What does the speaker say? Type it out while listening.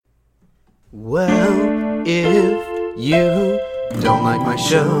Well, if you don't like my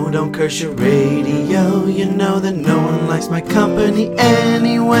show, don't curse your radio. You know that no one likes my company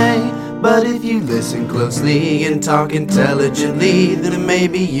anyway. But if you listen closely and talk intelligently, then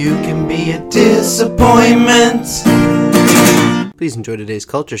maybe you can be a disappointment. Please enjoy today's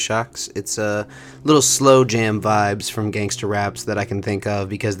Culture Shocks. It's a little slow jam vibes from gangster raps that I can think of,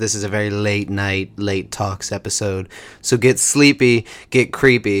 because this is a very late night, late talks episode. So get sleepy, get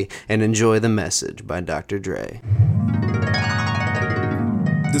creepy, and enjoy the message by Dr. Dre.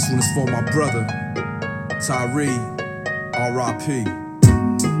 This one is for my brother, Tyree, R.I.P.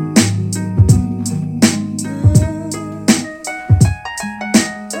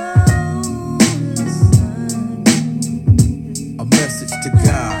 A message to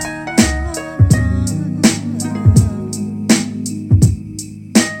God.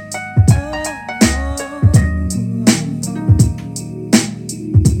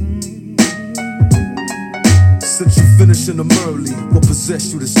 Since you finishing them early, what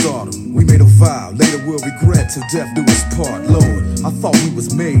possessed you to start them? We made a vow, later we'll regret till death do us part. Lord, I thought we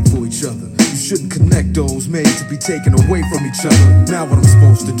was made for each other. You shouldn't connect those made to be taken away from each other. Now what I'm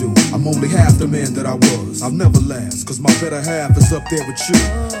supposed to do? I'm only half the man that I was. I'll never last, cause my better half is up there with you.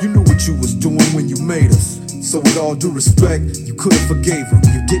 You knew what you was doing when you made us. So with all due respect, you could've forgave him.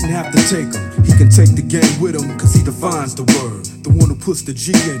 You didn't have to take him. He can take the game with him, cause he defines the word. The one who puts the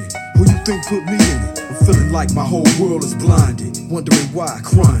G in it. Who you think put me in it? I'm feeling like my whole world is blinded. Wondering why,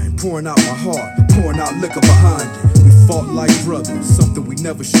 crying, pouring out my heart, pouring out liquor behind it. We fought like brothers, something we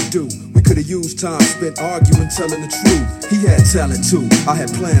never should do. We could've used time spent arguing, telling the truth. He had talent too, I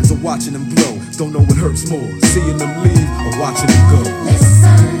had plans of watching him blow. Don't know what hurts more, seeing them leave or watching him go.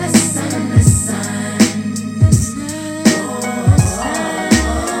 Listen, listen, listen.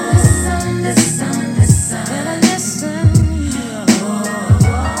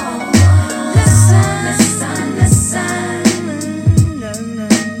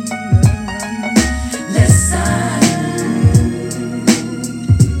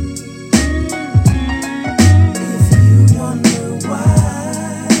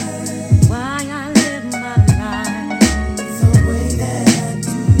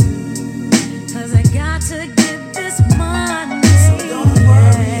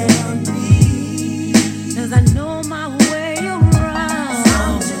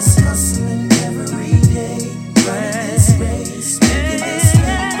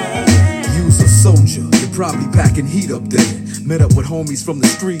 Probably packing heat up there. Met up with homies from the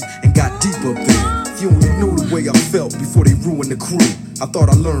street and got deep up there. If you only knew the way I felt before they ruined the crew. I thought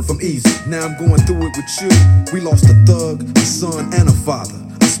I learned from easy, now I'm going through it with you. We lost a thug, a son, and a father.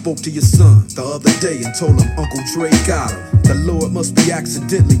 I spoke to your son the other day and told him Uncle Dre got him. The Lord must be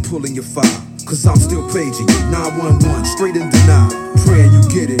accidentally pulling your file, cause I'm still paging you, 911, straight in denial. Praying you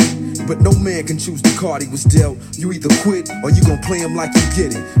get it, but no man can choose the card he was dealt. You either quit or you gon' play him like you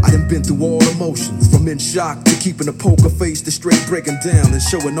get it. I done been through all emotions, from in shock to keeping a poker face to straight breaking down and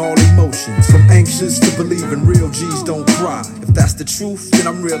showing all emotions. From anxious to believing real G's don't cry. If that's the truth, then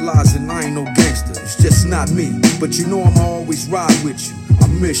I'm realizing I ain't no gangster. It's just not me, but you know I'ma always ride with you. I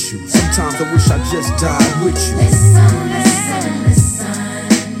miss you, sometimes I wish I just died with you. Listen, listen, listen.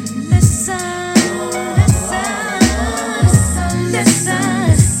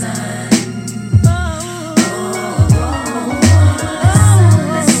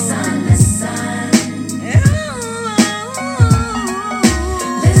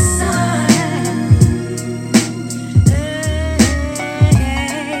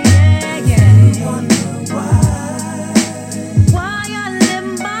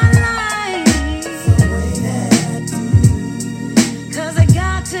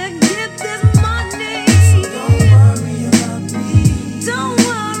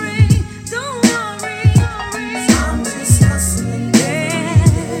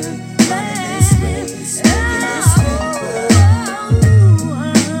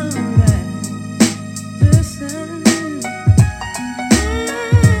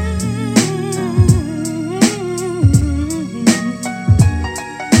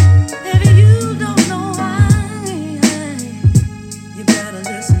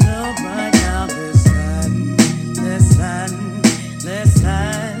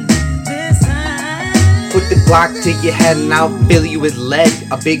 Block to your head and I'll fill you with lead.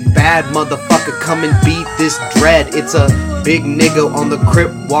 A big bad motherfucker come and beat this dread. It's a big nigga on the crip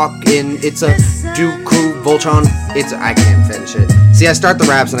walking. It's a Dooku VOLTRON. I can't finish it. See, I start the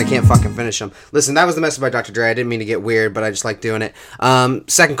raps and I can't fucking finish them. Listen, that was the message by Dr. Dre. I didn't mean to get weird, but I just like doing it.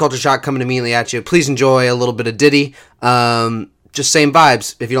 Second culture shock coming immediately at you. Please enjoy a little bit of Diddy. Just same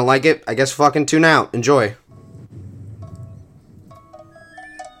vibes. If you don't like it, I guess fucking tune out. Enjoy.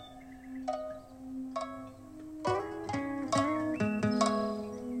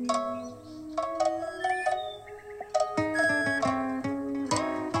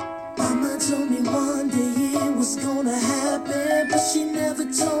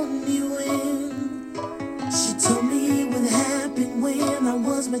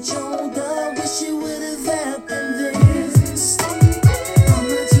 much older, wish it would have happened then.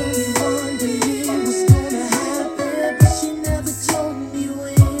 Mama told me one day it was gonna happen, but she never told me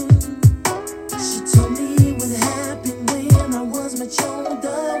when. She told me it would happen when I was much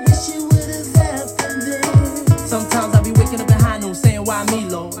older, wish it would have happened then. Sometimes I be waking up at high noon saying why me,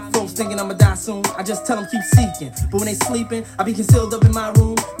 Lord. Folks thinking I'ma die soon, I just tell them keep seeking. But when they sleeping, I be concealed up in my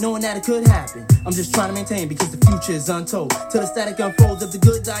room, knowing that it could happen. I'm just trying to maintain because the future is untold. Till the static unfolds, if the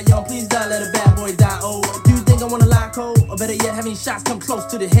good die young, please die, let a bad boy die old. Do you think I wanna lie cold? Or better yet, having shots come close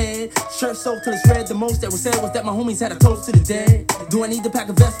to the head? Shirt soaked till it's red, the most that was said was that my homies had a toast to the dead. Do I need to pack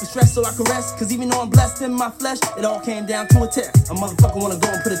a vest for stress so I can rest? Cause even though I'm blessed in my flesh, it all came down to a test. A motherfucker wanna go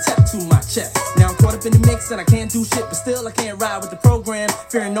and put a tattoo on my chest. Now I'm caught up in the mix and I can't do shit, but still I can't ride with the program.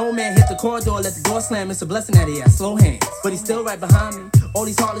 Fearing no man hit the corridor, let the door slam. It's a blessing that he has slow hands, but he's still right behind me. All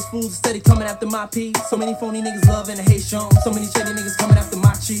these heartless fools are steady coming after my pee. So many phony niggas loving and hate Sean. So many shady niggas coming after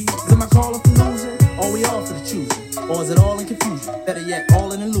my cheese. Is it my calling for losing? Or we all for the choosing? Or is it all in confusion? Better yet,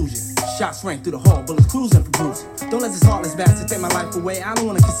 all in illusion. Shots rang through the hall, bullets cruising for bruising. Don't let this heartless bastard take my life away. I don't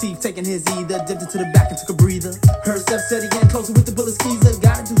wanna conceive taking his either. Dipped into the back and took a breather. Heard steps steady getting closer with the bullet skeezer.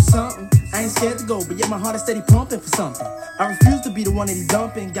 Gotta do something. I ain't scared to go, but yet my heart is steady pumping for something. I refuse to be the one that he's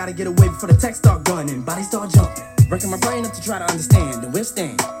dumping. Gotta get away before the text start gunning. Body start jumping. Wrecking my brain up to try to understand and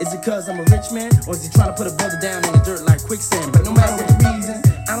withstand. Is it cause I'm a rich man? Or is he trying to put a brother down in the dirt like quicksand? But no matter what the reason,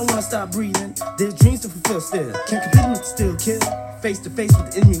 I don't wanna stop breathing. There's dreams to fulfill still. Can't compete with still kill. Face to face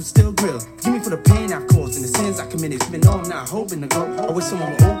with the enemy who still grill. Forgive me for the pain I've caused and the sins I committed. Even though I'm not hoping to go, I wish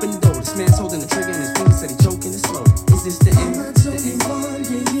someone would open the door. This man's holding the trigger and his fingers said he choking it slow. Is this the end? Mama told me one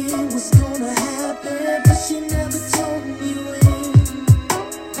day it was gonna happen, but she never told me when.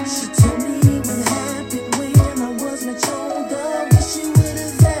 She told me it would happen when I was much older, wish it would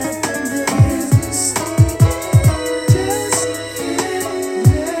have happened then. Just let it go.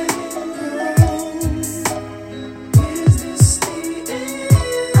 Is this the end?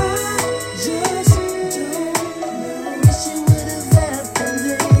 I just don't know, wish it would have happened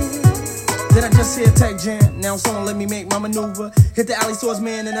then. Did I just hear a tech jam? Now someone let me make my maneuver. Hit the alley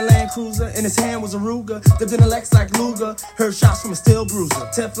swordsman in a Land Cruiser. In his hand was a Ruger. Dipped in a Lex like Luger. Heard shots from a steel bruiser.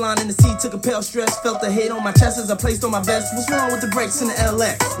 Teflon in the seat, took a pale stress. Felt the hate on my chest as I placed on my vest. What's wrong with the brakes in the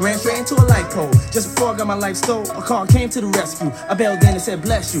LX? Ran straight into a light pole. Just before I got my life stole, a car came to the rescue. I bailed in and said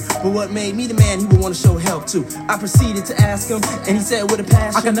bless you. But what made me the man he would want to show help to? I proceeded to ask him, and he said with a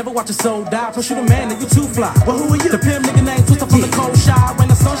passion, I can never watch a soul die. Push you the man, nigga, too fly. well, who are you? The pimp nigga named Twister from the cold shy. When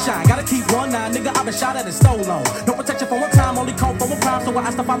the sunshine, gotta keep one eye, nigga. I been shot at and stole on. No protection for one time, only call for a crime. So I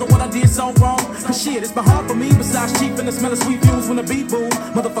asked the father what I did so wrong. Cause shit, it's been hard for me. Besides cheap and the smell of sweet fumes when the beat boom.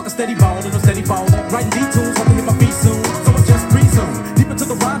 Motherfucker steady ballin', I'm steady fallin'. Writing D-tunes, hoping hit my feet soon. So it's just presume. Deep into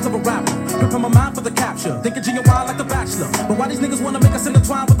the rhymes of a rapper. Prepare my mind for the capture. Thinking genuine like a bachelor. But why these niggas wanna make us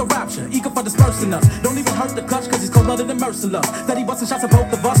intertwine with the rapture? Eager for dispersing us. Don't even hurt the clutch, cause he's cold-blooded and merciless. Steady busting shots at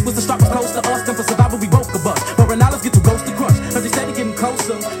both of us. Was the strap was close to us. Then for survival we woke a bus. But knowledge get to roast the crush. Cause they steady getting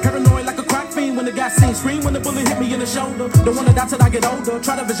closer. Paranoid like a crack fiend when the guy seen. Scream when the bullet hit me in the shoulder. Don't wanna die till I get older.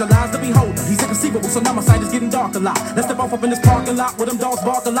 Try to visualize the beholder. He's inconceivable, so now my sight is getting dark a lot. Let's step off up in this parking lot where them dogs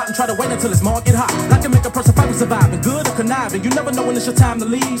bark a lot and try to wait until it's market hot. That can make a person fight with surviving, good or conniving. You never know when it's your time to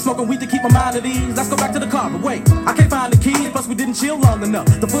leave. Smoking weed to keep my mind at ease. Let's go back to the car, but wait, I can't find the keys. Plus we didn't chill long enough.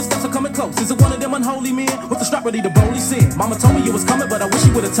 The footsteps are coming close. Is it one of them unholy men with the strap ready to boldly sin? Mama told me you was coming, but I wish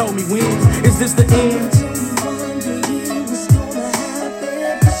you would've told me when. Is this the end? Told me one day it was gonna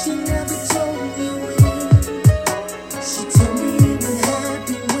happen, but she never told me when. She told me it would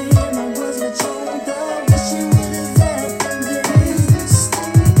happen when I was much older, wish it would have happened then.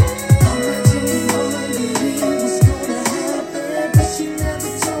 Mama told me one day it was gonna happen, but she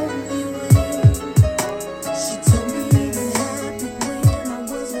never told me when. She told me it would happen when I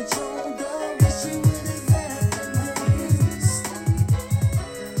was much older, wish it would have happened then.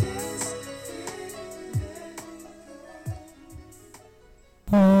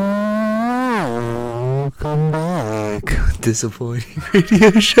 Welcome back. Disappointing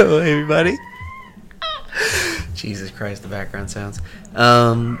radio show, everybody. Jesus Christ, the background sounds.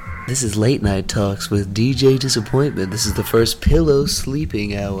 This is Late Night Talks with DJ Disappointment. This is the first pillow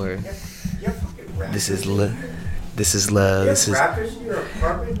sleeping hour. This is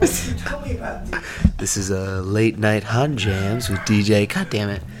Late Night Hun Jams with DJ. God damn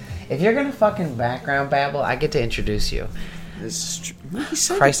it. If you're gonna fucking background babble, I get to introduce you. This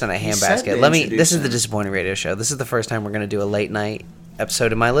is Christ on a handbasket. This is the Disappointing Radio Show. This is the first time we're gonna do a late night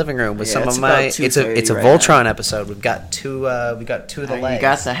episode in my living room with Yeah, some it's of my. about It's a 2:30 right Voltron episode. We've got two of the legs. You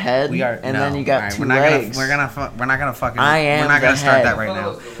got the head, We are, and no. then you got All right, two we're not legs. We're not gonna fucking. I am We're not the gonna start head. that right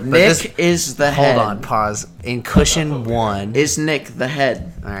now. But Nick is the head. Hold on, pause. In cushion 1 Is Nick the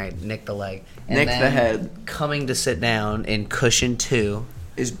head? All right, Nick the leg. And Nick the then head. Coming to sit down in cushion 2.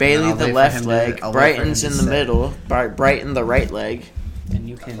 Is Bailey I'll the wait for left him to- leg? I'll wait for him Brighton's to in the sit. middle. Brighton the right leg. And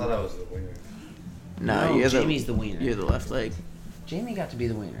you can. I thought I was the winner. No, No, Jamie's the wiener. You're the left leg. Jamie got to be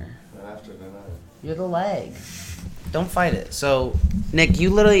the wiener. After then, You're the leg. Don't fight it. So, Nick, you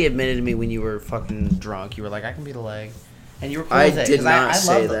literally admitted to me when you were fucking drunk. You were like, I can be the leg. And you were cool I with it, did 'cause not I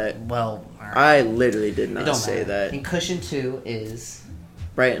say love that. it. Well, all right. I literally did It not don't say matter. that. And cushion 2 is...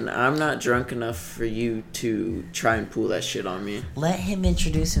 Brighton, I'm not drunk enough for you to try and pull that shit on me. Let him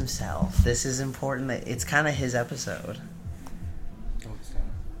introduce himself. This is important. That it's kind of his episode.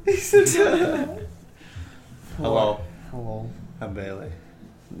 Hello, Hello. I'm Bailey.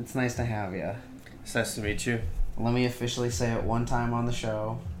 It's nice to have you. It's nice to meet you. Let me officially say it one time on the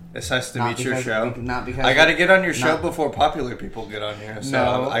show. It's nice to Not meet your because- show. not because I got to get on your show not- before popular people get on here, so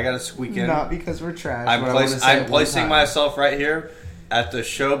No. I got to squeak in. Not because we're trash. I'm, but I wanna say it I'm one placing time. myself right here at the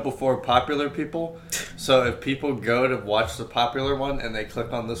show before popular people. So if people go to watch the popular one and they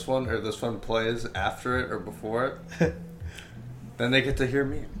click on this one, or this one plays after it or before it, then they get to hear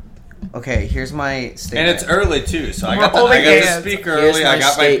me. Okay, here's my statement. And it's early too, so I We're got holding to hands. speak Here's early. my I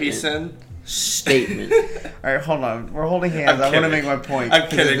got my statement. piece in. Statement. All right, hold on. We're holding hands. I'm I want to kidding. make my point. I'm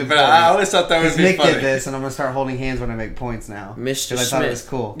 'cause kidding, it's but I always thought that would Because be Nick funny. did this, and I'm gonna start holding hands when I make points now. Mr. Because I thought it was Smith.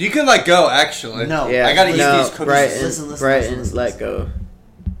 cool. You can let go, actually. No. Yeah, I gotta eat no, these cookies. Brighton, Listen, Brighton, listen. let go.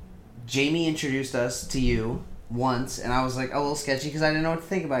 Jamie introduced us to you once, and I was like a little sketchy because I didn't know what to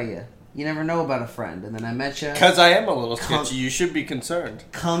think about you. You never know about a friend, and then I met you. Because I am a little Come- sketchy. You should be concerned.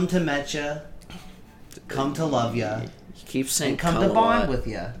 Come to met you. Come to love you. He keeps saying And come come to a bond lot. with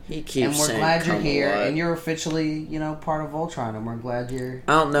you. He keeps And we're saying glad you're come a here, lot. and you're officially, part of Voltron, and we're glad you're.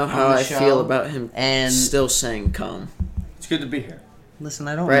 I don't know how on the I show. feel about him And still saying come. It's good to be here. listen,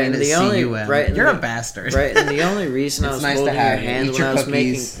 I don't Brighton, mean to the see only- you in. Brighton, You're a the- bastard. Brighton, the only reason I It's was nice to holding your have you. hand Eat when your I was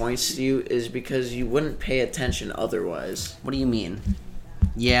making cookies. points to you is because you wouldn't pay attention otherwise. What do you mean?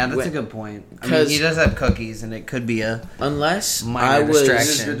 Yeah, that's When- a good point. I mean, 'cause- he does have cookies, and it could be a Unless minor I was,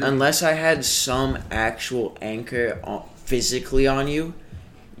 distraction. unless I had some actual anchor physically on you,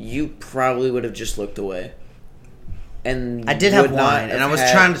 you probably would have just looked away. And I did have would not wine, and I was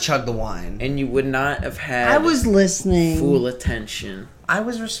had- trying to chug the wine. and you would not have had I was listening. full attention. I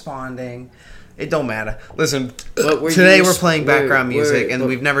was responding. It don't matter. Listen, But were today you we're res- playing were- background music, were- and but-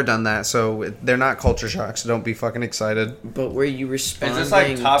 we've never done that, so they're not culture shocks. So don't be fucking excited. But were you Is responding this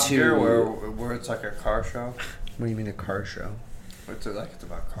like Top to Gear where it's like a car show? What do you mean a car show? It's like it's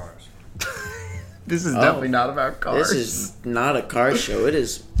about cars. This is Oh. definitely not about cars. This is not a car show. It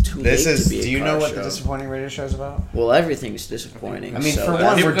is too This late is. to be a Do you car know what show. the Disappointing Radio Show is about? Well, everything's disappointing. I mean, so for that's-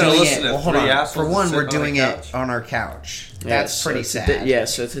 one, People we're gonna doing listen it. to Well, hold three on. assholes For one, sitting we're on a doing it couch. on our couch. Yeah, That's so pretty it's a sad. yeah,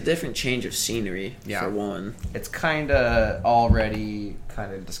 so it's a different change of scenery Yeah. for one. It's kind of already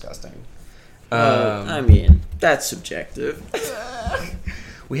kind of disgusting. Well, I mean, that's subjective.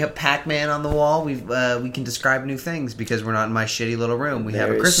 We have Pac-Man on the wall. We can describe new things because we're not in my shitty little room. We have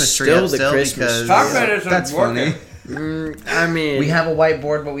a There's Christmas tree still up the still Christmas because tree. Pac-Man isn't that's working. funny. I mean, We have a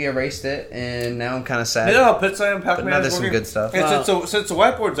whiteboard, but we erased it, and now I'm kind of sad. You know how pissed I am? Pac-Man now is there's some working? good stuff. And since the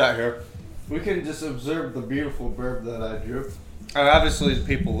whiteboard's out here, we can just observe the beautiful verb that I drew. And obviously, the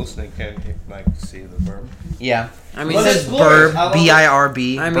people listening can't see the verb. Yeah, I mean, Well, this it's is glorious. Burb, I love it.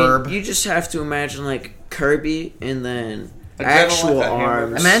 B-I-R-B, I mean, Burb. you just have to imagine like Kirby and then A gentleman actual with a hammer.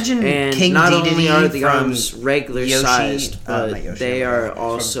 arms. Imagine and King not Dedede only are the from arms regular Yoshi- sized, not but Yoshi, they no, are from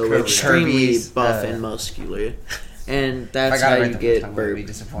also Kirby. extremely Kirby's, buff and muscular. And If that's I got how it right you the first get time, it would be burp.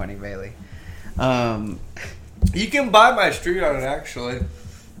 disappointing, Bailey. You can buy my street art, actually.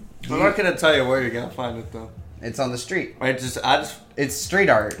 I'm not gonna tell you where you're gonna find it though. It's on the street. I just It's street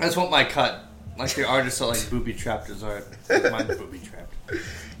art. want my cut. Like the artist that like booby trapped his art. Mine's booby trapped.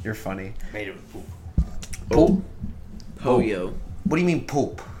 You're funny. Made it with poop. Poop? Poyo. What do you mean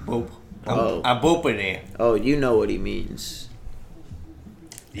poop? Boop. Oh. I'm booping it. Oh, you know what he means.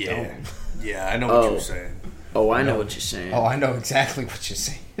 Yeah. Yeah, I know what Oh. you're saying. Oh, I know what you're saying. Oh, I know exactly what you're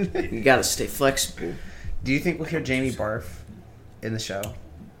saying. You gotta stay flexible. Do you think we'll hear Jamie barf in the show?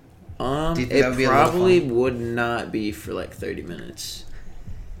 Do you think It that would be a little probably fun? would not be for like 30 minutes.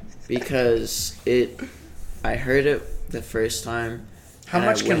 Because I heard it the first time. How and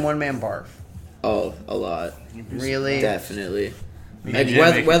I much can went- one man barf? Oh, a lot. Really? Definitely. Me Like and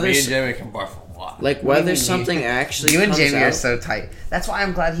whether, Jamie, whether me and s- Jamie can barf a lot. Like whether something actually You and comes Jamie are out- so tight. That's why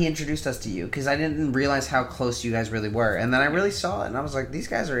I'm glad he introduced us to you, because I didn't realize how close you guys really were. And then I really saw it, and I was like, these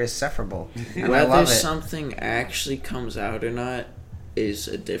guys are inseparable. And I Whether love it. something actually comes out or not is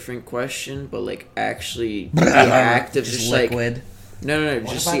a different question, but like actually the act of just like liquid. no,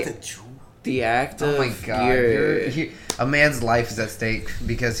 just the act of Oh my god! your A man's life is at stake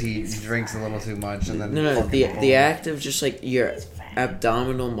because he drinks a little too much, and then no, the act of just like your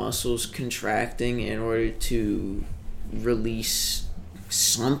abdominal muscles contracting in order to release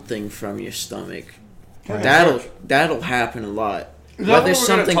something from your stomach. That'll happen a lot. Is that what we're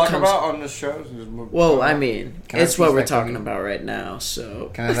gonna talk about on this show? Well, I mean, Can I it's what piece we're that talking cookie? about right now.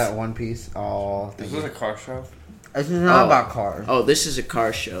 So Can I have that one piece? Oh, Is thank this you. a car show? It's not Oh. about cars. oh, this is a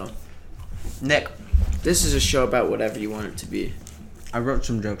car show. Nick, This is a show about whatever you want it to be. I wrote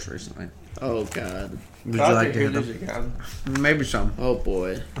some jokes recently. Oh God. Would you like to hear them? again? Maybe some. Oh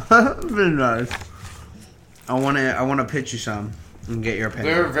boy. Very nice. I want to pitch you some and get your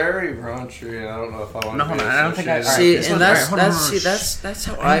opinion. They're very raunchy, and I don't know if I want No, to hold be on, I don't think I- associated. See, this and one- that's alright, hold on, that's hold on. see that's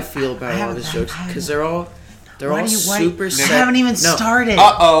how I feel about all these jokes because they're all Why do you- why- super. I set- haven't even no. started.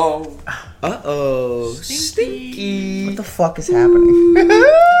 Uh-oh. Uh-oh. Stinky. What the fuck is happening?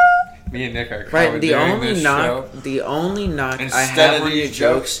 Me and Nick are Right, the commandeering only this knock, show. the only knock I Instead have of on your these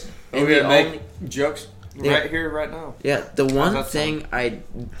jokes, and We're the gonna only, make jokes Yeah. right here, right now. yeah, the one that thing I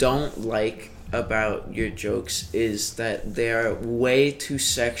don't like about your jokes is that they are way too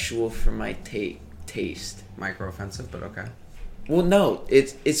sexual for my taste. Micro offensive, but okay. Well, no,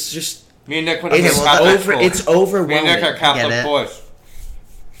 it's just Me and Nick went it's to Catholic over. school. It's Me and overwhelming. Nick are Get Catholic it. boys.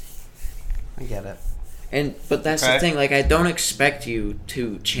 I get it. But that's Okay. the thing. Like, I don't expect you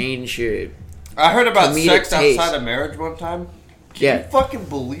to change your. I heard about Comedic sex taste. outside of marriage one time. Can Yeah. you fucking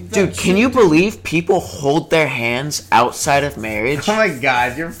believe that? Dude, can you believe people hold their hands outside of marriage? Oh my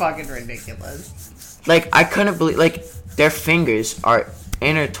god, you're fucking ridiculous. Like, I couldn't believe. Like, their fingers are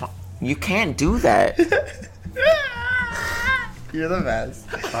intertwined. You can't do that. You're the best.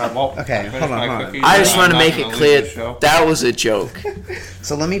 Alright, well, Okay, I finished hold on, my hold on. cookies, I and just I'm want to not make gonna it leave clear the show. that was a joke.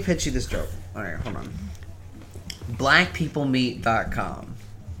 So let me pitch you this joke. Alright, hold on. Blackpeoplemeet.com.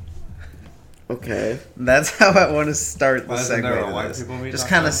 Okay. That's how I want to start the Why isn't there a segment. white of this. people meet Just dot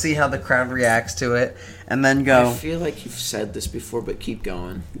kind com? of see how the crowd reacts to it, and then I go. feel like you've said this before, but keep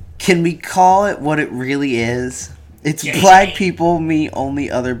going. Can we call it what it really is? It's black people meet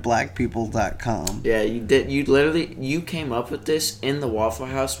only other blackpeople.com. Yeah, you did. You came up with this in the Waffle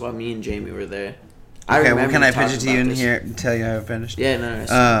House while me and Jamie were there. Okay, well, can you I pitch talking it to you about in this. here and tell you how I finished? Yeah,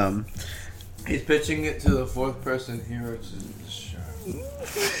 no. He's pitching it to the fourth person here, which is the show.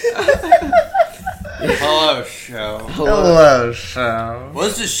 Hello, show. Hello, show. What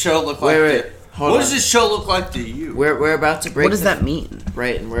does this show look like? Wait, to, hold what on. does this show look like to you? We're about to break. What does the- that mean?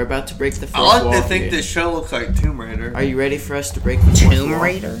 Right, and we're about to break the fourth I like wall to think here. this show looks like Tomb Raider. Are you ready for us to break the fourth Tomb wall?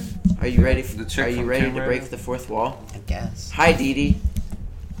 Raider? Are you ready? The chick Are you from ready Tomb to Raider? break the fourth wall? I guess. Hi, Dee Dee.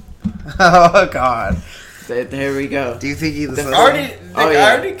 Oh, God. There we go. Do you think he's The the I already, Oh, I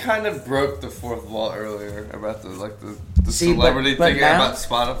yeah. already kind of broke the fourth wall earlier about the See, but- celebrity but thing now- about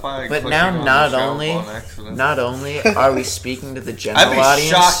Spotify. And But clicking now, on the not show only, on accident. not only are we speaking to the general I'd be audience,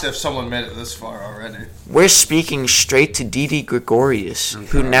 shocked if someone made it this far already. we're speaking straight to Dee Dee Gregorius,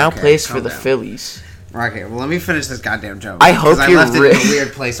 who Okay, now okay, plays for calm the down. Phillies. Okay, well, let me finish this goddamn joke. I hope 'cause you're I left it ri- in a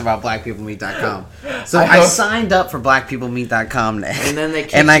weird place about blackpeoplemeet.com. So I I, hope- signed up for blackpeoplemeet.com, Nick, And then they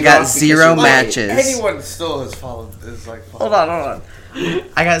kicked and I you got off because 0 you lied. matches. Anyone still has followed is like. Hold on.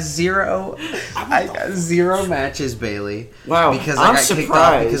 I got zero matches, Bailey. Wow, Because I'm I got kicked off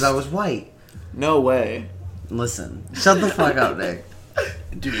surprised. because I was white. No way. Listen, shut the fuck up, Nick.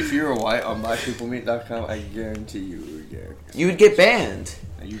 Dude, if you were white on blackpeoplemeet.com, I guarantee you would get. You would get banned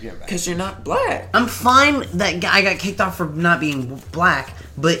You get back. because you're not black. I'm fine that I got kicked off for not being black,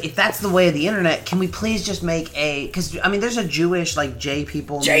 but if that's the way of the internet, can we please just make a? Because I mean, there's a Jewish like J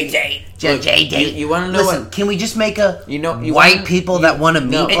people. J Look, date. you wanna know Listen, what- can we just make a You know, you white wanna- people you- that want to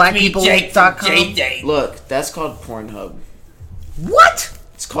meet no. black people.com? Look, that's called Pornhub. What?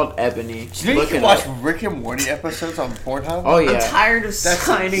 It's called Ebony. You Look can it watch up. Rick and Morty episodes on Pornhub? Oh I'm yeah. tired of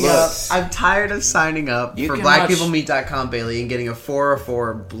signing look. up. I'm tired of signing up You for can watch- blackpeoplemeet.com, Bailey, and getting a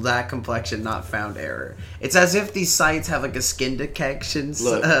 404 black complexion not found error. It's as if these sites have like a skin detection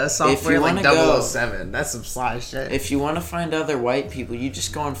Look, if software you like wanna go- 007. That's some sly shit. If you want to find other white people, you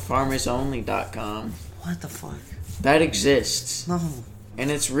just go on farmersonly.com. What the fuck? That exists. No. And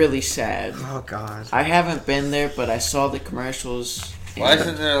it's really sad. Oh god. I haven't been there, but I saw the commercials. Why and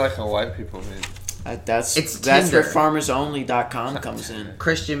isn't there like a white people meet? that's It's that's where Tinder. farmersonly.com comes in.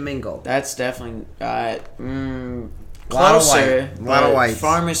 Christian Mingle. That's definitely Closer. A lot of but whites.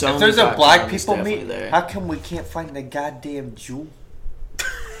 Farmers If only. there's a black is people definitely meet, there. how come we can't find the goddamn jewel?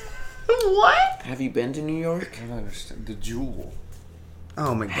 What? Have you been to New York? I don't understand. The jewel.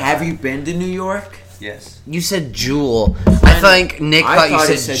 Oh my god. Have you been to New York? Yes. You said jewel. I think Nick I thought you thought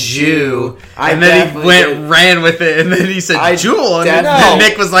he said said Jew. I And then he definitely went, did. ran with it, and then he said I jewel. And then definitely-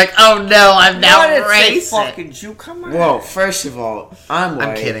 Nick was like, oh no, I'm now Why did it say racist. fucking Jew? Come on. Well, first of all, I'm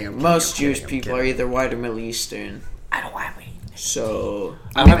white. kidding, I'm kidding, Most I'm Jewish kidding, I'm people are either white or Middle Eastern. I don't have any. So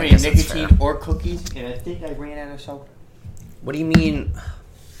I don't have any guess that's nicotine fair. or cookies, and I think I ran out of soda. What do you mean?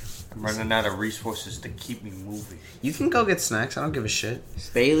 I'm running out of resources to keep me moving. You can go get snacks. I don't give a shit.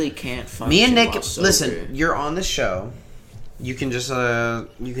 Bailey can't function. Me and Nick, while sober. listen, you're on the show. You can just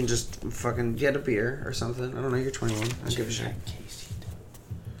fucking get a beer or something. I don't know. You're 21. I don't give a shit.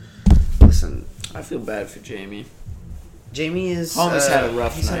 Listen, I feel bad for Jamie. Jamie is. Homie's had a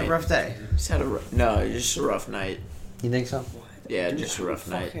rough He's had a night. rough day. He's had no, just a rough night. You think so? Yeah, just a rough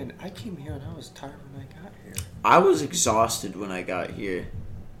night. I came here and I was tired when I got here. I was exhausted when I got here.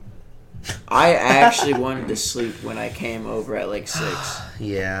 I actually wanted to sleep when I came over at like 6.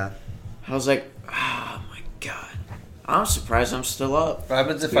 Yeah. I was like, oh my god. I'm surprised I'm still up. What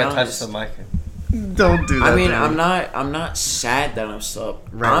happens if To be I touch honest. the mic? Don't do that. I mean, to me. I'm not sad that I'm still up.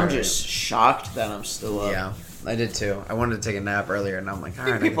 Right, I'm right. just shocked that I'm still up. Yeah, I did too. I wanted to take a nap earlier, and I'm like, all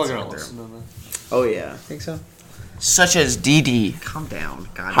I right, think people I are can gonna sit listen through. to this. Oh yeah. Think so? Such as Dee. Calm down.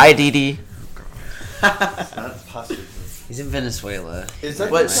 God. Hi Dee. That's possible. He's in Venezuela. Is that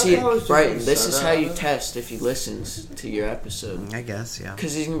But see, how I was Brighton, drinking this is soda how out you of it? test if he listens to your episode. I guess, yeah.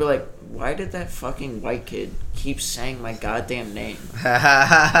 Because he's gonna be like, why did that fucking white kid keep saying my goddamn name?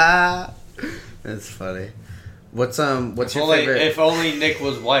 That's funny. What's your favorite? If only Nick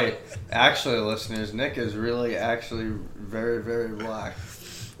was white. Actually, listeners, Nick is really actually very, very black.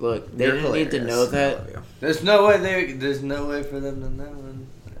 Look, they You're didn't need to hilarious. know I that. love you. There's no way for them to know.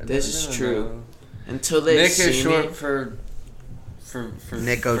 This is true. Until they Nick see is short me. for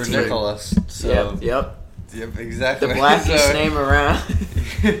Nick for O.T. Nicholas. So Yep. Yep, exactly. The blackest So- name around.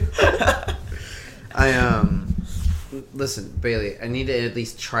 Listen, Bailey, I need to at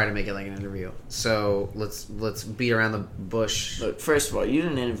least try to make it like an interview. So let's beat around the bush. Look, first of all, you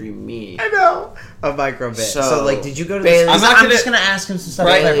didn't interview me. I know a micro bit. So, So, like, did you go to? Bailey- This? I'm not I'm gonna- just gonna ask him some stuff.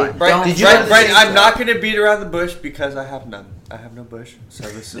 Right, Okay, Bailey, fine. right, don't- Did you right, go to right. this- I'm not gonna beat around the bush because I have none. I have no bush. So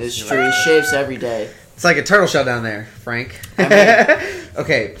this is It's true. He shaves every day. It's like a turtle shell down there, Frank. I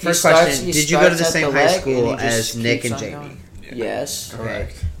Okay, He first starts- question: he Did you go to starts the at same the high leg school and he just as Nick keeps and on Jamie? going. Yes. Okay.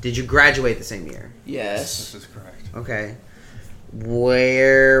 Correct. Did you graduate the same year? Yes. This is correct. Okay.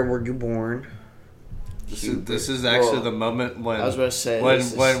 Where were you born? This is actually Well, the moment when I was about to say, when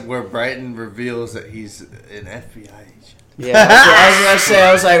this is- where Brighton reveals that he's an FBI agent. Yeah, that's what I was gonna say.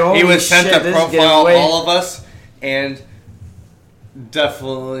 I was like, holy He was sent shit, to this is getting profile way- all of us, and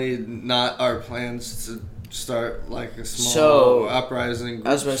definitely not our plans to start like a small So, uprising.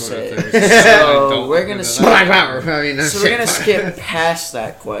 I was about to sort of say, thing. so Don't we're look gonna into skip- that. Black Power. I mean, So we're gonna skip past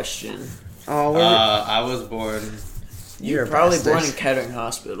that question. Oh, we're, I was born. you're a Probably bastard. born in Kettering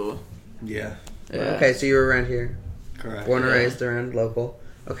Hospital. Yeah, Yeah. Okay, so you were around here, correct. born and Yeah. raised around local.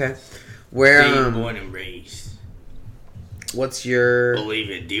 Okay, where born and raised. what's your Believe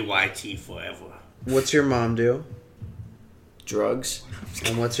it, DYT forever. what's your mom do, Drugs.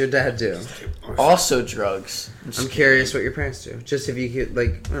 and what's your dad do? Also drugs. I'm curious what your parents do. Just if you could,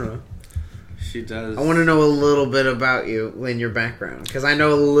 like, I don't know. She does. I want to know a little bit about you and your background because I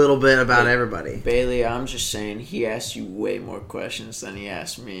know a little bit about everybody. Bailey, I'm just saying he asked you way more questions than he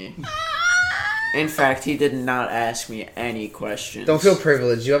asked me. In fact, he did not ask me any questions. Don't feel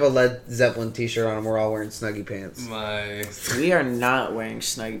privileged. You have a Led Zeppelin T-shirt on, and we're all wearing snuggy pants. My We are not wearing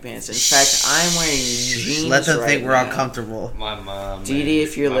snuggy pants. In fact, I'm wearing jeans. Let them right think we're all now. comfortable. mom. Dee Dee,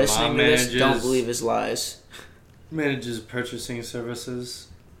 if you're my listening mom to this, manages- don't believe his lies. Manages purchasing services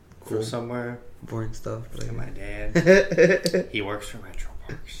Cool. for somewhere. Boring stuff. But And my dad, For he works for Metro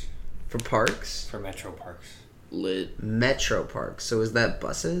Parks. parks? For Metro Parks. Lit. Metro parks. So is that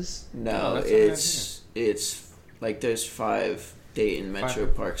buses? No, that's what I it's like there's 5 Dayton Metro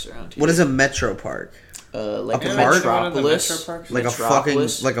parks around here. What is a metro park? Like a a park? metropolis? Metro parks? Like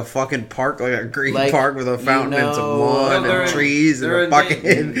Metropolis? a fucking park, like a green Like, park with a fountain and some know- lawn No, they're and in- trees and they're a in fucking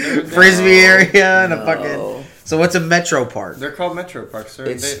Dayton. They're in frisbee Dayton. area and a No. fucking. So what's a metro park? They're called Metro Parks. They're,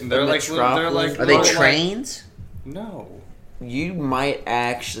 It's they're a like they're like Are they little, like- trains? No. You might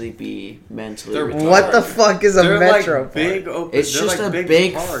actually be mentally They're- retarded. What the fuck is a They're metro like big park? open. It's they're just like a big,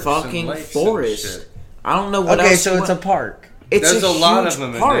 big parks and fucking lakes and forest. shit. I don't know what Okay, else. so you it's a want- park. It's There's a lot of huge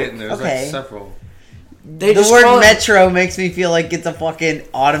them in park. Dayton. There's Okay. like several. They The just word call it- metro makes me feel like it's a fucking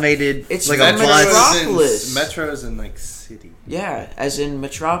automated. It's like from a bus. Metropolis. Metro is in like city. Yeah, as in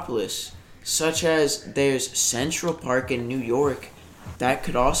Metropolis. Such as there's Central Park in New York. That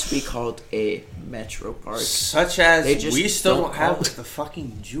could also be called a metro park. Such as They just we still don't don't have call it- the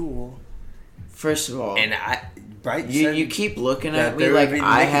fucking jewel. First of all, And Bright you said keep looking that at me there like would be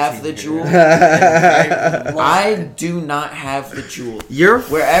I have the nicotine jewel. here. I do not have the jewel. You're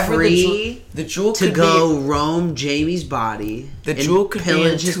Wherever free the jewel to could go roam Jamie's body. the and jewel could be in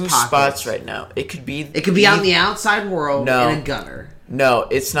pillage his two pockets. spots right now. It could be. It could be out in the outside world No. in a gutter. No,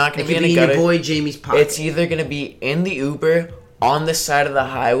 it's not It going to could be be in a in your gutter. boy Jamie's pocket. It's either going to be in the Uber, on the side of the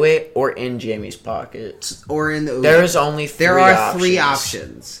highway, or in Jamie's pocket. or in the Uber. There is only three There are options. 3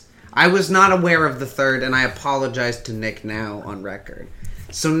 options. I was not aware of the third, and I apologize to Nick now on record.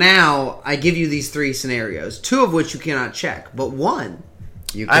 So now I give you these 3 scenarios, 2 of which you cannot check, but one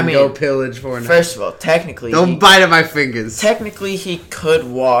you can go pillage for now. First of all, technically, Don't bite at my fingers. technically he could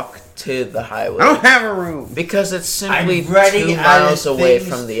walk to the highway I don't have a room. because it's simply I'm running 2 out miles of away things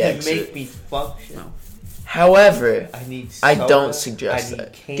from the to exit. make me function. However, I need. I Soda, don't suggest I need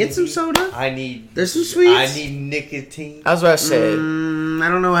that. Candy, Get some soda. I need. There's some sweets. I need nicotine. I was about to say. I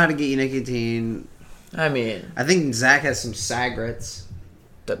don't know how to get you nicotine. I mean, I think Zach has some cigarettes.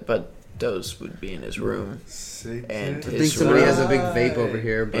 but those would be in his room. And I think his somebody room, has a big vape over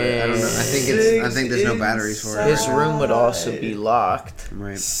here, but I don't know. I think there's no batteries for it. his room would also be locked.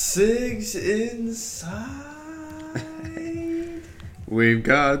 Right. Cigs inside. We've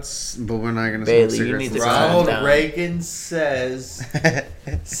got, but we're not gonna Bailey, smoke you cigarettes. need to this calm time. Ronald down. Reagan says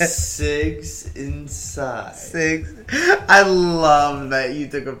cigs inside. Six. I love that you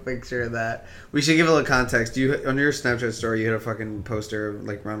took a picture of that. We should give a little context. You on your Snapchat story, you had a fucking poster of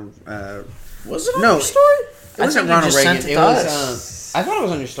like Ronald. Was it on No, your story? It wasn't think you Ronald just Reagan. sent it It to was. us. I thought it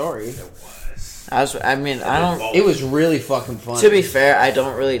was on your story. I mean, I don't. It was really fucking funny. To be fair, I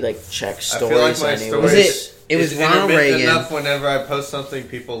don't really like check I stories feel like my anyways. stories. Was it? It was is Ronald intermittent Reagan. enough whenever I post something,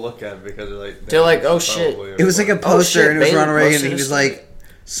 people look at it because They're like, this "Oh, is shit." probably It was like a poster, shit, and it was Bailey Ronald Reagan, posted and he this was story. like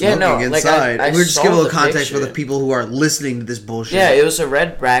smoking no, like, inside. I And we're just saw giving a little the context for the picture. people who are listening to this bullshit. Yeah, it was a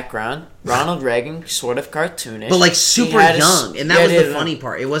red background. Ronald Reagan, sort of cartoonish, but like He super had young, and that yeah, was yeah, the no. funny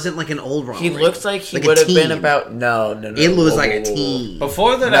part. It wasn't like an old Ronald He Reagan. looked like he Like a would have been teen. about no. It was whoa, like whoa, a whoa, whoa. teen.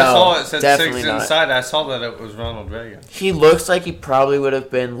 Before that, I No, saw it said definitely cigs not. inside. I saw that it was Ronald Reagan. He looks like he probably would have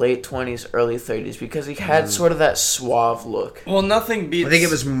been late 20s, early 30s because he had sort of that suave look. Well, nothing beats. I think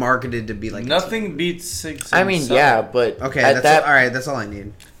it was marketed to be like a nothing beats cigs. I mean, inside. yeah, but teen. Okay, at that's that, all right. That's all I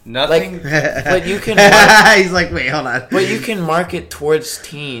need. Nothing. but you can, market, He's like, wait, hold on. but you can market towards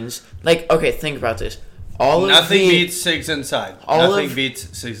teens. Like, okay, think about this. All of Nothing the, beats cigs inside. all Nothing of-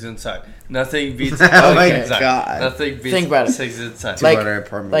 beats cigs inside. Nothing beats. Oh my inside. God. Nothing beats Think about it. cigs inside. like, about our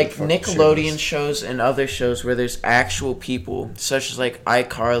apartment like with fucking Nickelodeon shoes. shows and other shows where there's actual people, such as like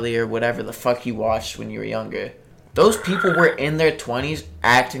iCarly or whatever the fuck you watched when you were younger. Those people were in their 20s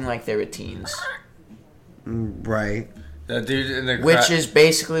acting like they were teens, Right. That dude in the which is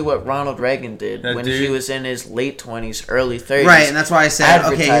basically what Ronald Reagan did That when he dude- was in his late 20s, early 30s. Right, and that's why I said,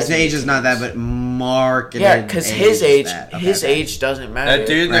 okay, his advertising age is not that, but marketed. Yeah, because his age, is that. Okay, his okay. age doesn't matter. that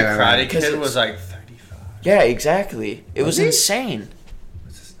dude, the Right, right, right. Karate 'Cause Kid, it's- was like 35. Yeah, exactly. It was he? insane.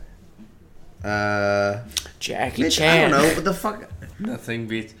 Jackie Mitch, I Chan. don't know, what the fuck? Nothing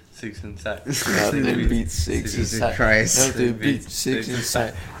beats cigs inside. Nothing beats six Jesus inside. Christ. Nothing beats six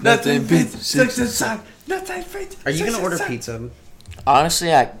inside. Nothing beats cigs inside. Nothing beats. Are you cigs gonna order inside. pizza?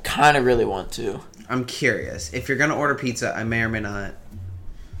 Honestly, I kind of really want to. I'm curious. If you're gonna order pizza, I may or may not.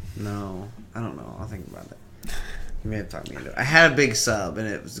 No, I don't know. I'll think about it. You may have talked me into it. I had a big sub and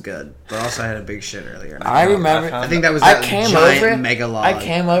it was good, but also I had a big shit earlier. and I remember. I think that was I that came giant over. mega log. I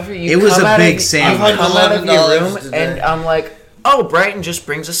came over. You It was come a out big of, sandwich. You come out of your $11 room, today. and I'm like, "Oh, Brighton just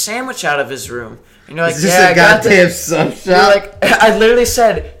brings a sandwich out of his room." And you're like, Is this "Yeah, a I got goddamn this." sub You're shop? like, I literally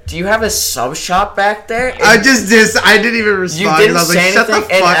said, "Do you have a sub shop back there?" And I didn't even respond. you 'cause didn't I was like, say shut the anything,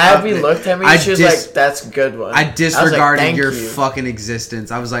 fuck and up. Abby looked at me. I and she was dis- like, "That's a good one." I was like, disregarded "Thank your you." fucking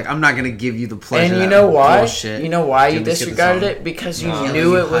existence. I was like, I'm not gonna give you the pleasure. And you of know that why? bullshit. You know why you Dude, let's get this disregarded on. it? Because you No.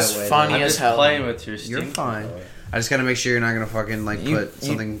 knew You it was highwayed funny I'm as just hell. playing with your You're stink. fine. I just gotta make sure you're not gonna fucking like You- put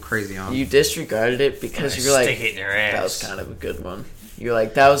something crazy on. You disregarded it because you were like, Stick it in your ass. that was kind of a good one. You're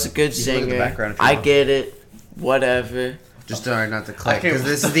like, that was a good You can look at the singer. background if you I want. get it. Whatever. Just try not to click I can- because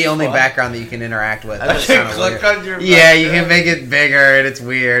this is the only background that you can interact with. I That's can kinda click weird. on your Yeah, you background. can make it bigger and it's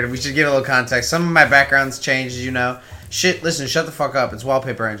weird. We should give a little context. Some of my backgrounds changed, as you know. Shit, listen, shut the fuck up. It's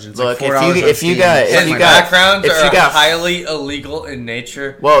Wallpaper Engine. It's Look, like if $4 you- on if you Steam. got- Suck if His you my got- backgrounds if you are got- highly illegal in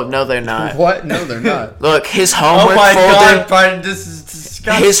nature. Whoa, no, they're not. What? No, they're not. Look, his Oh homework my folder. god, Brian, this is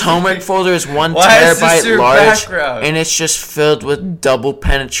disgusting. His homework folder is 1 Why is this terabyte your large, background? and it's just filled with double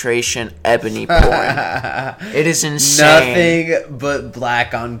penetration ebony porn. It is insane. Nothing but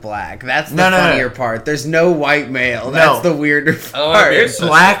black on black. That's the No. funnier part. There's no white male. That's the weirder part. It's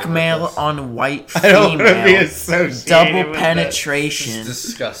Black male on white I don't want to be female. associated Double with penetration. It's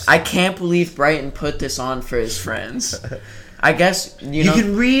disgusting. I can't believe Brighton put this on for his friends. I guess You know.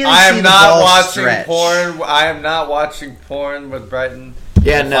 can really I see am the not balls watching stretch. porn. I am not watching porn with Brighton.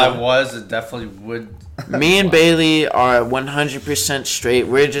 Yeah, if no. I was, it definitely would. Me and Bailey are 100% straight.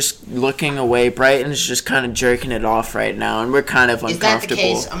 We're just looking away. Brighton's just kind of jerking it off right now, and we're kind of Is that the uncomfortable.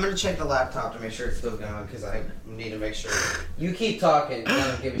 case? I'm gonna check the laptop to make sure it's still going because I need to make sure. You keep talking. I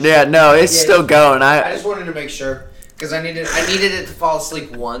don't give a Yeah, shit. no, it's Yeah, still going. I just wanted to make sure because I needed it to fall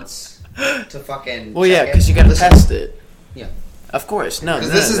asleep once to fucking. Well, yeah, check because it. you gotta Listen, test it. Yeah. Of course. No,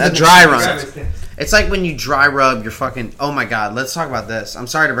 Because this is that the makes dry sense. run. It's like when you dry rub your fucking. Oh my god, let's talk about this. I'm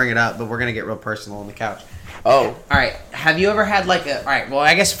sorry to bring it up, but we're gonna get real personal on the couch. Oh, All right, have you ever had like a? All right, well,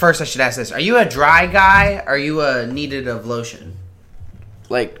 I guess first I should ask this: are you a dry guy? Or are you a needed of lotion?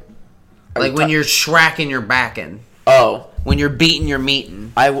 like. Like when you're shracking your backing, Oh, when you're beating your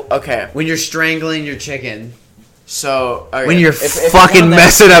meating, okay. when you're strangling your chicken, So all right, when you're if we're fucking going there-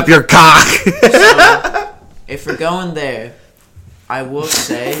 messing up your cock. If we're going there, I will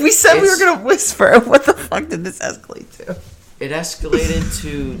say we said we were it's- gonna whisper. What the fuck did this escalate to? It escalated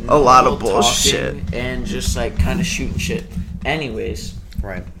to A lot of normal bullshit. talking and just like kind of shooting shit. Anyways,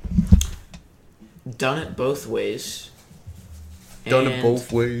 Right. done it both ways. Done it And-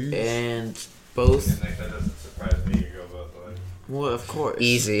 both ways. And both. That doesn't surprise me. You go both ways. Well, of course.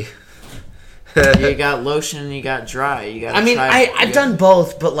 Easy. You got lotion and you got dry. You got. I mean, I've done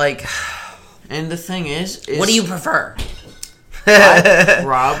both, but like, And the thing is what do you prefer? I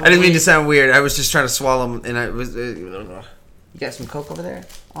probably. I didn't mean to sound weird. I was just trying to swallow them, and I was. You got some Coke over there?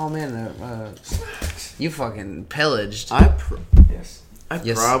 Oh man, you fucking pillaged. Yes. I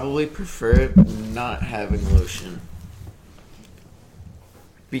Yes. probably prefer not having lotion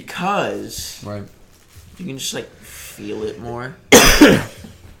because Right. you can just like feel it more.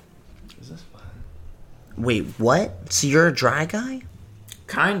 Wait, what? So you're a dry guy?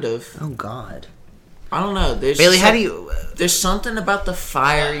 Kind of. Oh God. I don't know. There's Bailey, just, how like, do you? There's something about the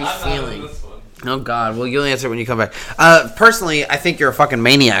fiery feeling. Oh God. Well, you'll answer it when you come back. Personally, I think you're a fucking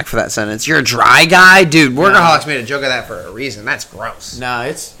maniac for that sentence. You're a dry guy, dude. Workaholics made a joke of that for a reason. That's gross. No,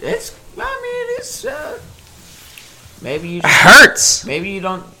 it's. I mean, it's. Maybe you. It hurts. Maybe you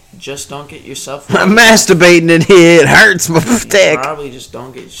don't get yourself. I'm masturbating in here. It hurts my You dick. probably just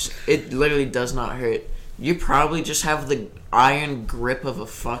don't get. It literally does not hurt. You probably just have the iron grip of a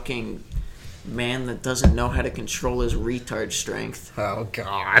fucking man that doesn't know how to control his retard strength. Oh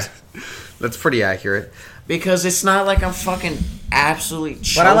God. That's pretty accurate. Because it's not like I'm fucking absolutely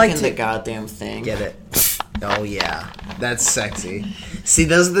choking But I like to- the goddamn thing. Get it? Oh yeah, that's sexy. See,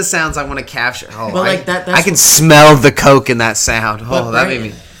 those are the sounds I want to capture. Oh, But, like, that's I can smell the coke in that sound. But Oh, that made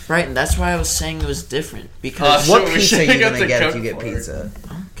me. Brighton, that's why I was saying it was different. Because Oh, What we pizza are should've you got gonna the get if Coke you get for it. pizza?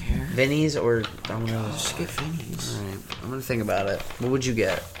 I don't care. Vinny's or Domino's? Just get Vinny's. All right, I'm gonna think about it. What would you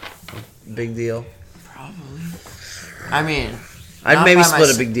get? Big deal. Probably. I mean, I'd not maybe by split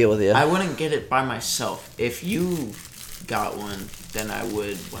a myse- big deal with you. I wouldn't get it by myself. If you got one, then I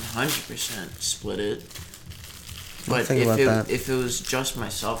would 100% split it. But think about that. if it was just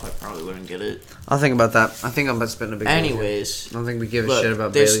myself, I probably wouldn't get it. I'll think about that. I think I'm about spending a big deal. with you. Anyways, I don't think we give a look, shit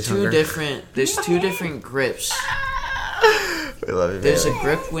about there's Bailey's two hunger. different grips. We love you, There's Bailey. a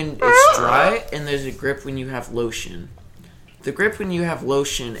grip when it's dry, and there's a grip when you have lotion. The grip when you have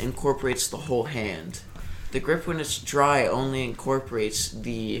lotion incorporates the whole hand. The grip when it's dry only incorporates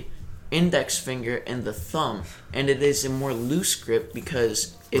the index finger and the thumb, and it is a more loose grip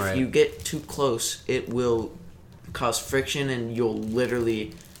because if Right. you get too close, it will cause friction and you'll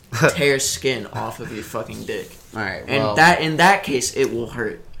literally tear skin off of your fucking dick. All right, And well, that in that case, it will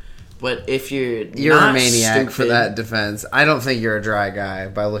hurt. But if you're you're not a maniac for stupid- that defense. I don't think you're a dry guy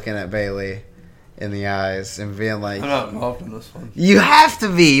by looking at Bailey in the eyes and being like, I'm not involved in this one. you have to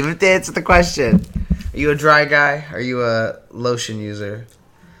be. You have to answer the question. Are you a dry guy? Are you a lotion user?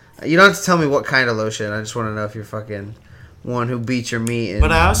 You don't have to tell me what kind of lotion. I just want to know if you're fucking one who beats your meat and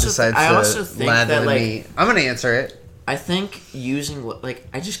But I also- decides I to also think lather that, the like- meat. I'm gonna answer it. I think using like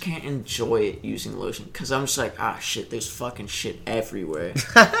I just can't enjoy it using lotion because I'm just like shit, there's fucking shit everywhere.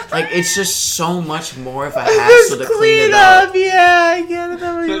 Like it's just so much more of a hassle to clean it up. Yeah, I get it.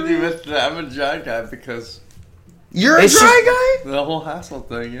 I'm a dry guy because You're a It's dry guy? the whole hassle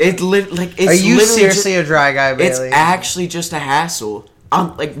thing. Yeah. It's Are you literally seriously a dry guy, It's Bailey? actually just a hassle.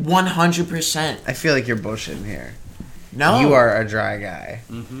 I'm like 100%. I feel like you're bullshitting here. No. You are a dry guy.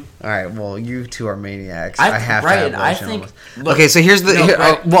 Mm-hmm. All right. Well, you two are maniacs. I have right, to have and I lotion think. almost. Look, Okay, so here's the. no,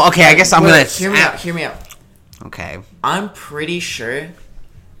 right. Well, okay. I guess I'm gonna. Hear me out. Okay. I'm pretty sure.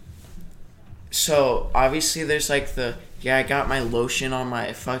 So obviously, there's like I got my lotion on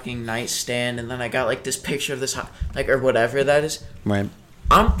my fucking nightstand, and then I got like this picture of this or whatever that is. Right.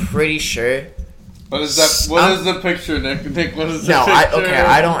 I'm pretty sure. What is that? What is the picture, Nick? Nick, what is the picture?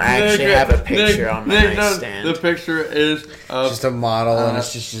 I don't actually have a picture on my nightstand. The picture is just a model, and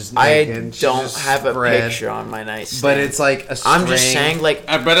it's just I naked. don't have a picture on my nightstand. But it's like a string. I'm just saying, like,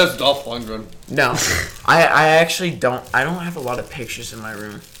 I bet it's Dolph Lundgren. No, I actually don't. I don't have a lot of pictures in my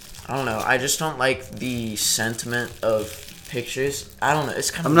room. I don't know. I just don't like the sentiment of pictures. I don't know.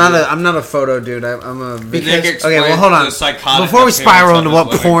 It's kind of. I'm not a photo dude. I'm a. Because okay, well, hold on. Before we spiral into what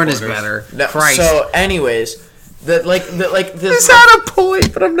porn is better. No, Christ. So, anyways, this. had a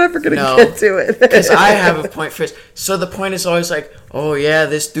point, but I'm never gonna get to it. Because I have a point first. So the point is always like, oh yeah,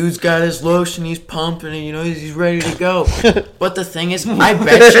 this dude's got his lotion, he's pumping it, he's ready to go. But the thing is,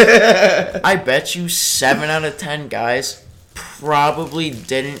 I bet you 7 out of 10 guys probably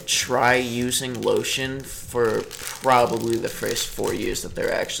didn't try using lotion for probably the first 4 years that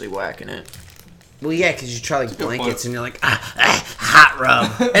they're actually whacking it. Well, yeah, because you try like blankets and you're like, hot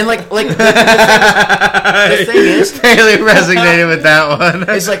rub. And like the thing is, Bailey resonated with that one.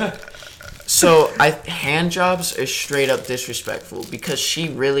 It's like, so hand jobs are straight up disrespectful because she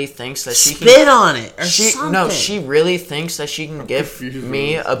really thinks that she can spit on it or something. No, she really thinks that she can give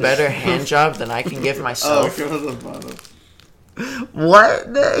me a better hand job than I can give myself. What,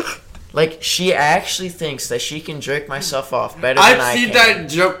 Nick? Like, she actually thinks that she can jerk myself off better than I can. I've seen that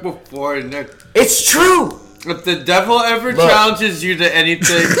joke before, Nick. It's true! If the devil ever challenges you to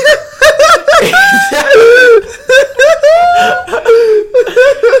anything...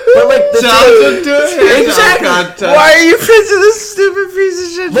 But like exactly. Why are you pissing this stupid piece of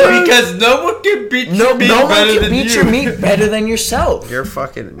shit? Look, because no one can beat your meat better than you. your meat better than yourself. You're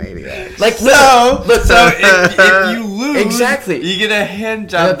fucking maniac. Like so if you lose, exactly, you get a hand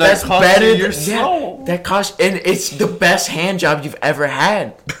job that's costs better you your than, soul. That costs, and it's the best hand job you've ever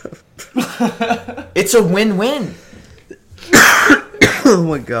had. It's a win-win. Oh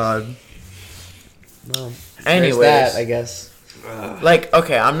my god. Well, anyways, that, I guess. Like,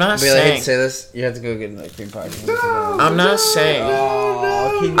 okay, I'm not saying. saying. I hate to say this. You have to go get another cream pie. I'm not saying.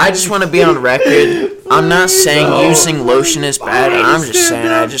 I just want to be on record. I'm not saying using lotion is bad. I'm just saying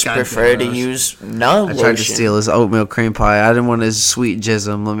I just prefer to use no lotion. I tried to steal his oatmeal cream pie. I didn't want his sweet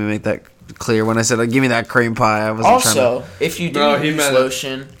jism. Let me make that clear. When I said, give me that cream pie, I wasn't trying to... Also, if you do use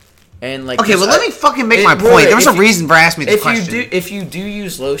lotion... And like okay, well, let me fucking make my point. There was a reason for asking me the question. If you do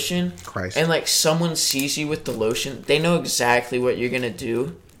use lotion, and like someone sees you with the lotion, they know exactly what you're gonna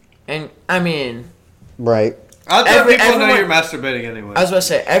do. And I mean, right? I thought people know you're masturbating anyway. I was about to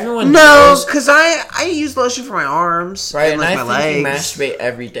say everyone. No, because I use lotion for my arms, right? and like my legs. You masturbate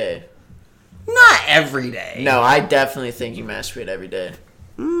every day. Not every day. No, I definitely think you masturbate every day.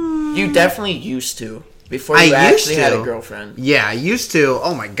 You definitely used to. Before you actually had a girlfriend. Yeah, I used to.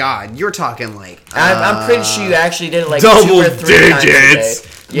 Oh my god, you're talking like... I'm pretty sure you actually did it like double 2 or 3 times a day.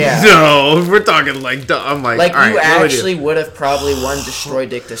 Yeah. No, we're talking like... I'm like, like, you right, actually would have probably won Destroy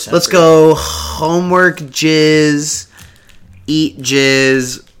Dick December. Let's go homework jizz, eat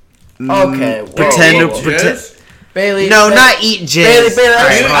jizz... Okay. Pretend... Bailey, not eat jizz. Bailey,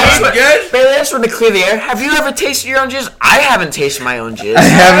 I just want to clear the air. Have you ever tasted your own jizz? I haven't tasted my own jizz. I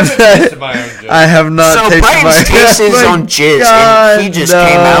haven't tasted my own jizz. I have not tasted my own jizz. So Brian's tasted his own jizz, and he just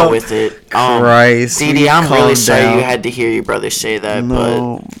came out with it. Christ. Didi, I'm really sorry you had to hear your brother say that,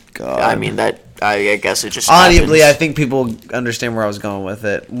 but God. I mean, I guess it just audibly, happens. I think people understand where I was going with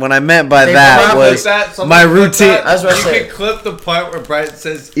it. What I meant by that was my routine. I was about to say, you can clip the part where Brian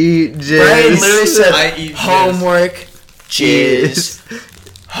says, "Eat jizz." Brian literally said, "I eat homework, jizz,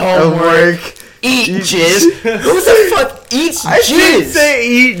 homework, eat jizz." Who the fuck eats jizz? I didn't say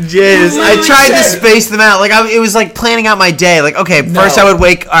eat jizz. I tried to space them out. Like it was like planning out my day. Like, okay, first I would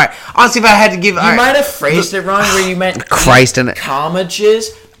wake. All right, honestly, if I had to give, you might have phrased it wrong where you meant Christ and comma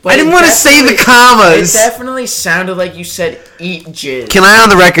jizz. But I didn't want to say the commas. It definitely sounded like you said eat jizz. Can I on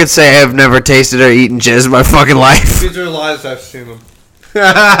the record say I have never tasted or eaten jizz in my fucking life? These are lies, I've seen them.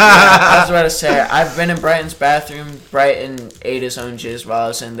 I was about to say, I've been in Brighton's bathroom. Brighton ate his own jizz while I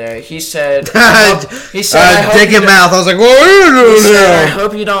was in there. He said, I hope dick you in don't-" mouth. I was like, what are you doing He said, I here?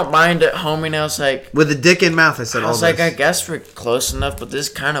 hope you don't mind it, homie. And I was like, With a dick in mouth, I said I all was this. like, I guess we're close enough, but this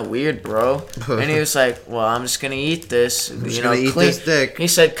is kind of weird, bro. And he was like, well, I'm just going to eat this. just gonna eat this dick. He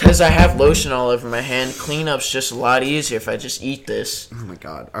said, because I have lotion all over my hand, cleanup's just a lot easier if I just eat this. Oh my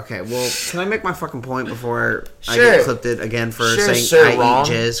god. Okay, well, can I make my fucking point before I Sure. get clipped it again for Sure, saying sir, I wrong. eat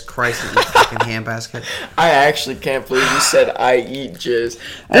jizz? Christ, in the fucking handbasket. I actually can't believe you said I eat jizz.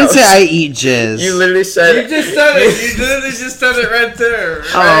 I didn't say I eat jizz. You literally said You just said it. You literally just said it right there.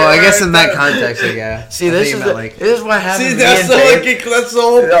 I guess in that context, yeah. See, I this think is you meant, this is what happens. See, to that's me and the Dave. that's the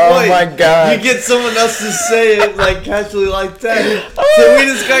whole point. Oh my god! You get someone else to say it like casually like that. So we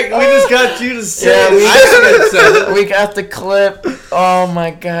just got you to say Yeah, it. I didn't say it. we got the clip. Oh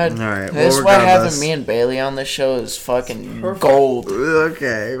my god! All right, This is well, why having regardless. me and Bailey on the show is fucking gold.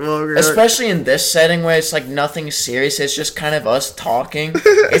 Okay, well, Especially in this setting where it's like nothing serious. It's just kind of us talking.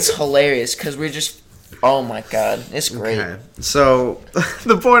 It's hilarious because we're just. Oh my god, it's great. Okay. So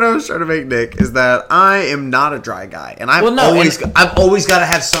the point I was trying to make, Nick, is that I am not a dry guy, and I've always got to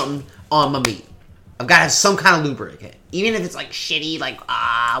have something on my meat. I've got to have some kind of lubricant, even if it's like shitty, like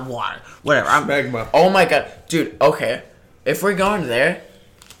water, whatever. Magma. Oh my god, dude. Okay, if we're going there,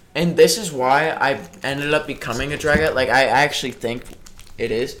 and this is why I ended up becoming a dry guy. Like I actually think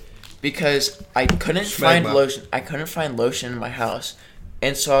it is because I couldn't find Smegma. lotion. I couldn't find lotion in my house,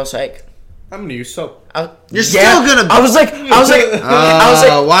 and so I was like. I'm gonna use soap. You're still gonna. I was like,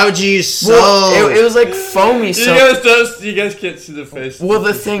 why would you use soap? well, it was like foamy. So You guys can't see the face. Well,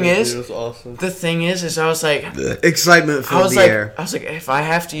 the thing is- it was awesome. the thing is I was like, Excitement filled the air. I was like, if I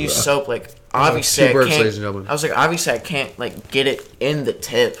have to use soap, like obviously Two I burps, can't. ladies and gentlemen. I was like, obviously I can't like get it in the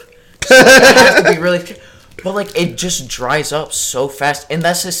tip. So I have to be really. But like it just dries up so fast, and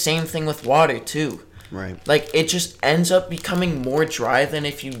that's the same thing with water too. Right. Like it just ends up becoming more dry than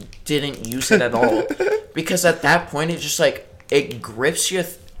if you didn't use it at all, because at that point it just like it grips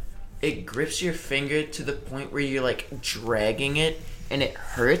your finger to the point where you're like dragging it and it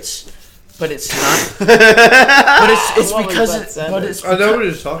hurts, but it's not. But it's because I know what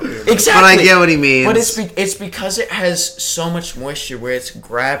he's talking about. exactly. But I get what he means. But it's because it has so much moisture where it's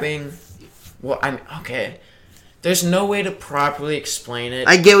grabbing. Well, okay. There's no way to properly explain it.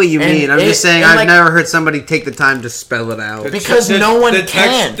 I get what you And mean. I'm it- just saying and, I've like- never heard somebody take the time to spell it out. Because no one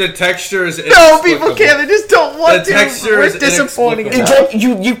can. The texture is No, people can't. They just don't want The to. texture We're is disappointing. inexplicable. It's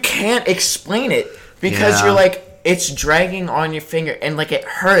like you can't explain it because Yeah. you're like it's dragging on your finger and like it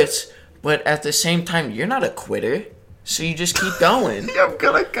hurts, but at the same time you're not a quitter, so you just keep going. I'm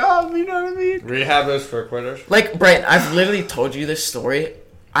gonna come. You know what I mean? Rehab is for quitters. Like Brent, I've literally told you this story.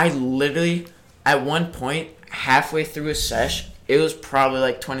 I literally at one point halfway through a sesh, it was probably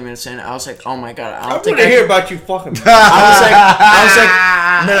like 20 minutes in. I was like, oh my god, I I don't think want to I hear can. about you fucking. I was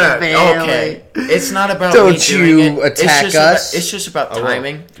like, no, okay. It's not about Don't me doing you it. attack it's just us. it's just about will.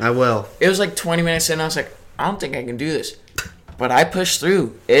 timing. I will. It was like 20 minutes in. I was like, I don't think I can do this. But I pushed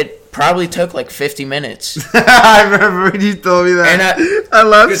through. It probably took like 50 minutes. I remember when you told me that. And I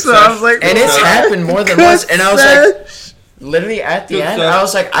love Good so. I was stuff. like, And it's Good happened more than Good once. And I was like, sesh. literally at the Good end, stuff. I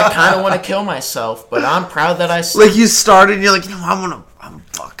was like, I kind of want to kill myself. But I'm proud that I stopped. Like you started, and you're like, I'm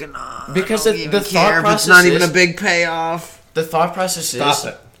fucking. Because I the- don't even the care thought if it's not process even is- a big payoff. The thought process Stop is,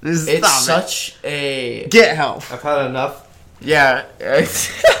 it. Just it's stop it. such a... Get help. I've had enough. Yeah.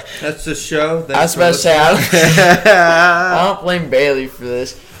 That's the show. I was about to say, I don't blame Bailey for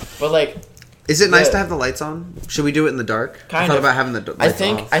this. But like... Is it nice Yeah. to have the lights on? Should we do it in the dark? I Kind thought of. about having the lights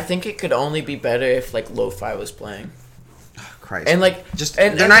off. I think it could only be better if like lo-fi was playing. Christ. And like just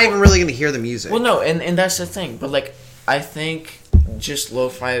and, they're and- not even really gonna hear the music. Well, no, and that's the thing. But like I think just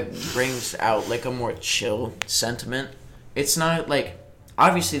lo-fi brings out like a more chill sentiment. It's not like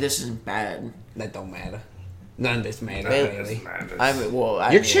obviously this isn't bad. That don't matter. None of this matters. Really. I mean, well,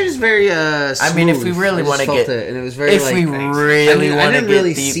 I Your mean, shit is very smooth. I mean, if we really I just wanna felt get- it, and it was very if like, we thanks. really I wanna didn't get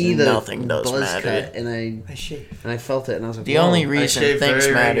really deep, see the nothing does buzz matter. cut, and I felt it, and I was like, the whoa. only reason shave things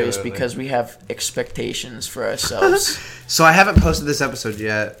very matter is regularly. because we have expectations for ourselves. So I haven't posted this episode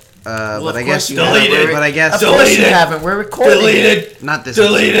yet, Well, but of I guess course you haven't. Deleted. But I guess Of course you haven't. We're recording. Deleted. not this.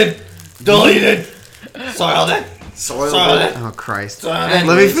 Deleted. Deleted. Soiled it. Soiled it. Oh Christ! Soiled Let it.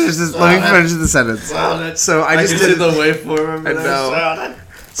 me finish this. Let me finish the sentence. Soiled it. So I I just can see did. the waveform. I know. Soiled it.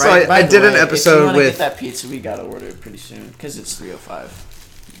 So I did an If you episode want to with. get that pizza, we gotta order it pretty soon because it's 3:05.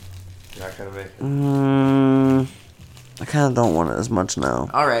 Not gonna make it. I kind of don't want it as much now.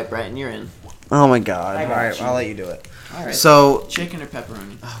 All right, Brighton, you're in. Oh my God! I All got right, you. I'll let you do it. All right. So, Chicken or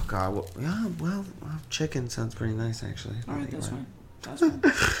pepperoni? oh God, well, yeah, well, chicken sounds pretty nice actually. All right, that's fine.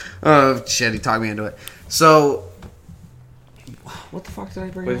 Oh shit! He talked me into it. So, what the fuck did I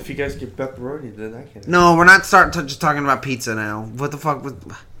bring But up? if you guys get pepperoni, then I can. No, we're not just talking about pizza now. What the fuck?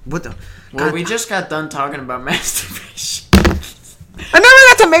 What the? Well, God, we just got done talking about masturbation. I never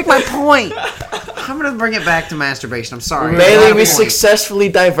got to make my point. I'm gonna bring it back to masturbation. I'm sorry. Bailey, we successfully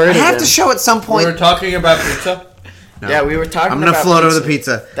diverted I have him. to show at some We point. were talking about pizza. No. Yeah, we were talking. I'm gonna about float pizza. over the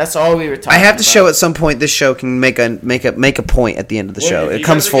pizza. That's all we were talking. I have to about. show at some point. This show can make a point at the end of the show. Wait, if It you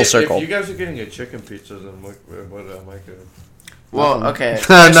comes guys are full get- circle. If you guys are getting a chicken pizza, then what am I getting? Well, okay.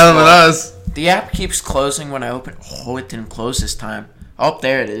 None of us. The app keeps closing when I open. Oh, it didn't close this time. Oh,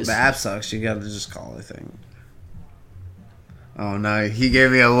 there it is. The app sucks. You gotta just call, I think. Oh no, he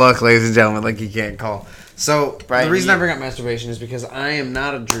gave me a look, ladies and gentlemen, like he can't call. So Brian, the reason you- I bring up masturbation is because I am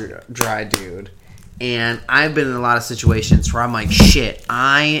not a dry dude, and I've been in a lot of situations where I'm like, shit,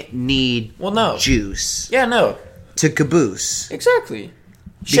 I need juice Yeah, no. to caboose Exactly.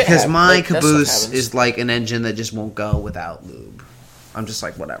 Shit because happens. my Like, that stuff caboose happens. is like an engine that just won't go without lube. I'm just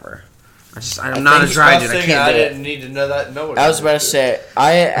like whatever. I'm not a dry dude. I Disgusting, can't I do it. didn't need to know that. No one. I was about to say.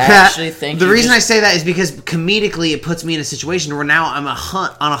 I actually think the you reason just- I say that is because comedically it puts me in a situation where now I'm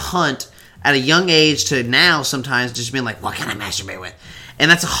on a hunt at a young age to now sometimes just being like, what can I masturbate with?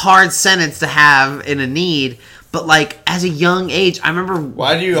 And that's a hard sentence to have in a need. But like as a young age, I remember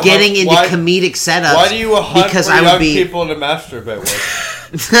getting into comedic setups. Why do you hunt because for I young would be people to masturbate with?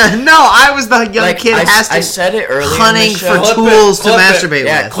 no, I was the young Like, kid I said it earlier. hunting in the show. for tools to clip it. masturbate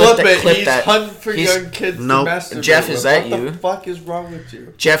Yeah, with. clip Clip it. clip He's that. hunting for He's- young kids Nope. to masturbate Jeff, with. is that what you? the fuck is wrong with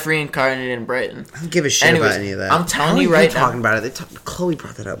you? Jeff reincarnated in Brighton. I don't give a shit Anyways, about any of that. I'm telling How you are right talking now. about it. Chloe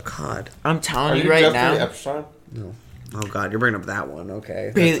brought that up. God. I'm telling Are you you right Jeffrey now. Epstein? No. Oh God, you're bringing up that one. Okay.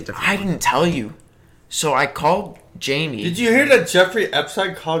 That's Bailey, a different I one. didn't tell you. So I called Jamie. Did you hear that Jeffrey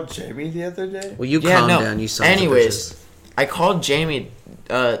Epstein called Jamie the other day? Well, you Yeah, calm no. down, you sons Anyways, of bitches. I called Jamie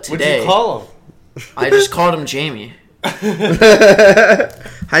What'd today. you call him? I just called him Jamie. Hi,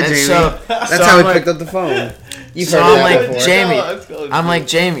 And Jamie. so- That's so how I'm he like- picked up the phone. You've So heard I'm that like, before. Jamie. Let's go. I'm like,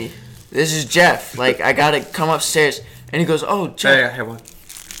 Jamie, this is Jeff. Like, I gotta come upstairs. And he goes, oh, Hey, Jeff. I have one.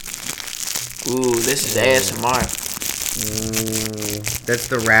 Ooh, this is ASMR. That's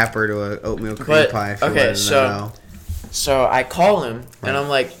the wrapper to a oatmeal cream But, pie. If you okay, wanted to so- know. So I call him, and I'm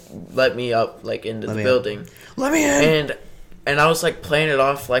like, let me up, like, into Let the me building. Let me in. And I was, like, playing it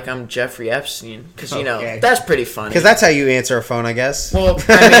off like I'm Jeffrey Epstein. Because, you know, Okay. that's pretty funny. Because that's how you answer a phone, I guess. Well,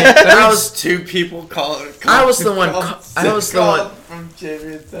 I mean, I was... Two people calling. I was the one. I was the one. from Jamie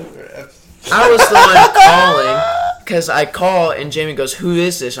and Epstein. I was the one calling because I call and Jamie goes, "Who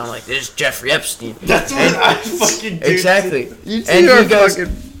is this?" I'm like, "This is Jeffrey Epstein." That's what I fucking do. Exactly. You two And are he goes,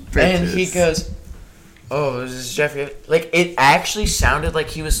 fucking and he bitches. goes, "Oh, this is Jeffrey." Like it actually sounded like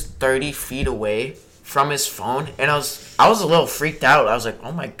he was 30 feet away from his phone, and I was a little freaked out. I was like,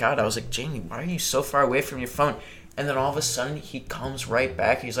 "Oh my god!" I was like, "Jamie, why are you so far away from your phone?" And then all of a sudden, he comes right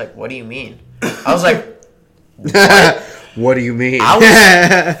back. He's like, "What do you mean?" I was like, What do you mean? Dude,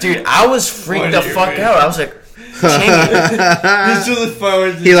 I was freaked What the do you fuck mean? out. I was like, Jamie. He's to the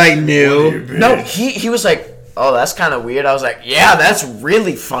phone. He like knew. No, he was like, oh, that's kind of weird. I was like, yeah, that's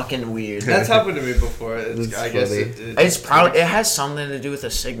really fucking weird. That's happened to me before. It's, I guess funny. It's probably it has something to do with the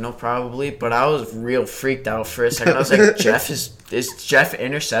signal, probably. But I was real freaked out for a second. I was like, is Jeff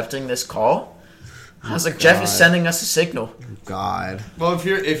intercepting this call? I was like, Jeff is sending us a signal. God. Well, if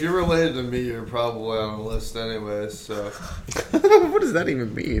you're related to me, you're probably on the list anyways. So What does that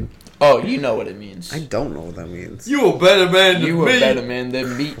even mean? Oh, you know what it means. I don't know what that means. you a better man than You were me. a better man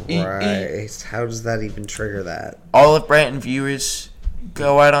than me. Right. How does that even trigger that? All of Brighton viewers,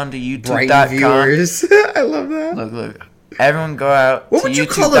 go out onto Bright YouTube.com. viewers. I love that. Look. Everyone go out What to would you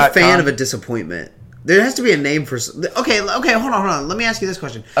call a YouTube.com. fan of a disappointment? There has to be a name for. Okay, hold on. Let me ask you this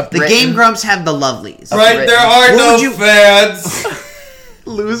question. A The Britain- Game Grumps have the lovelies. Right, there are What no would you- fans.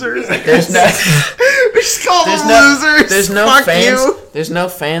 Losers. There's no, We just call there's them no, losers. there's no Fuck fans. you. There's no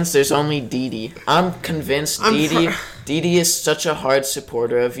fans. There's only Didi. I'm convinced Didi is such a hard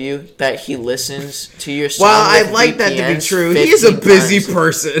supporter of you that he listens to your song. Well, I'd with like that to be VPNs true. He is a 50 busy times.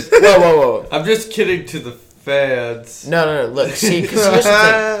 person. Whoa. I'm just kidding to the fans. No. Look, see, because here's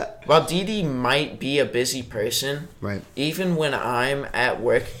the thing. While Didi might be a busy person, Right. even when I'm at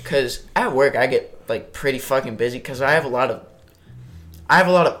work, because at work I get like pretty fucking busy because I have a lot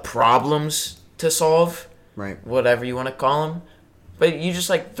of problems to solve. Right. Whatever you want to call them. But you just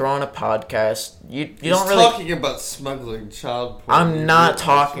like throw on a podcast. You He's don't really. talking about smuggling child porn. I'm not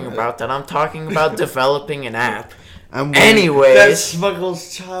talking about that. I'm talking about developing an app. I'm That Anyways,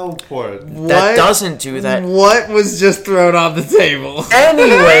 smuggles child porn. that doesn't do that. What was just thrown on the table?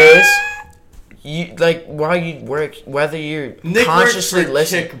 Anyways, You like while you work, whether you're Nick consciously works for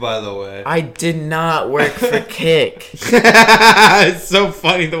listening. Kick, by the way. I did not work for Kick. It's so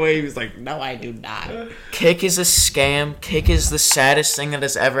funny the way he was like, "No, I do not." Kick is a scam. Kick is the saddest thing that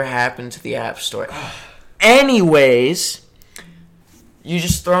has ever happened to the App Store. Anyways, you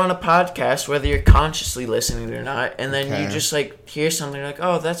just throw on a podcast, whether you're consciously listening or not, and then you just like hear something like,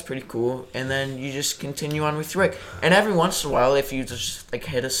 "Oh, that's pretty cool," and then you just continue on with your work. And every once in a while, if you just like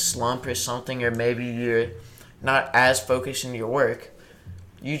hit a slump or something, or maybe you're not as focused in your work,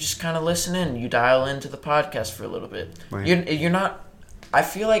 you just kind of listen in. You dial into the podcast for a little bit. Right. You're not. I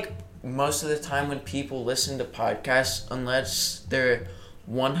feel like most of the time when people listen to podcasts, unless they're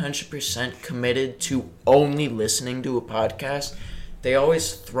 100% committed to only listening to a podcast, they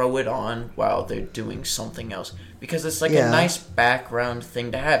always throw it on while they're doing something else because it's like a nice background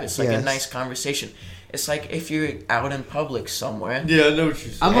thing to have. It's like a nice conversation. It's like if you're out in public somewhere. Yeah, I know what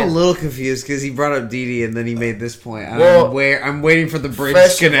you're saying. I'm a little confused because he brought up Didi and then he made this point. Well, I'm waiting for the bridge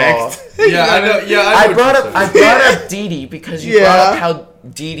first to of all, connect. Yeah, I know. Yeah, I brought up Didi because you brought up how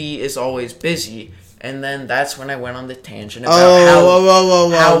Didi is always busy. And then that's when I went on the tangent about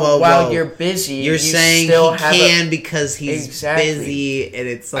how while you're busy, you're saying still he have can because he's Exactly. busy, and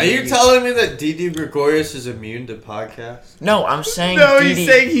it's. Are you telling me that Didi Gregorius is immune to podcasts? No, I'm saying No, Didi. he's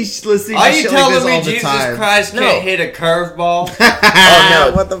saying he's listening. Are to you shit like telling this me all the Jesus time. Christ can't hit a curveball? Oh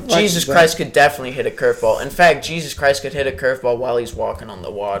no, What the fuck Jesus is that? Christ could definitely hit a curveball. In fact, Jesus Christ could hit a curveball while he's walking on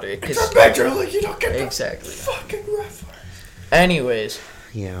the water. It's a major league. You don't get Exactly. fucking reference. Anyways.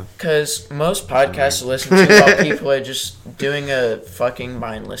 Yeah. Because most podcasts are listened to while people are just doing a fucking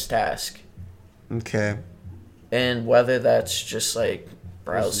mindless task. Okay. And whether that's just like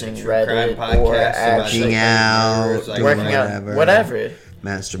browsing True crime Reddit podcasts or about, actually Working out, murders, like, working whatever. out, whatever.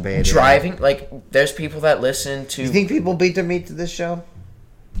 Masturbating. Driving, like there's people that listen to. You think people beat their meat to this show?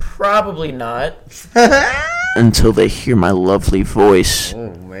 Probably not. Until they hear my lovely voice.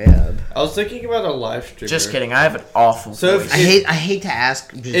 Oh man. I was thinking about a live stream. Just kidding. I have an awful So voice. I hate to ask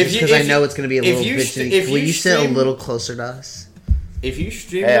just because I know it's going to be a little bit. Will you sit a little closer to us? If you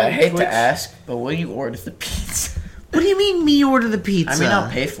stream Hey, on I hate Twitch, to ask, but will you order the pizza? What do you mean me order the pizza? I mean, I'll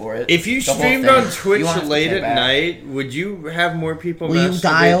pay for it. if you The whole streamed thing. on Twitch You won't have to late pay at back. night, would you have more people Will you masturbate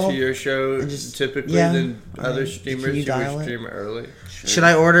dial to your show and just- typically yeah. than other Can streamers you who dial would it? stream early? Should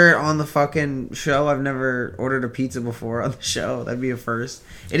I order it on the fucking show? I've never ordered a pizza before on the show. That'd be a first.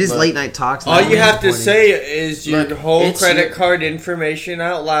 It is Look, late night talks. All you have to disappointing. say is your Look, whole it's credit your- card information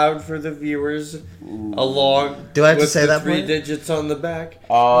out loud for the viewers, along Do I have to with say the that 3 part? digits on the back. Do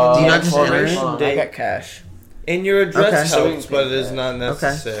you not just hold on, enter it? hold on, I Date. got cash. And your address Okay. helps, but it is not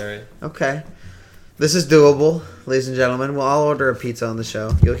necessary. Okay. This is doable, ladies and gentlemen. Well, I'll order a pizza on the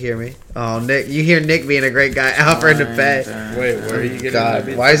show. You'll hear me. Oh, Nick. You hear Nick being a great guy, offering to pay. Wait, where are you getting God,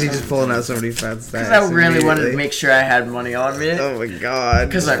 that? why is he just pulling out so many fat stats? Because I really wanted to make sure I had money on me. Oh my God.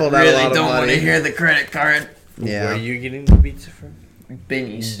 Because Just I pulled out a really lot of don't want money. to hear the credit card. Yeah. Where are you getting the pizza from?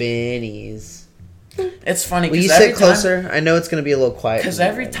 Binnies. Benny's. It's funny Will you because sit closer? I know it's going to be a little quiet. Because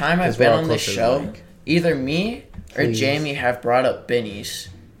every time I've 'Cause we're been all on this closer to show, the mic. either me or Please. Jamie have brought up Binnies.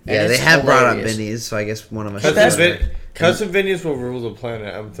 And Yeah, they it's have brought up hilarious. Benny's, so I guess one of us But that's- Cousin Vinny's will rule the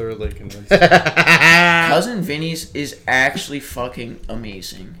planet. I'm thoroughly convinced. Cousin Vinny's is actually fucking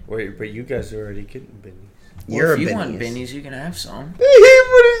amazing. Wait, but you guys are already getting Vinny's. Well, You're if a you want Benny's. Binnies, you can have some.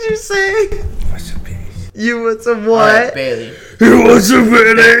 What did you say? What's up, Vinny's? You want some Alright, what? Bailey. You want some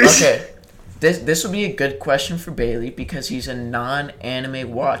Benny's? Okay. This will be a good question for Bailey because he's a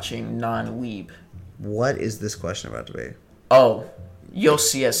non-anime watching, non-weeb. What is this question about to be? Oh, you'll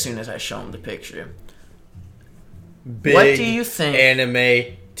see as soon as I show him the picture. Big What do you think-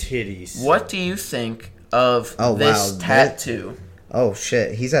 Anime titties. What do you think of Oh, this wow, tattoo? Oh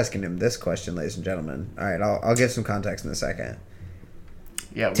shit, he's asking him this question, ladies and gentlemen. All right, I'll give some context in a second.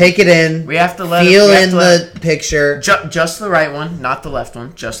 Yeah, Take it in. we have to let feel we have in to let- the picture. just the right one, not the left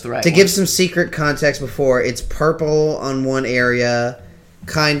one. Just the right To one. give some secret context before, it's purple on one area,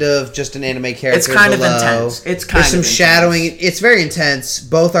 kind of just an anime character. It's kind of below. intense. It's kind There's of some intense. shadowing. It's very intense.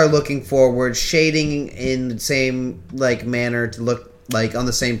 Both are looking forward, shading in the same like manner to look like on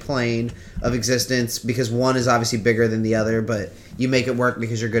the same plane of existence because one is obviously bigger than the other, but you make it work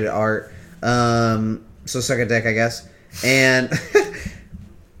because you're good at art. So suck a dick, I guess. And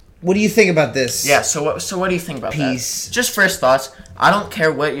what do you think about this? Yeah. So what do you think about Piece. that? Just first thoughts. I don't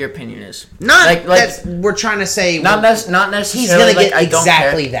care what your opinion is. Not like that's, we're trying to say not necessarily. he's gonna get I don't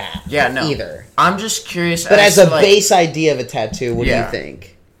exactly care. that. Yeah. No. Either. I'm just curious. But as a to, like, base idea of a tattoo, what do Yeah. you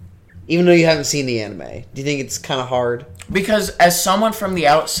think? Even though you haven't seen the anime, do you think it's kind of hard? because as someone from the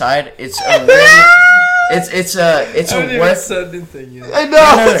outside, it's a really It's a work. said anything yet. I know.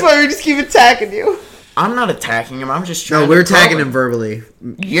 That's why we just keep attacking you. I'm not attacking him. I'm just trying. No, we're to probe attacking him verbally.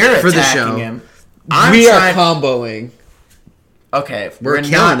 You're for the attacking show. him. We are comboing. Okay, We're not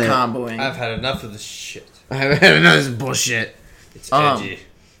killing it. comboing. I've had enough of this shit. I haven't know this bullshit. It's edgy.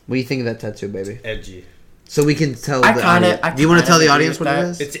 What do you think of that tattoo, baby? Edgy. So we can tell I the kinda- audience. I Do you want to kinda tell the agree audience with what it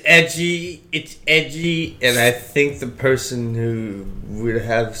that. is? It's edgy, and I think the person who would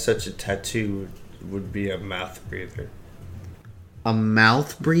have such a tattoo would be a mouth breather. A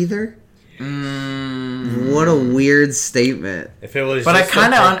mouth breather? What a weird statement. If it was But just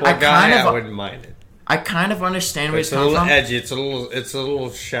I I wouldn't mind it. I kind of understand where It's he's a coming little from. edgy. It's a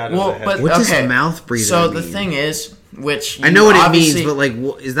little shadow. Well, ahead. but What does okay, mouth breather So mean? the thing is, which I know what it obviously- means, but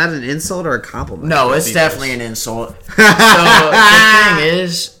like, is that an insult or a compliment? No, it's definitely an insult. So the thing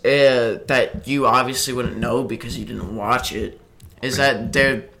is that you obviously wouldn't know because you didn't watch it. Is that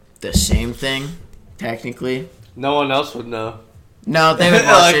they're the same thing, technically? No one else would know. No, they would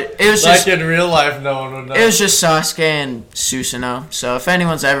watch it. It was just in real life, no one would know. it was just Sasuke and Susanoo. So if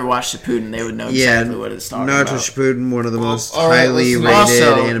anyone's ever watched Shippuden, they would know exactly what it's talking Naruto about. Shippuden, one of the most all right, highly listen, rated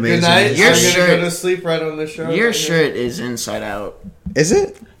also, animes. Good night. Your I'm shirt- gonna go to sleep right on the show. Your right shirt is inside out. Is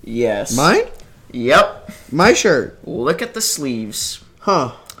it Yes. mine? Yep. My shirt? Look at the sleeves.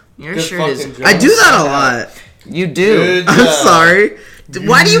 Huh? Your Good shirt is. fucking job. I do that a lot. You do. Good I'm job. sorry.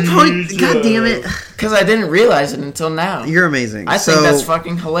 Why do you point? God damn it! Because I didn't realize it until now. You're amazing. I think that's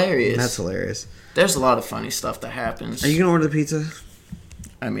fucking hilarious. That's hilarious. There's a lot of funny stuff that happens. Are you gonna order the pizza?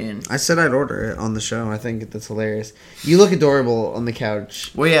 I mean, I said I'd order it on the show. I think that's hilarious. You look adorable on the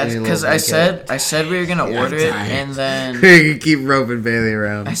couch. well, yeah, in your because little I said we were gonna order it, tired. and then You keep roping Bailey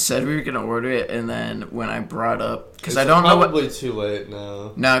around. I said we were gonna order it, and then when I brought up, because It's I don't know what. Probably too late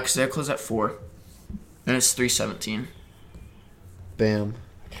now. No, because they close at 4, and it's 3:17. Bam.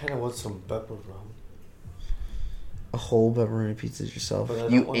 I kind of want some pepper rum. A whole pepperoni pizza yourself. But I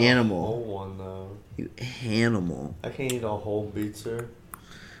don't You want a animal. whole one though. You animal. I can't eat a whole pizza.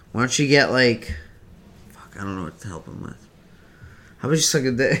 Why don't you get like... Fuck, I don't know what to help him with. How about you suck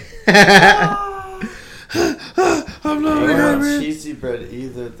a dick? I'm not I a don't guy, want man. cheesy bread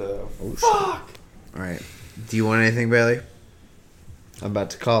either though. Alright. Do you want anything, Bailey? I'm about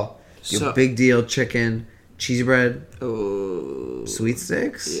to call. You So- big deal chicken, cheesy bread, Oh. sweet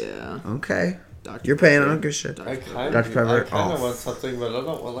sticks? Yeah. Okay. Dr. You're paying. I Pepper. don't give a shit. I kind Dr. Pepper, of off. want something, but I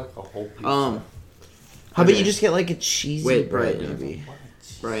don't want like a whole pizza. How about Okay. you just get like a cheesy Wait, bread, Brighton. maybe?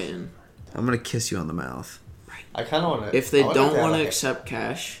 Brighton. I'm gonna kiss you on the mouth. I kind of want to. If they don't want to accept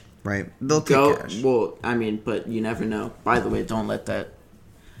cash, Right. They'll take go. cash. Well, I mean, but you never know. By the way, don't let that.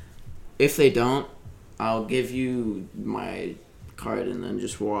 If they don't, I'll give you my card and then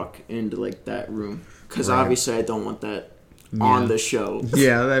just walk into like that room. Because Right. obviously, I don't want that on the show.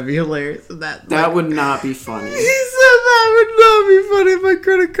 Yeah, that'd be hilarious. That would not be funny. He said that would not be funny if my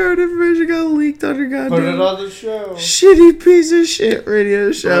credit card information got leaked on your Put it goddamn on the show. shitty piece of shit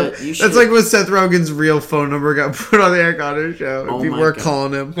radio show. But you That's should- like when Seth Rogen's real phone number got put on the Eric Connor show. Oh And people my were God.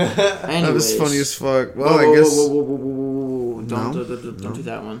 calling him. That was Anyways. funny as fuck. Well, Whoa, I whoa, guess. whoa, whoa, whoa, whoa, whoa, whoa. Don't, No? don't do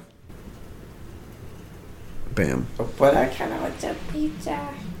that one. Bam. But I kind of want the pizza.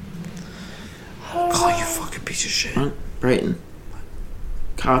 Oh, you fucking piece of shit. Brighton.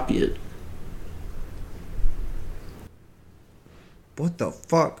 Copy it. What the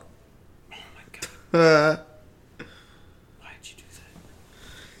fuck? Oh my god. Why'd you do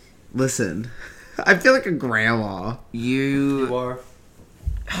that? Listen, I feel like a grandma. You are.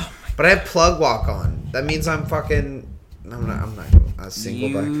 But I have plug walk on. That means I'm fucking. I'm not a single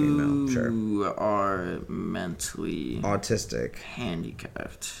black female. Sure. You are mentally Autistic.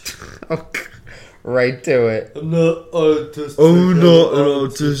 handicapped. Right to it. I'm not autistic. Oh, not an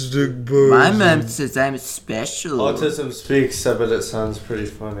autistic person. My mom says I'm special. Autism speaks, but it sounds pretty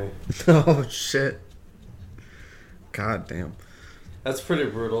funny. Oh shit. God damn. That's pretty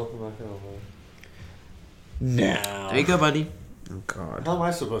brutal. I'm not gonna lie. No. There you go, buddy. Oh god. How am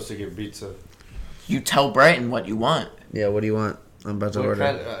I supposed to get pizza? You tell Brighton what you want. Yeah. What do you want? I'm about to What order.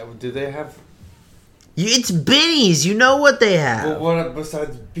 kind, do they have? It's Benny's. You know what they have. Well, what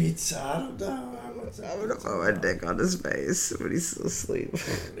besides pizza? I don't know. I'm gonna put my dick on his face when he's still asleep.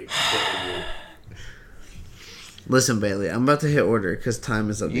 Listen, Bailey, I'm about to hit order because time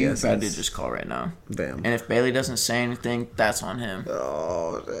is of the You essence. better just call right now. Bam. And if Bailey doesn't say anything, that's on him.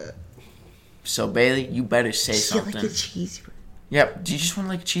 Oh, shit. So Bailey, you better say something. Like a cheesy bread. Yep. Do you just want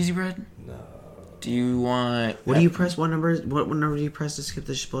like cheesy bread? No. Do you want? What do you press? What number do you press to skip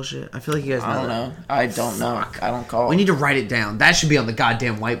this bullshit? I feel like you guys know I don't that. know. I don't know. I don't call. We need to write it down. That should be on the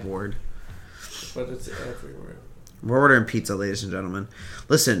goddamn whiteboard. But it's everywhere. We're ordering pizza, ladies and gentlemen.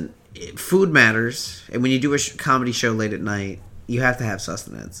 Listen, food matters, and when you do a comedy show late at night, you have to have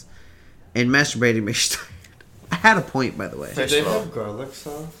sustenance. And masturbating makes you tired. I had a point, by the way. Do they have garlic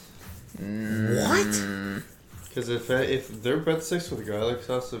sauce? What? Because if their breadsticks with garlic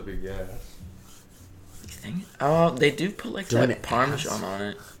sauce would be gas. You think? Oh, they do put like that Parmesan on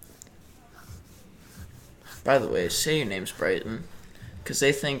it. By the way, say your name's Brighton. Because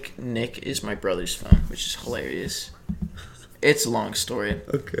they think Nick is my brother's phone, which is hilarious. It's a long story.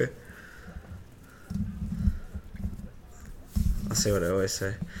 Okay. I'll say what I always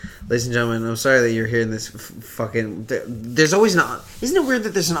say. Ladies and gentlemen, I'm sorry that you're hearing this fucking... There's always an... Isn't it weird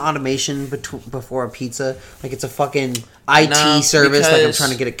that there's an automation before a pizza? Like it's a fucking IT service, like I'm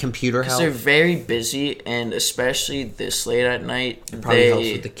trying to get a computer help? Because they're very busy, and especially this late at night, it probably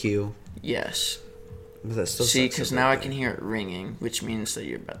helps with the queue. Yes. But that still see, because now I can hear it ringing, which means that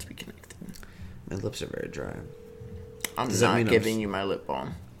you're about to be connected. My lips are very dry. I'm not giving you my lip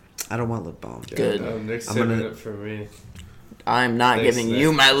balm. I don't want lip balm, Joe. Good. No, Nick's saving it for me. I'm not giving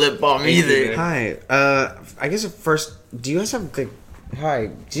you my lip balm either. Hi. I guess at first, do you guys have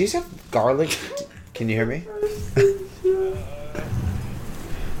Hi. Do you guys have garlic? Can you hear me?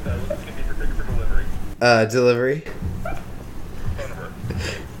 Delivery.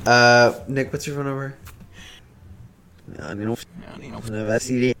 Nick, what's your phone number?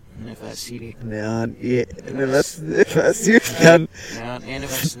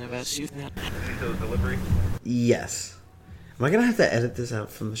 Yes. Am I gonna have to edit this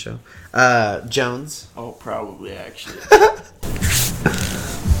out from the show? Jones. Oh, probably actually.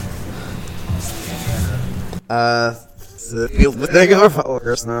 Thank our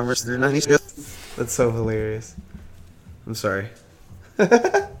followers numbers through 90. That's so hilarious. I'm sorry.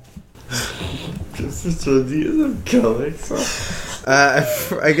 This one, do you have garlic sauce?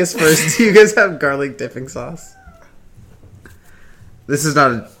 I guess first, do you guys have garlic dipping sauce? This is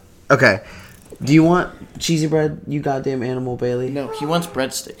not a... Okay. Do you want cheesy bread, you goddamn animal, Bailey? No, he wants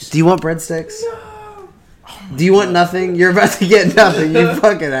breadsticks. Do you want breadsticks? No. Do you want nothing? You're about to get nothing, you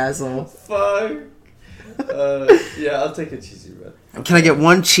fucking asshole. Fuck. Yeah, I'll take a cheesy bread. Can I get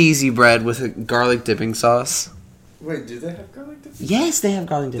one cheesy bread with a garlic dipping sauce? Wait, do they have garlic dipping sauce? Yes, they have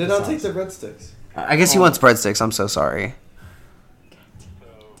garlic dipping sauce. sauce. Then I'll take the breadsticks. I guess he wants breadsticks. I'm so sorry.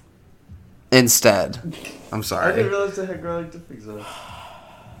 Instead. I'm sorry. I didn't realize they had garlic dipping sauce.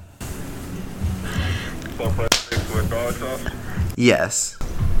 With garlic sauce? Yes.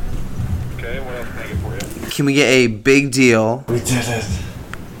 Okay, what else can I get for you? Can we get a big deal? We did it.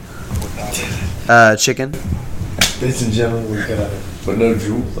 Chicken. Ladies and gentlemen, we got it. But no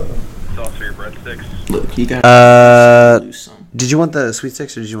jewels though. Sauce for your breadsticks? Look, you got lose some. Did you want the sweet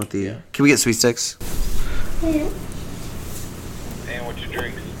sticks or did you want the... Yeah. Can we get sweet sticks? And what's your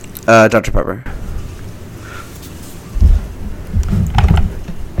drinks? Dr. Pepper.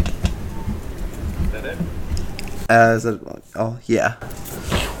 Is that it? Is that... Oh, yeah.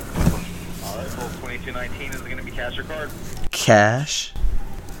 Alright, full 2219 is it going to be cash or card? Cash.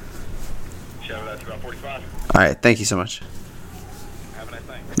 Shout out to about 45. Alright, thank you so much. Have a nice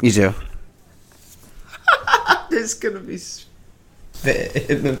night. You too. There's gonna be spit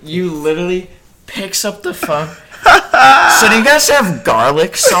in the... You literally picks up the phone. So do you guys have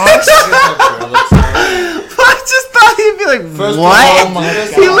garlic sauce? I just thought he'd be like, First what? of all,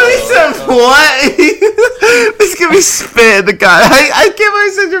 He literally said, what? There's gonna be spit in the car. I can't believe I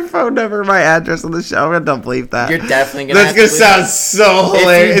said your phone number, my address on the show. Don't bleep that. You're definitely gonna That's gonna sound so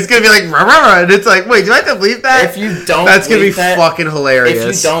hilarious. It's gonna be like, rah, rah, rah, and it's like, wait, do I have to bleep that? If you don't That's gonna be bleep that, fucking hilarious.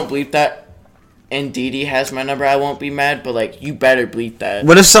 If you don't bleep that, and Dee Dee has my number, I won't be mad, but like, you better bleep that.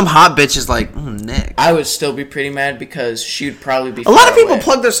 What if some hot bitch is like, Nick? I would still be pretty mad because she'd probably be A lot of far people away.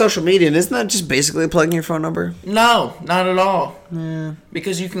 plug their social media, and isn't that just basically plugging your phone number? No, not at all. Yeah.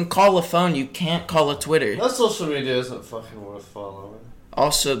 Because you can call a phone, you can't call a Twitter. That social media isn't fucking worth following.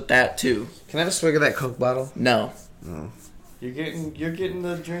 Also, that too. Can I have a swig of that Coke bottle? No. You're getting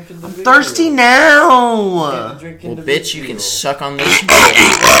the drink in the video. Thirsty now. Well, bitch, you can suck on this.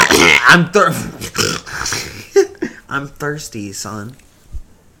 I'm thirsty, son.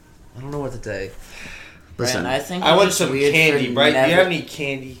 I don't know what to say. Listen, I think I I'm want just some weird candy, for right? Do you never- have any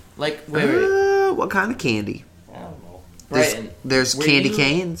candy? Like, wait. What kind of candy? I don't know. Brighton. There's were candy you-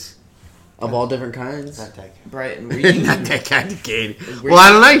 canes of all different kinds. Not that Brighton, were you, Not that kind of candy. Were Well, I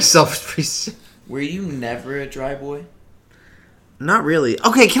you- don't know. Yourself. were you never a dry boy? Not really.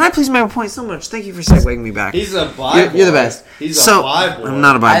 Okay, can I please make a point so much? Thank you for segueing me back. He's a bi boy. You're the best. He's so, a bi boy. I'm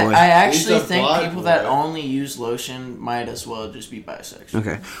not a bi boy. I actually He's a think bi people boy. that only use lotion might as well just be bisexual.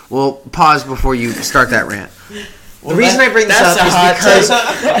 Okay. Well, pause before you start that rant. The reason I bring this that's up a is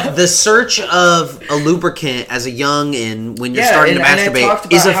hot because the search of a lubricant as a youngin when you're Yeah, starting to and I talked masturbate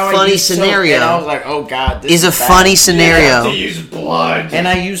about is a how I funny used soap, scenario. and I was like, oh god, this is a bad. funny scenario. To use blood. And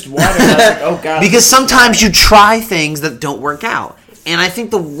I used water. And I was like, oh god. Because sometimes you try things that don't work out. And I think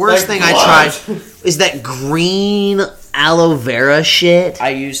the worst Like thing I tried is that green aloe vera shit. I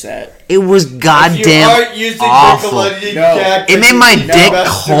used that. It was If you goddamn aren't using awful. Nickelodeon No. Jack, It made my then dick you're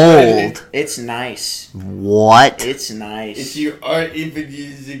masturbating. cold. It's nice. What? It's nice. If you aren't even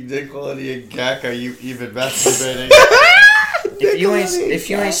using Nickelodeon Gak, are you even masturbating? if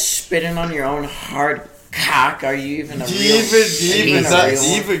you ain't spitting on your own hard cock, are you even a Do real? you even a real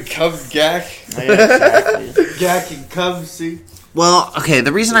one? even come Gak? Yeah, exactly. Gak and come see. Well, okay,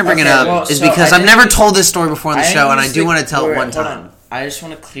 the reason I bring it Okay, up well, is so because I I've never didn't use- told this story before on the show, and I used do the- want to tell it wait, one hold time. on. I just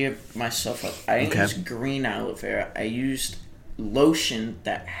want to clear myself up. I didn't Okay. use green aloe vera. I used lotion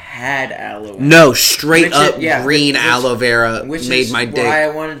that had aloe. No, straight Which up is- yeah, green which- aloe vera Which made is my why dick I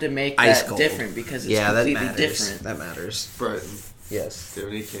wanted to make ice that cold. different because it's Yeah, that completely matters. different. That matters. Brighton, Yes. do you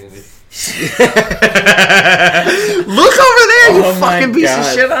have any candy? Look over there, you Oh my fucking piece God. of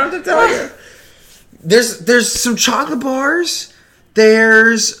shit! I don't have to tell you. There's some chocolate bars.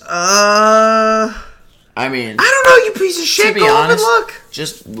 There's I mean, I don't know, you piece of shit. be Go up and honest, look.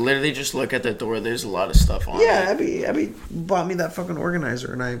 just literally just look at the door. There's a lot of stuff on Yeah, it. Abby bought me that fucking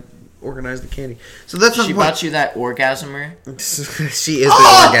organizer, and I organized the candy. So that's not She the point. bought you that orgasmer. She is the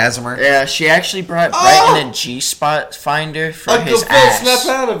orgasmer. Yeah, she actually brought Brighton a G-spot finder for Uncle his Phil, ass. snap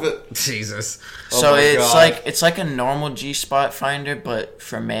out of it. Jesus. So Oh my it's God. like a normal G-spot finder, but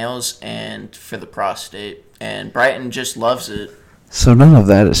for males and for the prostate. And Brighton just loves it. So none of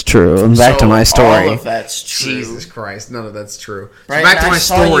that is true. And back to So my story. All of that's true. Jesus Christ, none of that's true. So Brighton, back to I my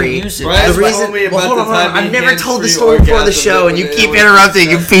saw you story. use it. Brian The reason, told me well, about hold on, the hold on. time I've he never hands told this free story before the orgasm show, and you when keep it was interrupting,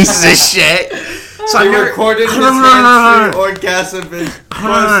 you disgusting. pieces of shit. So I He never recorded his hold on, hold on, hold on. hands-free orgasm and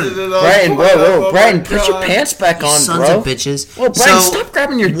posted it on Brighton, Twitter. whoa, Oh Brighton, my put your God. pants back on, Sons bro. of bitches. Whoa, Brighton, So, stop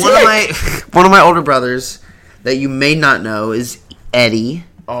grabbing your dick. one of my older brothers that you may not know is Eddie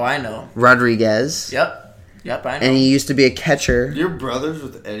Oh, I know. Rodriguez, Yep, I know. and he used to be a catcher. You're brothers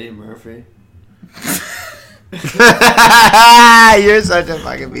with Eddie Murphy? You're such a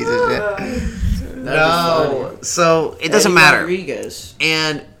fucking piece of shit. No, so it doesn't Eddie matter. Rodriguez.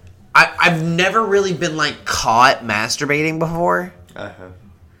 And I've never really been like caught masturbating before. I have.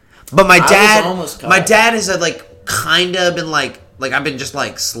 But my was dad, almost caught. my dad has like kind of been like I've been just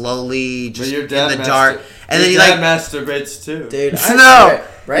like slowly But just your in dad the dark, and then he your like dad masturbates too. Dude, no, swear,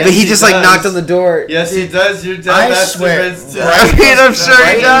 Brighton, but he he just like does. knocked on the door. Yes, he does. Your I dad swear. masturbates too. I mean, I'm sure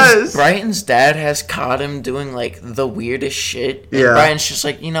he does. Brighton's dad has caught him doing like the weirdest shit. And Yeah. Brighton's just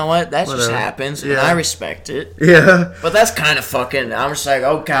like, you know what? That just Whatever. happens, and Yeah. I respect it. Yeah. But that's kind of fucking. I'm just like,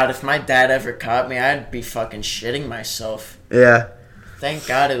 oh god, if my dad ever caught me, I'd be fucking shitting myself. Yeah. Thank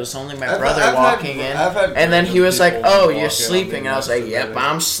God it was only my I've brother had- walking in, I've had and then he was like, people "Oh, walk in you're on sleeping," me and I was like, "Yep, masturbating.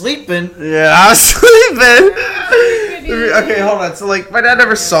 I'm sleeping." Yeah, I was sleeping. Okay, hold on. So like, my dad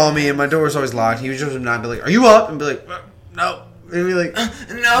never saw me, and my door was always locked. He was just not be like, "Are you up?" and be like, "No." And be like,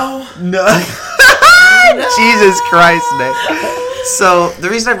 No. "No." Jesus Christ, Nick. So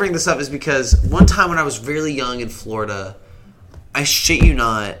the reason I bring this up is because one time when I was really young in Florida, I shit you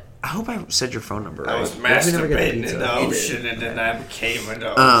not. I hope I said your phone number. I right. was What if we never get masturbating pizza? in the ocean and then I became an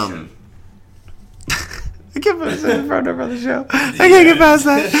ocean. I can't believe I said the phone number on the show. I can't get past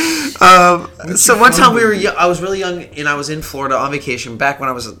that. So one time I was really young and I was in Florida on vacation back when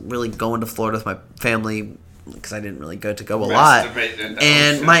I was really going to Florida with my family because I didn't really go a lot. Masturbating in the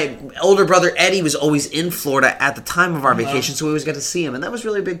And ocean. my older brother Eddie was always in Florida at the time of our vacation, so we always got to see him, and that was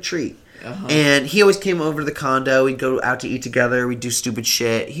really a big treat. And he always came over to the condo. We'd go out to eat together. We'd do stupid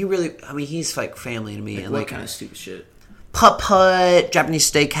shit. He's like family to me. And What like kind of stupid shit? putt-putt, Japanese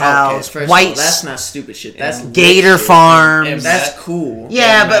Okay, steakhouse, first of all, white that's not stupid shit. That's Gator lit shit. Farms. And that's cool.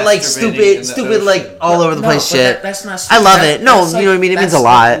 Yeah, And but like masturbating in stupid, the like ocean. all over the place but shit. that's not. I love that- it. No, that's you know what I mean? It means that's a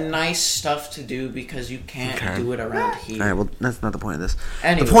lot. like nice stuff to do because you can't Okay. do it around here. All right, well, that's not the point of this.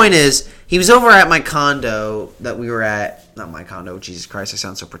 Anyways. The point is, he was over at my condo that we were at. Not my condo. Jesus Christ, I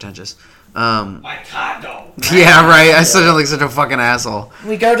sound so pretentious. My condo. Yeah, right. I sound like such a fucking asshole.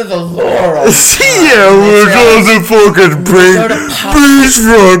 We go to the Laurel. Yeah, we're going to fucking bring go to beach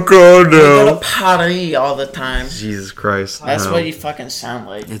for We go condo. to Paris all the time. Jesus Christ. That's no. what you fucking sound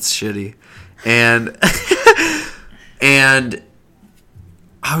like. It's shitty. And and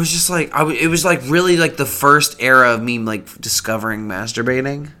I was just like it was like really like the first era of me like discovering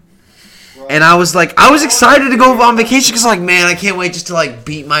masturbating. And I was excited to go on vacation because like, man, I can't wait just to like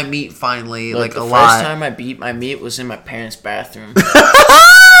beat my meat finally, Look, like the a first lot. time I beat my meat was in my parents' bathroom.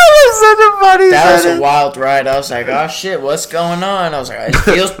 That's such a funny That was a sentence. wild ride. I was like, oh shit, what's going on? I was like, it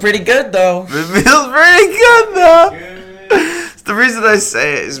feels pretty good though. It feels pretty good though. The reason I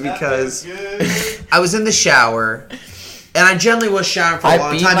say it is because I was in the shower, and I generally was showering for a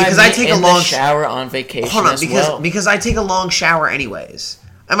long time because I take a long shower on vacation. Hold on, because I take a long shower anyways,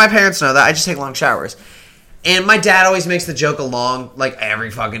 and my parents know that I just take long showers. And my dad always makes the joke along, like, every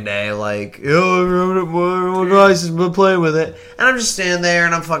fucking day, like, yo, guys has been playing with it. And I'm just standing there,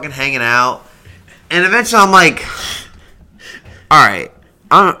 and I'm fucking hanging out. And eventually I'm like, alright,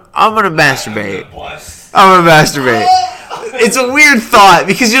 I'm gonna masturbate. I'm gonna masturbate. It's a weird thought,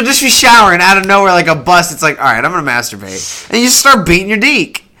 because you'll just be showering out of nowhere like a bus. It's like, alright, I'm gonna masturbate. And you just start beating your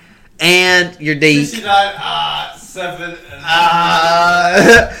deek. And your deek. 69, 7,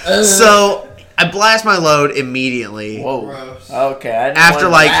 So... I blast my load immediately. Whoa. Gross. Okay. I didn't After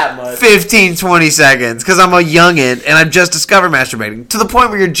want like that much. 15, 20 seconds. Because I'm a youngin' and I've just discovered masturbating. To the point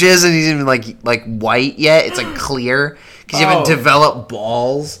where your jizz isn't even like white yet. It's like clear. Because you haven't developed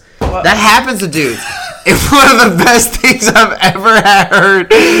balls. That happens to dudes. It's one of the best things I've ever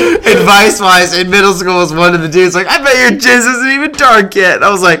heard advice-wise in middle school was one of the dudes like, I bet your jizz isn't even dark yet. And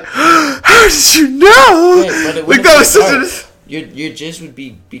I was like, how did you know? Wait, but it Like that was such a... Your jizz would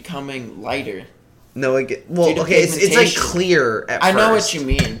be becoming lighter. No, okay, it's like pigmentation. clear at I know first. what you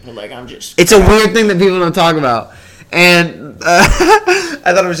mean, but like I'm just. It's a weird thing that people don't talk about, and I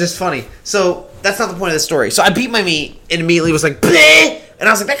thought it was just funny. So that's not the point of the story. So I beat my meat and immediately was like, bleh! And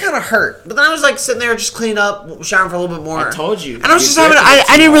I was like, that kind of hurt. But then I was like sitting there just cleaning up, showering for a little bit more. I told you. And I was just having. I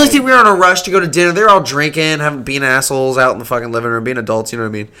didn't really think we were on a rush to go to dinner. They were all drinking, being assholes out in the fucking living room, being adults. You know what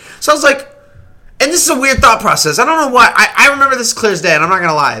I mean? So I was like. And this is a weird thought process. I don't know why. I remember this clear as day, and I'm not going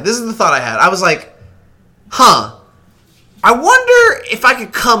to lie. This is the thought I had. I was like, I wonder if I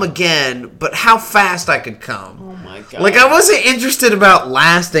could come again, but how fast I could come. Oh, my God. Like, I wasn't interested about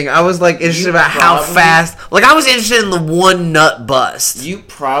lasting. I was, like, interested about how fast. Like, I was interested in the one nut bust. You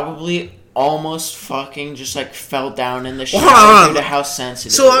probably almost fucking just, like, fell down in the shower Hold on. due to how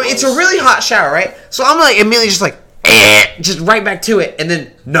sensitive So, I mean, it's a really hot shower, right? So, I'm, like, immediately just, like, just right back to it. And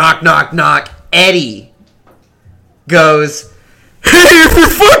then, knock, knock, knock. Eddie goes, hey, if you're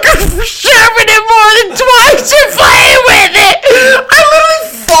fucking shoving it more than twice, you're playing with it! I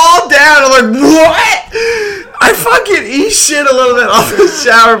literally fall down. I'm like, what? I fucking eat shit a little bit off the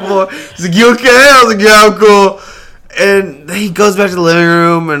shower floor. He's like, you okay? I was like, yeah, I'm cool. And he goes back to the living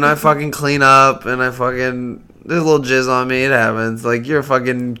room, and I fucking clean up, and I fucking, there's a little jizz on me. It happens. Like, you're a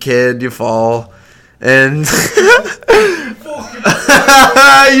fucking kid. You fall. And you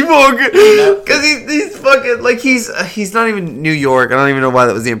fucking, because he's fucking like he's not even New York. I don't even know why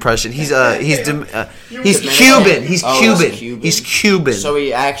that was the impression. He's Cuban. He's Cuban. He's Cuban. So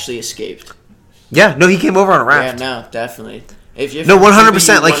he actually escaped. Yeah, no, he came over on a raft. Yeah, no, definitely. If you're No, from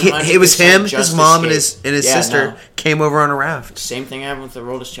 100%. Like Cuba, it was him, 100% his just mom, and escaped. his Yeah, sister no. came over on a raft. Same thing happened with the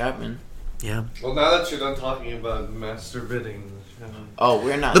Aroldis Chapman. Yeah. Well, now that you're done talking about masturbating. Oh,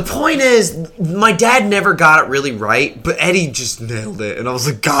 we're not. The point is, my dad never got it really right, but Eddie just nailed it, and I was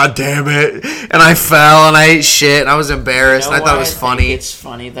like, God damn it! And I fell, and I ate shit, and I was embarrassed, and I thought it was funny. It's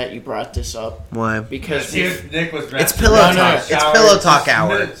funny that you brought this up. Why? Because Nick was it's pillow talk. It's pillow talk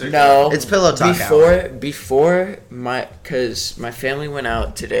hour. No, it's pillow talk hour. Before because my family went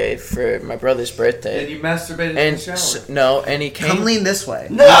out today for my brother's birthday. And you masturbated and in the shower. No, and he came. Come lean this way.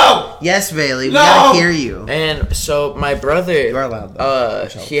 No! Yes, Bailey, we No! gotta hear you. And so my brother, You are loud, though.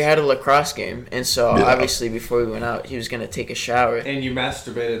 he had a lacrosse game, and so obviously before we went out, he was gonna take a shower. And you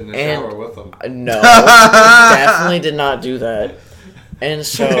masturbated in the And- shower with him. No, definitely did not do that. And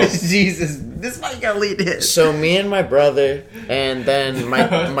so Jesus, this is why you gotta lead it. So me and my brother, and then my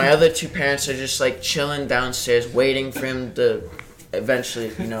other two parents are just like chilling downstairs, waiting for him to eventually,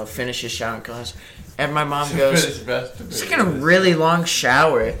 finish his shower class. And my mom goes, "It's like a really long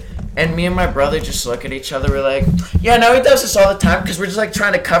shower." And me and my brother just look at each other. We're like, "Yeah, no, he does this all the time." Because we're just like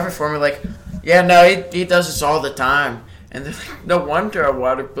trying to cover for him. We're like, "Yeah, no, he does this all the time." And they're like, "No wonder our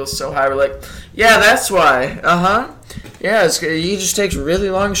water bill's so high." We're like, "Yeah, that's why. Yeah, he just takes really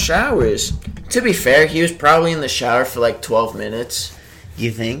long showers." To be fair, he was probably in the shower for like 12 minutes.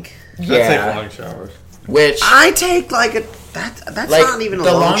 You think? I Yeah. take long showers. Which I take like a that's Like, not even a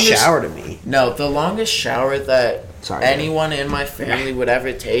the long longest- shower to me. No, the longest shower that Sorry. anyone in my family would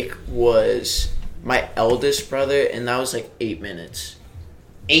ever take was my eldest brother, and that was like 8 minutes.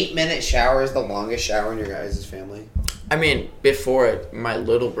 8-minute shower is the longest shower in your guys' family. I mean, before my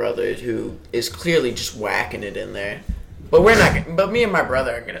little brother, who is clearly just whacking it in there. But we're not. But me and my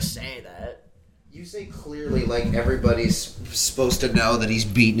brother aren't gonna say that. You say clearly like everybody's supposed to know that he's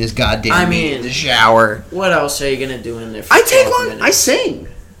beating his goddamn I meat mean- in the shower. What else are you gonna do in there? For I take 12 long. minutes? I sing.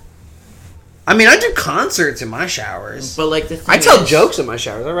 I mean, I do concerts in my showers. But like the thing I tell is, jokes in my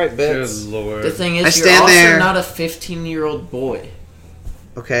showers. I write bits. Good lord. The thing is, I you're stand also there. not a 15-year-old boy.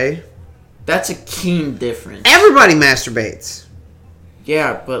 Okay. That's a keen difference. Everybody masturbates.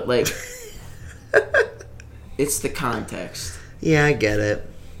 Yeah, but like, it's the context. Yeah, I get it.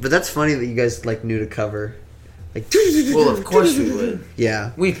 But that's funny that you guys like knew to cover. Like, Well, of course we would.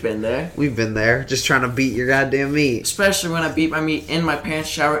 Yeah, We've been there. we've been there, just trying to beat your goddamn meat. Especially when I beat my meat in my parents'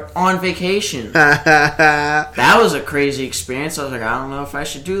 shower on vacation. It's That was a crazy experience. I was like, I don't know if I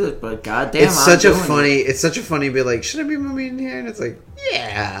should do this, but goddamn, such a funny. It's such a funny. Be like, should I beat my meat in here? And it's like,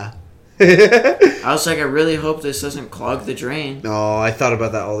 yeah. I was like, I really hope this doesn't clog the drain. Oh, I thought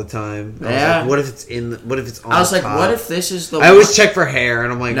about that all the time. I was Yeah. like, what if it's in? What if it's on? I was the like, top? what if this is the? I always check for hair,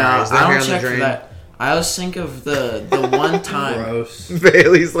 and I'm like, No, alright, is there I hair don't on the check for drain? that. I always think of the one time. Gross.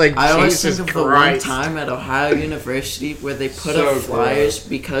 Bailey's like, I always Jesus think of the one Christ. time at Ohio University where they put So up flyers gross.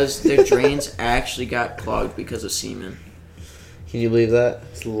 because their drains actually got clogged because of semen. Can you believe that?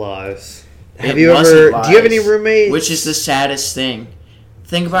 It's lies. Have It you wasn't ever? Do you have any lies, roommates? Which is the saddest thing.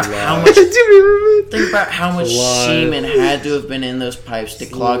 Think about how Lies. much. Do you have any roommates? Think about how much Lies. semen had to have been in those pipes to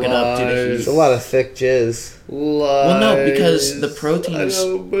clog it up to the Lies. It's heat. a lot of thick jizz. Lies. Well, no, because the proteins I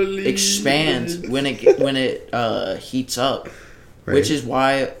don't believe expand it. when it heats up. Right. Which is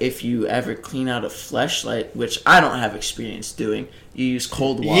why if you ever clean out a fleshlight, which I don't have experience doing, you use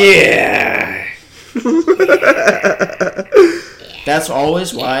cold water. Yeah. That's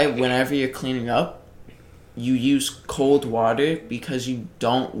always why whenever you're cleaning up, you use cold water because you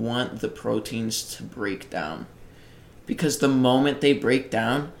don't want the proteins to break down. Because the moment they break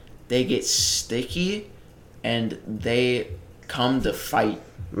down, they get sticky and they come to fight.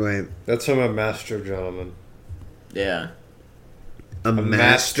 Right. That's from a master gentleman. Yeah. A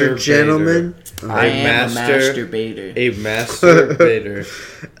master masturbator. gentleman. I am a master- masturbator. A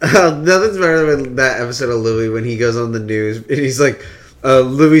masturbator. Nothing's better than that episode of Louis when he goes on the news and he's like,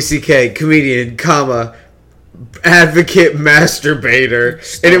 Louis C.K., comedian, comma, advocate masturbator,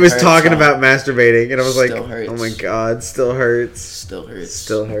 Still and it was hurts, talking huh? about masturbating, and I was like, Still hurts. oh my god, still hurts. Still hurts.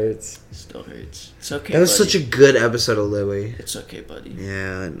 Still hurts. Still hurts. It's okay. That was buddy. such a good episode of Louis. It's okay, buddy.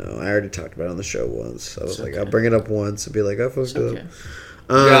 Yeah, I know. I already talked about it on the show once. I was It's like, okay. I'll bring it up once and be like, I fucked It's okay.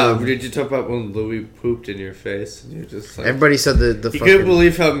 up. Yeah, did you talk about when Louis pooped in your face? And you're just like, Everybody said the you fucking... couldn't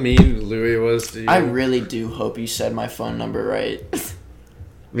believe how mean Louis was to you. I really do hope you said my phone number right.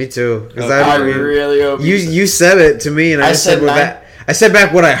 Me too. Because Okay. I really hope You said it to me, and I, I said said what nine- back. I said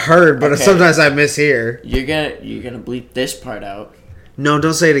back what I heard, but Okay. sometimes I mishear. You're gonna bleep this part out. No,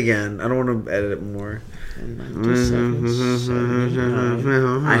 don't say it again. I don't want to edit it more. I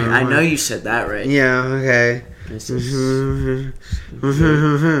know you said that right. Yeah. Okay. This is- Yeah,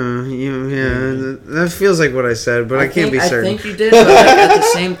 that feels like what I said, but I can't be certain. I think you did, but like, at the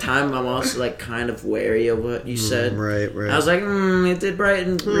same time, I'm also like kind of wary of what you said. Right. I was like, it did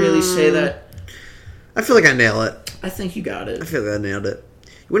Brighton really say that? I feel like I nail it. I think you got I it. feel like I nailed it.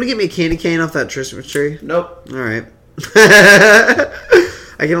 You want to get me a candy cane off that Christmas tree? Nope. All right.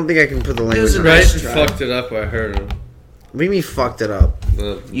 I don't think I can put the language was a on Right? nice it. You try. fucked it up. I heard him. What do you mean fucked it up?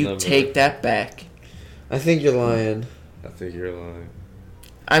 The You number. take that back. I think you're lying. I think you're lying.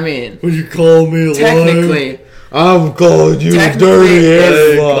 I mean, Would you call me technically, I'm calling you Technically, dirty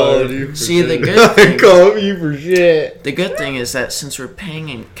if- ass. see the I good thing. call you for shit. The good thing is that since we're paying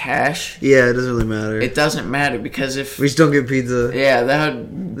in cash, Yeah, it doesn't really matter. it doesn't matter because if We just don't get pizza. yeah, that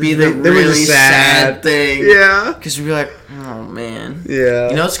would be the They were really just sad thing. Yeah. Because we'd be like, oh man. Yeah.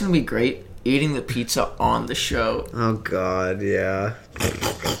 You know what's gonna be great? Eating the pizza on the show. Oh God, yeah.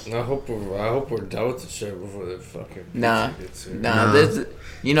 I hope we're done with the show before the fucking pizza Nah, gets here. nah.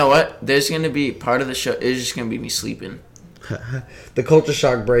 You know what? There's gonna be part of the show is just gonna be me sleeping. The culture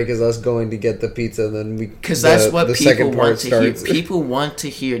shock break is us going to get the pizza, and then we Because that's what the people second part want to hear. starts. People want to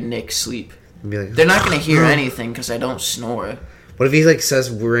hear Nick sleep. Be like, They're not gonna hear anything because I don't snore. what if he like says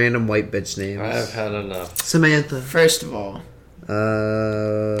random white bitch names? I have had enough. Samantha. First of all,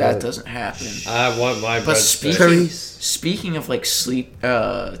 that doesn't happen. I want my But breadsticks. speaking of like sleep,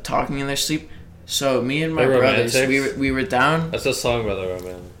 talking in their sleep. So me and my The brothers, Romantics? we were down. That's a song by the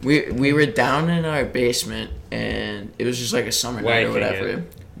Roman. We were down in our basement, and it was just like a summer night or Wanking whatever. it.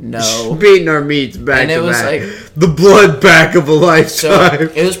 No, Beating our meats back And it to was back. like- the blood back of a so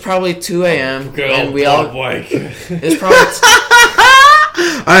lifetime. it was probably 2 a.m. Good and old we all. Bob White. It was probably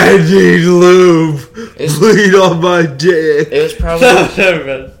I need lube. It's- Bleed on my dick. it was probably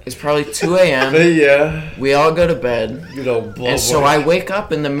it's probably 2 a.m. But yeah, We all go to bed, good old Bob and so White. I wake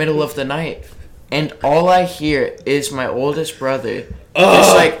up in the middle of the night, and all I hear is my oldest brother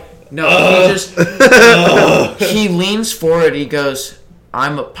just like he leans forward. He goes,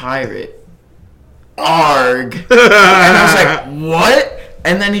 "I'm a pirate," arg. And I was like, what?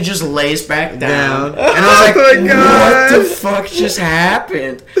 And then he just lays back down. And I was like, what the fuck just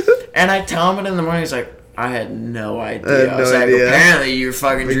happened? And I tell him it in the morning. He's like, I had no idea. I was like, apparently you're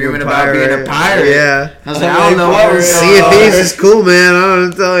fucking dreaming about being a pirate. Yeah. I was like, I don't know what we're Sea of Thieves is cool, man. I don't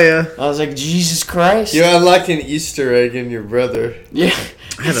know to tell you. I was like, Jesus Christ. You unlock an Easter egg in your brother. Yeah.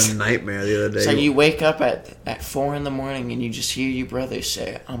 I had a nightmare the other day. It's like you wake up at 4 in the morning and you just hear your brother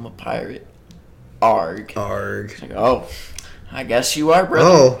say, I'm a pirate. Arg. Arg. It's like, oh, I guess you are,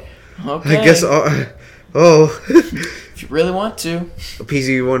 brother. Oh. Okay. I guess. If you really want to. PC,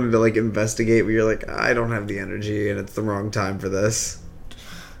 you wanted to like investigate, but you're like, I don't have the energy, and it's the wrong time for this.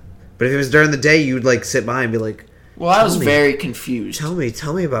 But if it was during the day, you'd like sit by and be like, well, I was very confused. Tell me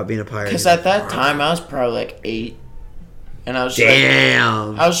about being a pirate. Because at that time, I was probably like 8, and I was just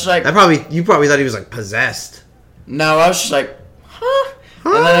damn. I was just like, you probably thought he was like possessed. No, I was just like, huh?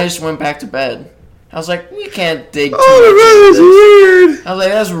 And then I just went back to bed. I was like, we can't dig too much that was weird. I was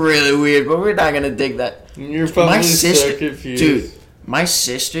like, that's really weird, but we're not gonna dig that. You're probably so confused. Dude, my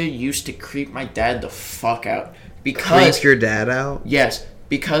sister used to creep my dad the fuck out. Because creep your dad out? Yes,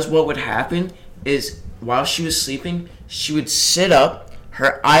 because what would happen is while she was sleeping, she would sit up,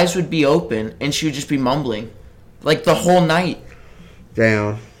 her eyes would be open, and she would just be mumbling. Like the whole night.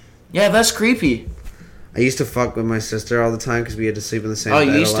 Damn. Yeah, that's creepy. I used to fuck with my sister all the time because we had to sleep in the same bed. Oh,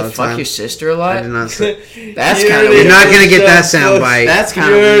 you used to fuck your sister a lot? I did not say. That's kind of. You're not gonna get that soundbite. That's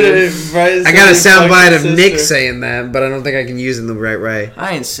kind of weird. I got a soundbite of Nick saying that, but I don't think I can use it in the right way.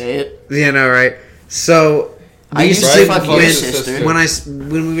 I didn't say it. Yeah, no, right. So I used to fuck your sister. When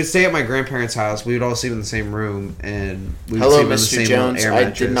we would stay at my grandparents' house, we would all sleep in the same room, and we would Hello, sleep in the Mr. same Jones. air I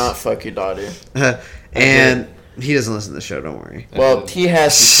mattress. did not fuck your daughter. And he doesn't listen to the show. Don't worry. Well, he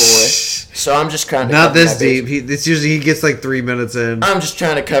has before, so I'm just kind of not this deep. It's usually he gets like 3 minutes in. I'm just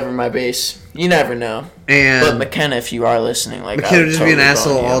trying to cover my base. You never know. And but McKenna, if you are listening, like McKenna would just be an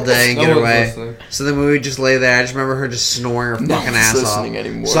asshole all day and get away. Listening. So then we would just lay there. I just remember her just snoring her fucking ass off.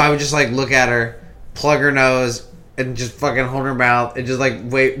 Anymore. So I would just like look at her, plug her nose, and just fucking hold her mouth, and just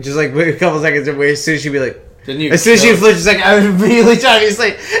wait a couple seconds and wait. As soon as she'd be like. As soon as she flinched, like I would immediately try to be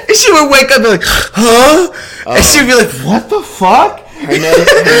asleep, and she would wake up and be like, "Huh?" And she'd be like, "What the fuck?" Her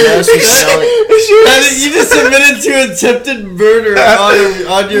nose was smelling. You just admitted to attempted murder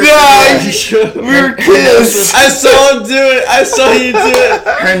on your show. We were kids. I saw him do it. I saw you do it.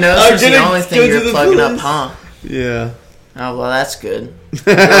 Her nose was the only thing you were plugging up, huh? Yeah. Oh well, that's good.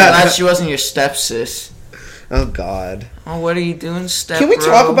 I'm glad she wasn't your stepsis. Oh God. Oh, what are you doing, step? Can we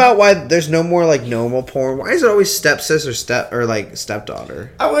talk about why there's no more like normal porn? Why is it always stepsis or like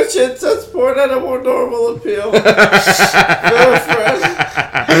stepdaughter? I wish incest porn had a more normal appeal.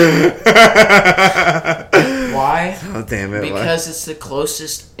 Why? Oh damn it! Because it's the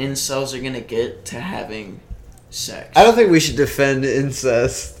closest incels are gonna get to having sex. I don't think we should defend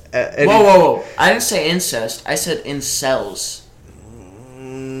incest. Whoa! I didn't say incest. I said incels.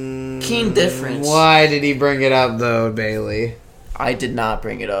 Keen difference. Why did he bring it up though, Bailey? I did not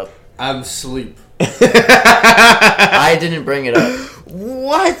bring it up. I'm asleep. I didn't bring it up.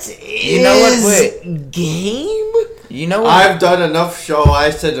 What You know what? Wait. Game? You know what? I've done enough show.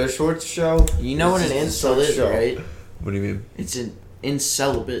 I said a short show. You know what an incel is, right? What do you mean? It's an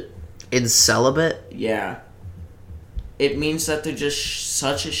incelibate. Incelibate? Yeah. It means that they're just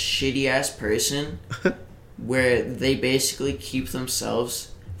such a shitty ass person where they basically keep themselves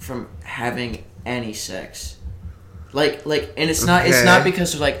from having any sex. Like, and it's not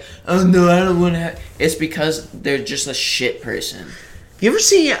because they're like, oh no, I don't want to have. It's because they're just a shit person. You ever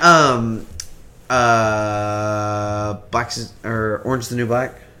see Orange is the New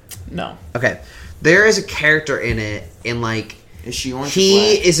Black? No. Okay. There is a character in it, and like Is she orange? he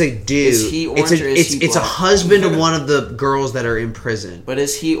or black? is a dude. Is he orange or is he it's a black? husband of one of the girls that are in prison. But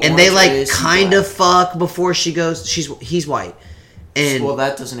is he orange And they or like is he kind of black? fuck before she goes. He's white. And Well,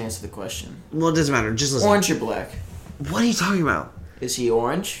 that doesn't answer the question. well, it doesn't matter. Just listen. Orange or black? What are you talking about? Is he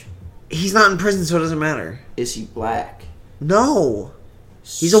orange? He's not in prison, so it doesn't matter. Is he black? No.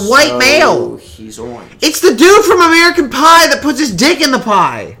 He's a white male. He's orange. It's the dude from American Pie that puts his dick in the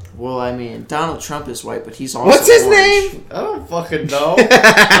pie. Well, I mean, Donald Trump is white, but he's also What's his orange. name? I don't fucking know.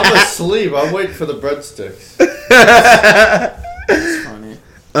 I'm asleep. I'm waiting for the breadsticks. That's funny.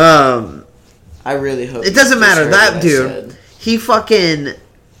 I really hope It doesn't you just matter. heard That what I dude, said.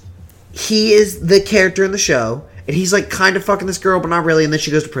 he is the character in the show, and he's like kind of fucking this girl, but not really, and then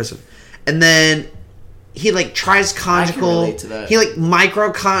she goes to prison. And then he like tries conjugal. relate to that. He like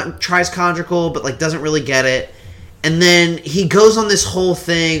tries conjugal, but like doesn't really get it. And then he goes on this whole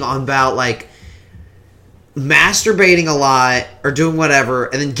thing on about like masturbating a lot or doing whatever,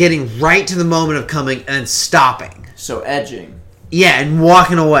 and then getting right to the moment of coming and then stopping. So edging. Yeah, and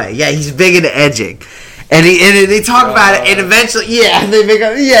walking away. Yeah, he's big into edging. And they talk about it, and eventually, and they make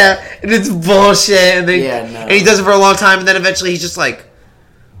up, and it's bullshit, and and he does it for a long time, and then eventually he's just like,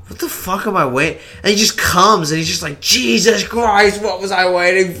 what the fuck am I waiting? And he just comes, and he's just like, Jesus Christ, what was I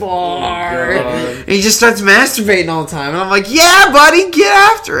waiting for? And he just starts masturbating all the time, and I'm like, yeah, buddy, get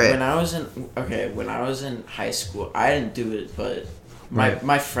after it. When I was in high school, I didn't do it, but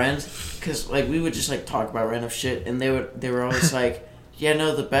my friends, because like we would just like talk about random shit, and they were always like, yeah,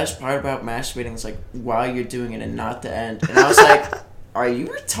 no, the best part about masturbating is like while you're doing it and not the end. And I was like, are you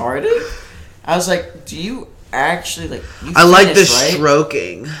retarded? I was like, do you actually like? I like the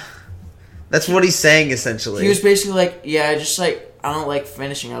stroking. That's what he's saying essentially. He was basically like, yeah, I just like I don't like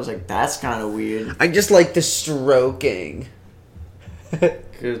finishing. I was like, that's kind of weird. I just like the stroking.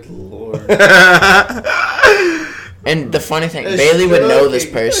 Good lord. And the funny thing, Bailey would know this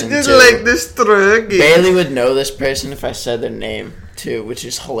person just too. like the stroking. Bailey would know this person if I said their name too, which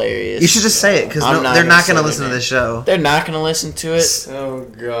is hilarious. You should just say it because they're not going to listen to this show. They're not going to listen to it. Oh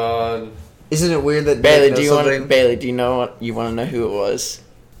God. Isn't it weird that Bailey? Do you know what you want to know who it was?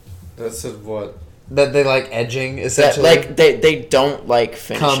 That said what? That they like edging, essentially. That, like they don't like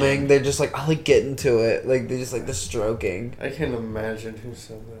finishing. Coming. They're just like, I like getting to it. Like they just like the stroking. I can imagine who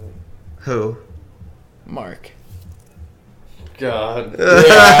said that. Who? Mark. God.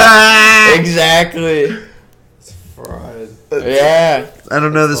 Yeah, exactly. It's fried. Yeah. I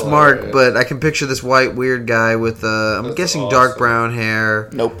don't know this Mark, but I can picture this white weird guy with I'm guessing dark brown hair.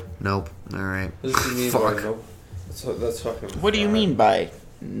 Nope. All right. What do you mean by nope? That's fucking. What do you mean by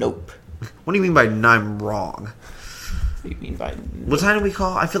nope? What do you mean by I'm wrong? What do you mean by nope? What time do we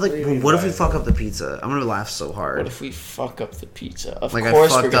call? I feel like what if we fuck up the pizza? I'm gonna laugh so hard. What if we fuck up the pizza? Of like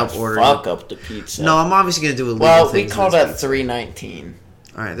course I we're fucked gonna up fuck up the pizza. No, I'm obviously gonna do illegal Well, we things called with at pizza. 3:19.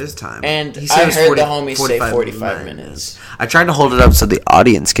 All right, there's time. And he I heard the homies say 45 minutes. I tried to hold it up so the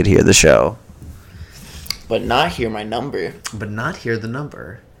audience could hear the show, but not hear my number. But not hear the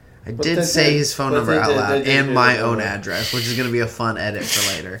number. I But did they say did. his phone But number they out did. loud They did and hear my the own number. address, which is gonna be a fun edit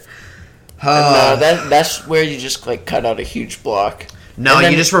for later. No, that's where you just like cut out a huge block. No, And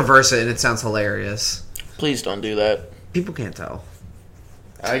then- you just reverse it and it sounds hilarious. Please don't do that. People can't tell.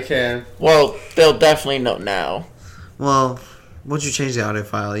 I can. Well, they'll definitely know now. Well, once you change the audio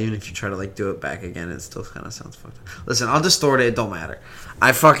file, even if you try to like do it back again, it still kind of sounds fucked up. Listen, I'll distort it. It don't matter.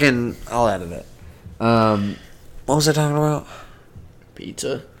 I'll edit it. What was I talking about?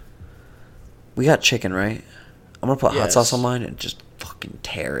 Pizza. We got chicken, right? I'm gonna put hot Yes. sauce on mine and just fucking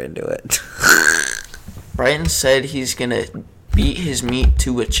tear into it. Brighton said he's gonna beat his meat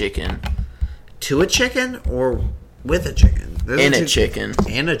to a chicken. To a chicken or with a chicken? In a chicken.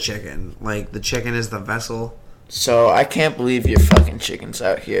 In a chicken. Like the chicken is the vessel. So I can't believe you're fucking chickens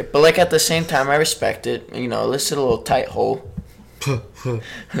out here. But like at the same time, I respect it. You know, let's hit a little tight hole.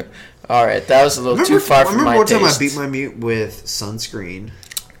 All right, that was a little too far from my taste. Remember one time I beat my meat with sunscreen?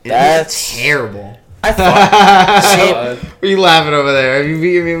 That's terrible. I thought. See, What are you laughing over there? Have you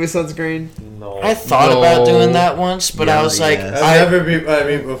beat your meat with sunscreen? No. I thought about doing that once, but I was like, yes. I've never beat my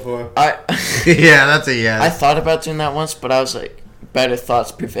meat before. Yeah, that's a yes. I thought about doing that once, but I was like, better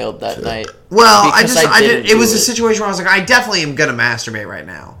thoughts prevailed that night. Well, Because I didn't did. It was do a situation where I was like, I definitely am gonna masturbate right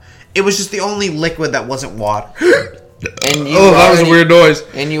now. It was just the only liquid that wasn't water. And you that was a weird noise.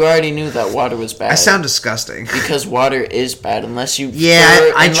 And you already knew that water was bad. I sound disgusting. Because water is bad unless you.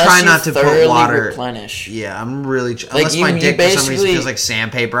 I try not to put thoroughly water. Replenish. Yeah, I'm really. Unless my dick for some reason feels like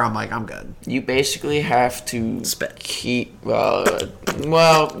sandpaper, I'm like, I'm good. You basically have to spit. Keep.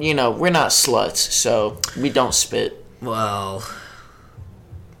 Well, you know, we're not sluts, so we don't spit. Well,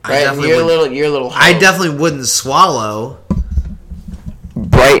 Right? You're a little. Hoe. I definitely wouldn't swallow.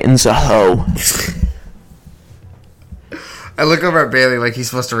 Brighton's a hoe. I look over at Bailey like he's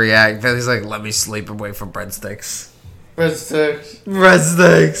supposed to react. Bailey's like, let me sleep away from breadsticks.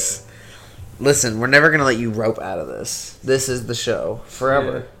 Breadsticks. Listen, we're never going to let you rope out of this. This is the show.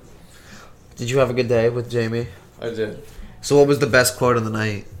 Forever. Yeah. Did you have a good day with Jamie? I did. So what was the best quote of the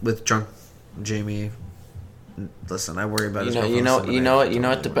night with drunk Jamie? Listen, I worry about his You know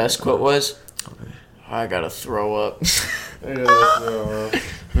what the best quote was? Okay. I gotta throw up.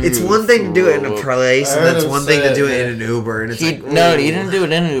 It's one thing to do it in a place, and it's one thing to do it in an Uber. And it's he didn't do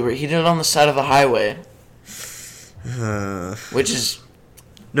it in an Uber. He did it on the side of the highway, which is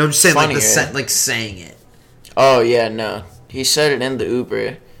no. I'm just saying, funnier. like saying it. Oh yeah, no. He said it in the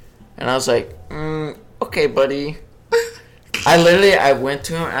Uber, and I was like, okay, buddy. I went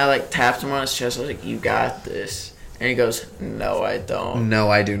to him. I like tapped him on his chest. I was like, you got this. And he goes, no, I don't. No,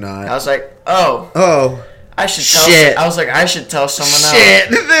 I do not. I was like, oh. I should tell. Shit. I was like, I should tell someone else.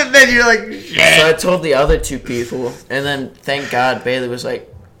 Shit. Then you're like, shit. So I told the other two people, and then thank God Bailey was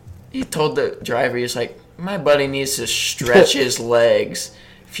like, he told the driver, he was like, my buddy needs to stretch his legs.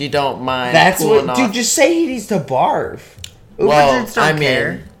 If you don't mind, That's pulling what, off. dude. Just say he needs to barf. Uber Well, dudes don't I mean,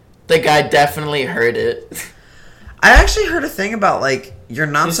 care. the guy definitely heard it. I actually heard a thing about like you're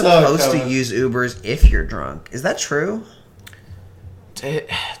not You saw it supposed to coming. use Ubers if you're drunk. Is that true?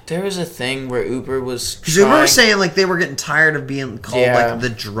 There was a thing where Uber was Because Uber trying- was saying like they were getting tired of being called Yeah. like the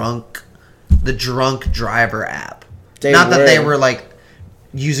drunk driver app. They Not that they were. were like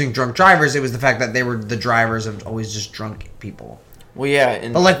using drunk drivers. It was the fact that they were the drivers of always just drunk people. Well, yeah.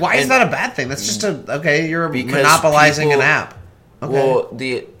 And, But like, why is and- that a bad thing? That's just you're Because monopolizing people- an app. Okay. Well,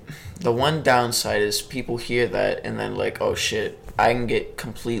 the one downside is people hear that and then like, oh shit, I can get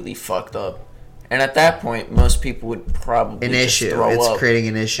completely fucked up. And at that point, most people would probably An just issue. throw It's up. creating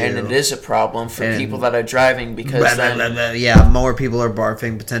an issue. And it is a problem for And- people that are driving because then, yeah, more people are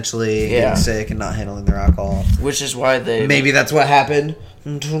barfing, potentially Yeah. getting sick and not handling their alcohol. which is why they Maybe that's what happened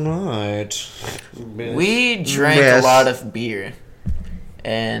tonight. we drank Yes. a lot of beer,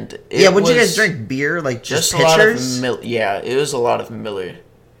 and it Yeah, what'd you guys was drink? Beer? Like just a lot pitchers? of Miller. Yeah, it was a lot of Miller.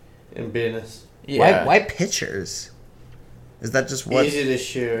 In business. Yeah, Why pitchers? Is that just what? Easy to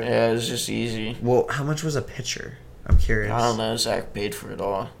share. Yeah, it was just easy. Well, how much was a pitcher? I'm curious. I don't know. Zach paid for it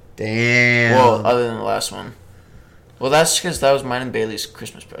all. Damn. Well, other than the last one. Well, that's because that was mine and Bailey's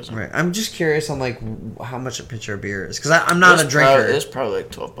Christmas present. Right. I'm just curious on like how much a pitcher of beer is because I'm not a drinker. It was probably like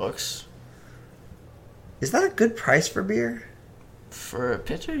 $12 Is that a good price for beer? for a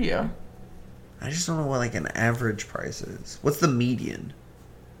pitcher. Yeah, I just don't know what like an average price is. What's the median?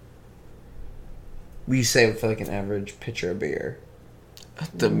 Will you say for like an average pitcher of beer?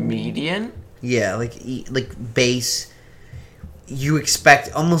 the median. Yeah, like base. You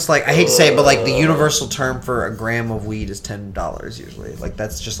expect almost like I hate to say it, but like the universal term for a gram of weed is $10 usually. Like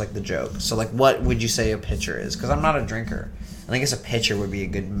that's just like the joke. So like, what would you say a pitcher is? Because I'm not a drinker, and I guess a pitcher would be a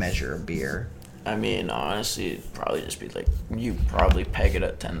good measure of beer. I mean, honestly, it'd probably just be like you probably peg it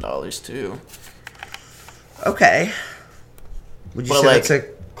at $10 too. Okay. Would you But, say like- that's a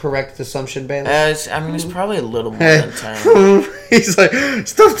correct assumption, Bailey? It's probably a little more than 10. He's like,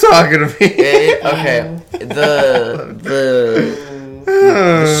 stop talking to me. Okay,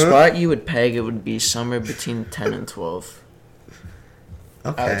 the spot you would peg it would be somewhere between 10 and 12. I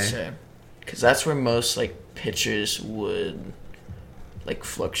would Okay. say, because that's where most like pitchers would like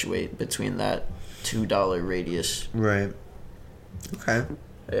fluctuate between that $2 radius. Right. Okay.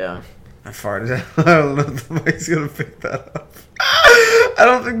 Yeah. I farted. I don't know if the mic's gonna pick that up. I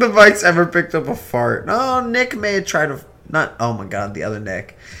don't think the mic's ever picked up a fart. No, Nick may have tried to. Not. Oh my god, the other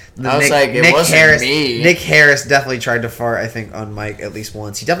Nick. I was like, it wasn't Harris, me. Nick Harris definitely tried to fart. I think on mic at least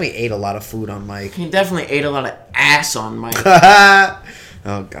once. He definitely ate a lot of food on mic. He definitely ate a lot of ass on my.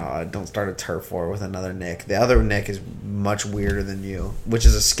 Oh god, don't start a turf war with another Nick. The other Nick is much weirder than you, which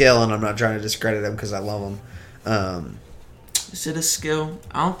is a skill, and I'm not trying to discredit him because I love him. Is it a skill?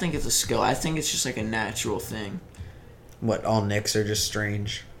 I don't think it's a skill. I think it's just like a natural thing. What, all Nicks are just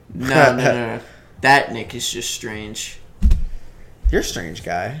strange? No. That Nick is just strange. You're a strange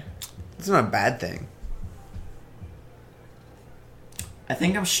guy. It's not a bad thing. I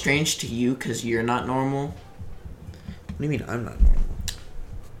think I'm strange to you because you're not normal. What do you mean I'm not normal?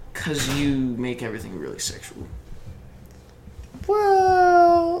 Because you make everything really sexual.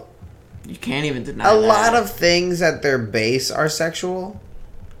 Well, You can't even deny a that. lot of things at their base are sexual,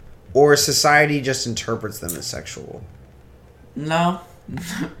 or society just interprets them as sexual. No.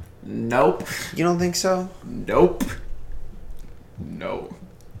 Nope. You don't think so? Nope. No.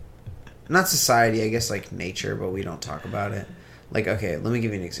 Not society, I guess, like nature, but we don't talk about it. Like, okay, let me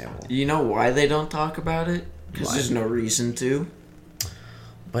give you an example. You know why they don't talk about it? Because Why? there's no reason to.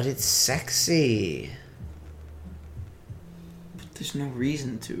 But it's sexy. But there's no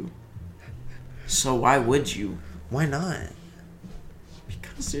reason to. So why would you? Why not?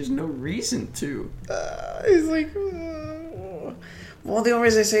 Because there's no reason to. He's like, well, the only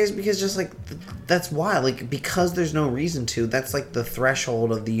reason I say is because just like that's why, like, because there's no reason to. That's like the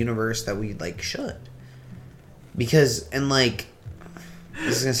threshold of the universe that we like should. Because and like,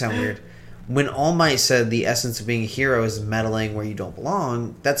 this is gonna sound weird. When All Might said the essence of being a hero is meddling where you don't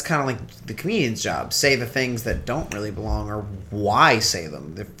belong, that's kind of like the comedian's job. Say the things that don't really belong, or why say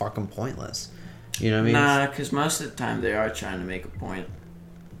them? They're fucking pointless. You know what I mean? Nah, because most of the time they are trying to make a point.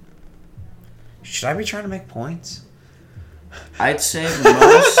 Should I be trying to make points? I'd say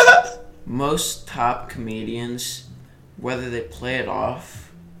most top comedians, whether they play it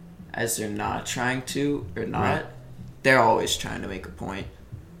off as they're not trying to or not, Right. they're always trying to make a point.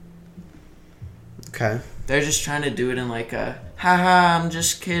 Okay. They're just trying to do it in like a, haha, I'm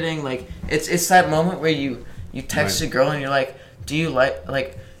just kidding. Like, it's that moment where you text a girl and you're like, do you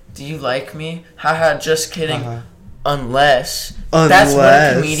like me? Haha, just kidding. Unless that's what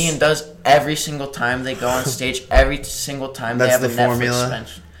a comedian does every single time they go on stage. Every single time they have a Netflix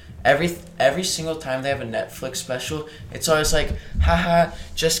special. Every single time they have a Netflix special, it's always like, haha,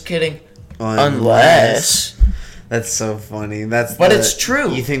 just kidding. Unless. That's so funny. But it's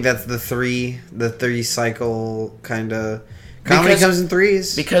true. You think that's the three cycle kind of comedy comes in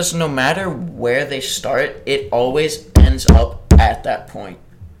threes? Because no matter where they start, it always ends up at that point.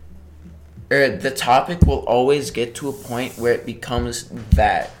 Or the topic will always get to a point where it becomes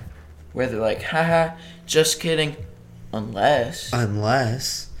that. Where they're like, haha, just kidding. Unless.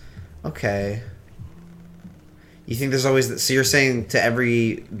 Okay. You think there's always... So you're saying to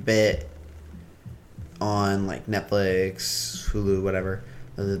every bit on, like, Netflix, Hulu, whatever,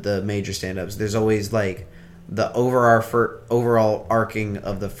 the major stand-ups, there's always, like, the overall arcing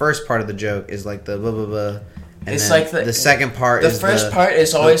of the first part of the joke is, like, the blah, blah, blah. And it's then like the second part is the first part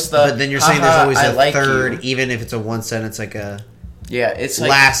is always the... But then you're saying there's always a like third, you. even if it's a one sentence, like a... Yeah, it's like...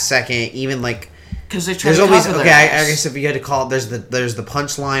 Last second, even, like... Because they try there's to always cover I their guess if you had to call it, there's the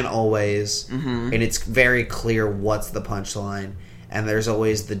punchline always, and it's very clear what's the punchline, and there's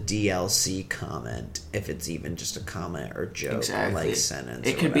always the DLC comment if it's even just a comment or joke or like sentence.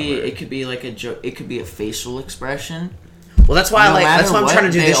 It could be like a joke. It could be a facial expression. Well, that's why that's why I'm trying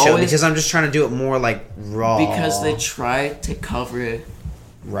to do this show, because I'm just trying to do it more like raw. Because they try to cover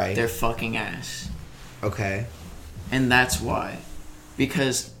their fucking ass. Okay. And that's why,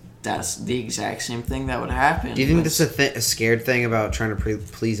 because. That's the exact same thing that would happen. Do you think this is a scared thing about trying to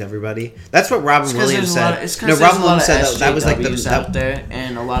please everybody? That's what Robin Williams said. Robin Williams said that was like the out there,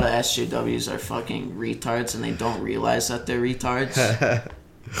 and a lot of SJWs are fucking retards, and they don't realize that they're retards.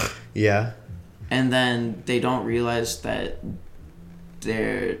 Yeah. And then they don't realize that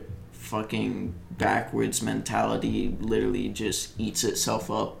their fucking backwards mentality literally just eats itself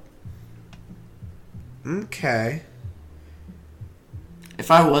up. Okay. If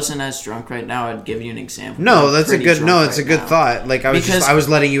I wasn't as drunk right now, I'd give you an example. No, that's a good. No, it's a good thought. Like I was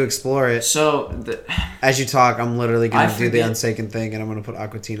letting you explore it. So as you talk, I'm literally gonna do the Unsacred thing, and I'm gonna put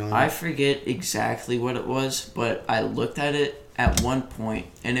Aquatine on. I forget exactly what it was, but I looked at it at one point,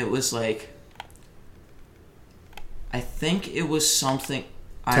 and it was like, I think it was something.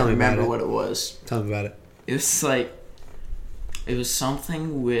 I remember what it was. Tell me about it. It was like, it was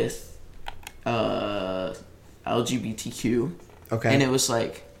something with LGBTQ. Okay. And it was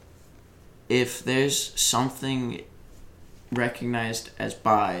like, if there's something recognized as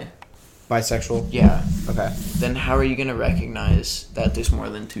bisexual? Yeah. Okay. Then how are you going to recognize that there's more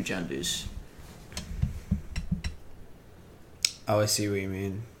than two genders? Oh, I see what you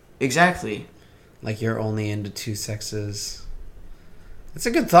mean. Exactly. Like you're only into two sexes. That's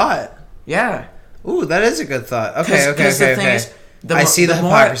a good thought. Yeah. Ooh, that is a good thought. Okay. I see the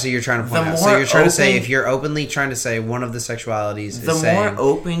hypocrisy you're trying to point out. So you're trying to say, if you're openly trying to say one of the sexualities is saying, the more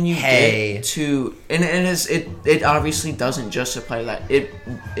open you get to, and it obviously doesn't just apply to that.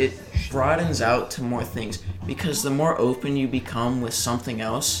 It broadens out to more things, because the more open you become with something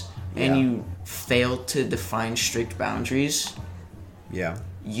else, and you fail to define strict boundaries,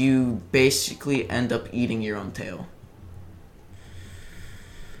 you basically end up eating your own tail.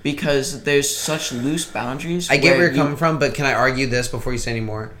 Because there's such loose boundaries. I get where you're coming from, but can I argue this before you say any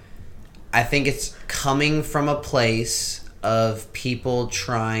more? I think it's coming from a place of people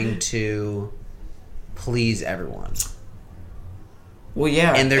trying to please everyone. Well,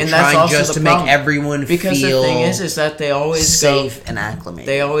 yeah. And they're trying just to make everyone feel because the thing is that they always safe and acclimated.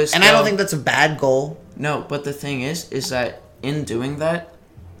 They always I don't think that's a bad goal. No, but the thing is that in doing that,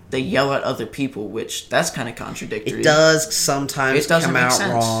 they yell at other people, which that's kind of contradictory. It does sometimes come out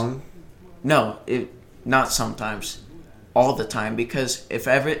wrong. No, not sometimes. All the time. Because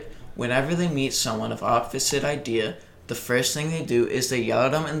whenever they meet someone of opposite idea, the first thing they do is they yell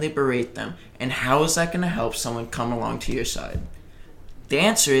at them and they berate them. And how is that going to help someone come along to your side? The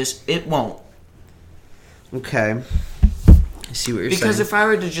answer is, it won't. Okay. I see what you're saying. Because if I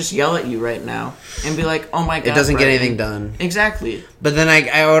were to just yell at you right now and be like, "Oh my God," it doesn't get anything done. Exactly. But then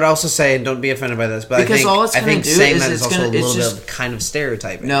I would also say, and don't be offended by this, but because I think saying that is also a little bit of kind of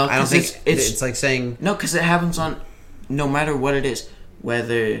stereotyping. No, I don't think it's like saying because it happens on no matter what it is,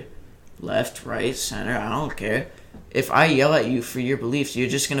 whether left, right, center. I don't care. If I yell at you for your beliefs, you're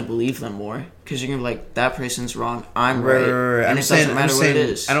just gonna believe them more because you're gonna be like, that person's wrong, I'm right, and it doesn't matter what it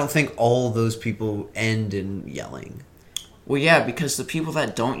is. I don't think all those people end in yelling. Well, yeah, because the people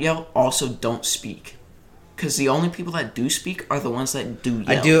that don't yell also don't speak. Because the only people that do speak are the ones that do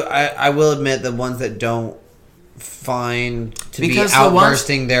yell. I will admit the ones that don't find to because be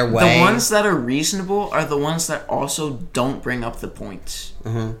outbursting their way. The ones that are reasonable are the ones that also don't bring up the points.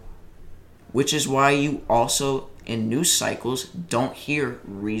 Mm-hmm. Which is why you also, in news cycles, don't hear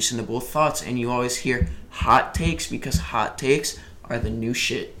reasonable thoughts. And you always hear hot takes because hot takes are the new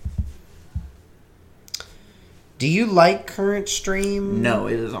shit. Do you like current stream? No,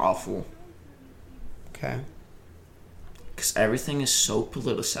 it is awful. Okay. Because everything is so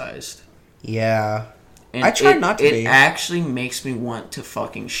politicized. Yeah. And I try not to be. It actually makes me want to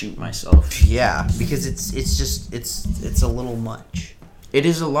fucking shoot myself. Yeah, because it's a little much. It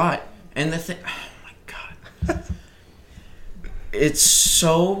is a lot. And the thing... Oh, my God. It's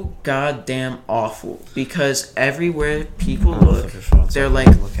so goddamn awful. Because everywhere people look, they're like,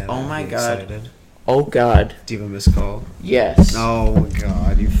 oh, my God. Excited. Oh, God. Do you have a missed call? Yes. Oh,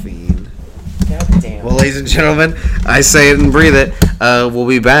 God, you fiend. God damn. Well, ladies and gentlemen, I say it and breathe it. We'll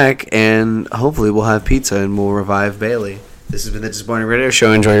be back, and hopefully we'll have pizza and we'll revive Bailey. This has been the Disappointing Radio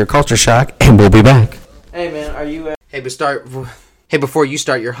Show. Enjoy your culture shock, and we'll be back. Hey, man, are you... Hey, before you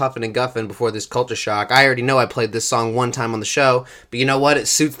start your huffing and guffing before this culture shock, I already know I played this song one time on the show, but you know what? It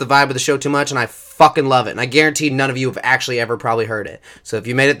suits the vibe of the show too much, and I fucking love it. And I guarantee none of you have actually ever probably heard it. So if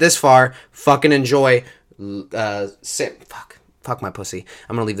you made it this far, fucking enjoy. Fuck my pussy.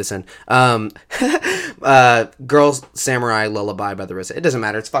 I'm gonna leave this in. Girls Samurai Lullaby by the RZA. It doesn't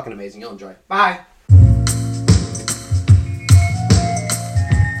matter. It's fucking amazing. You'll enjoy. Bye.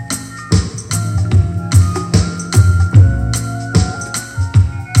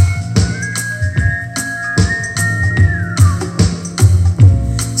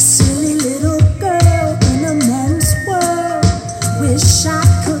 Silly little girl in a man's world. Wish I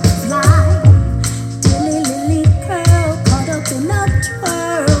could fly. Dilly lily curl caught up in a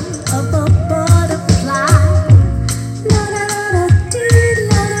twirl of a butterfly. La da da da dee,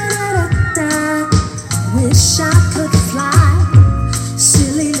 la da da da da. Wish I could fly.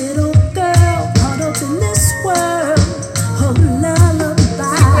 Silly little girl caught up in this world of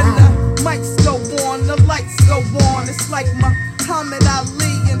lullaby. When the mics go on, the lights go on. It's like Muhammad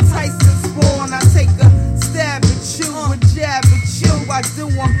Ali and Tyson's born. I take a stab at you, a jab at you. I do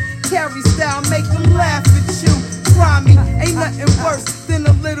 'em carry style, make them laugh at you. Try me, ain't nothing worse than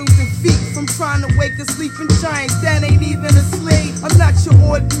a little defeat from trying to wake a sleeping giant that ain't even asleep. I'm not your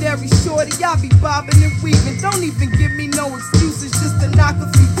ordinary shorty, I be bobbing and weaving. Don't even give me no excuses, just to knock a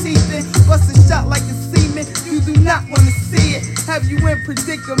few teeth in. Bust a shot like a semen, you do not wanna see it. Have you in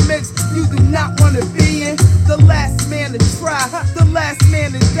predicaments you do not wanna be in. The last man to try, the last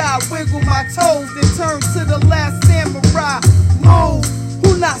man to die. Wiggle my toes, then turn to the last samurai. Move,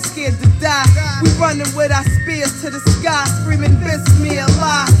 who not scared to die? We running with our spears to the sky, screaming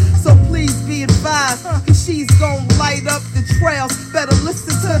Bismillah. So please be advised, cause she's gon' light up the trails. Better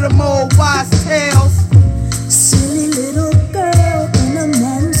listen to them old wise tales. Silly little girl in a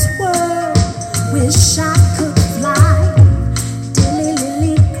man's world. Wish I could fly. Dilly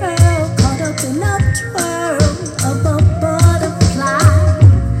lily curl caught up in a twirl of a butterfly.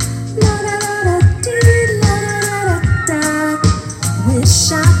 La da da da dee, la da da da da.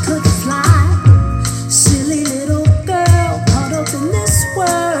 Wish I could fly. Silly little girl caught up in this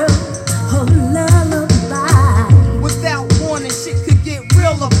world of lullaby. Without warning, shit could get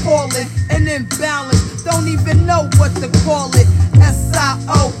real appalling and imbalanced. Don't even know what to call it.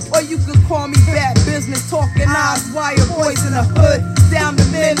 SIO, or you could call me bad business. Talking eyes, wire boys in the hood, down to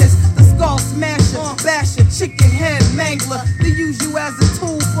menace. The skull smasher, basher, chicken head mangler. They use you as a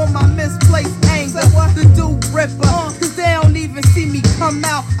tool for my misplaced anger. The dude ripper, cause they don't even see me come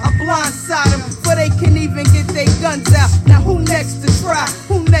out. I blindside them, before they can even get their guns out. Now who next to try?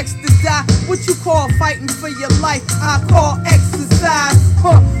 Who next to die? What you call fighting for your life? I call exercise.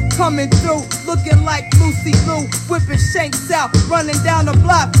 Coming through, looking like Lucy Lou, whipping shanks out, running down the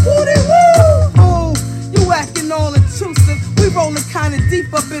block. Woody woo! Ooh, you acting all intrusive. We rolling kinda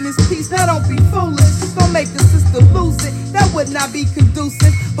deep up in this piece. Now don't be foolish. Don't make the sister lose it. That would not be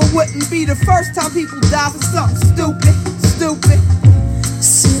conducive, but wouldn't be the first time people die for something stupid. Stupid.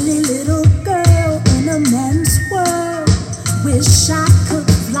 Silly little girl in a man's world. Wish I could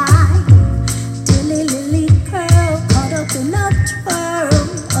fly. Dilly lily curl caught up in a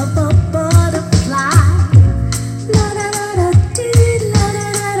twirl of a butterfly. La da da da dee, la da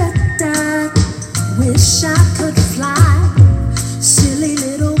da da da. Wish I could fly. Silly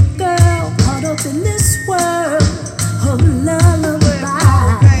little girl caught up in this world of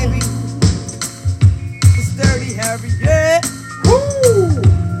lullaby. Baby, it's dirty, Harry. Yeah. Woo!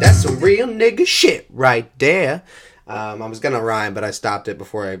 That's some real nigga shit right there. I was going to rhyme, but I stopped it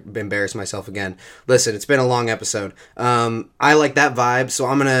before I embarrassed myself again. Listen, it's been a long episode. I like that vibe, so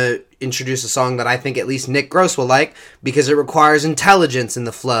I'm going to introduce a song that I think at least Nick Gross will like because it requires intelligence in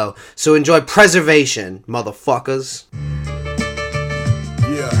the flow. So enjoy Preservation, motherfuckers.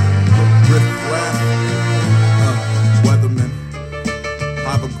 Yeah, riff rap, weatherman,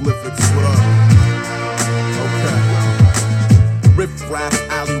 hieroglyphics, what up? Okay. Riff rap,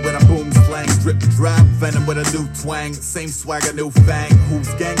 alley with a boom slang, drip drop, venom with a new twang, same swagger, new fang. Who's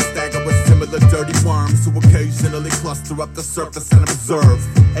gang stagger with similar dirty worms who occasionally cluster up the surface and observe.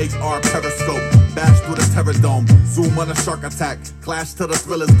 AR periscope, bash through the terror dome, zoom on a shark attack, clash till the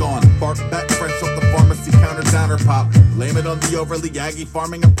thrill is gone. Bark back fresh off the pharmacy counter downer pop, blame it on the overly aggy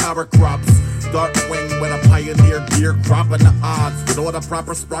farming and power crops. Dark wing with a pioneer gear, cropping the odds with all the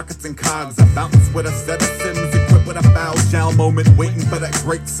proper sprockets and cogs. A bounce with a set of sims equipped with a foul shell moment, waiting for that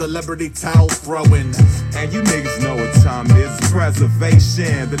great celebrity towel throwing. And you niggas know what time it is.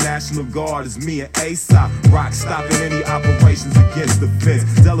 Preservation. The National Guard is me and Aesop. Rock stopping any operations against the fence.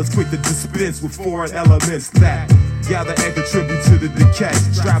 Zealous quick to dispense with foreign elements that gather and contribute to the decay.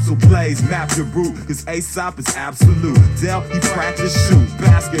 Straps will blaze, map your route, cause Aesop is absolute. Del, he practice shoot,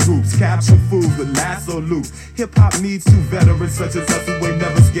 basket hoops, capture food with lasso loops. Hip-hop needs two veterans such as us who ain't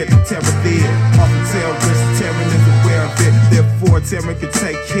never scared to tear a bid. Often terrorists, Terran is aware of it, therefore Terran can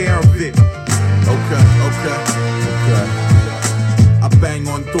take care of it. Okay. I bang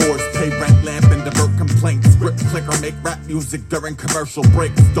on doors, pay rent, lamp, and divert complaints. Grip, clicker, make rap music during commercial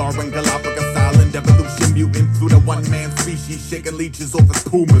breaks. Starring Galapagos Island, evolution mutant through the one-man species, shaking leeches over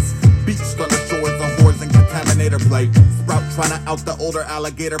pumas. Beached on the shores of whores and contaminator play. Sprout trying to out the older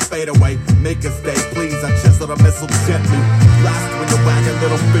alligator fade away. Make a stay, please, I chisel the missile gently. Blast when the wagon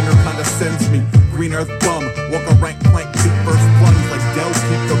little finger kinda sends me. Green earth bum, walk a rank plank, feet first plunge like Del,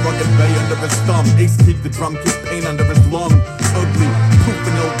 keep the rugged bay under his thumb. Ace keep the drum, keep pain under his lung. Ugly, proof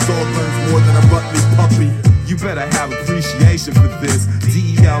an old dog learns more than a Butley puppy. You better have appreciation for this.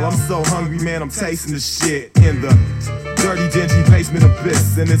 DEL, I'm so hungry, man, I'm tasting the shit in the dirty, dingy basement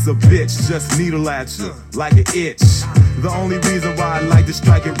abyss. And it's a bitch, just needle at you like an itch. The only reason why I like to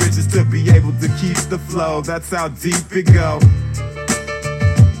strike it rich is to be able to keep the flow. That's how deep it go.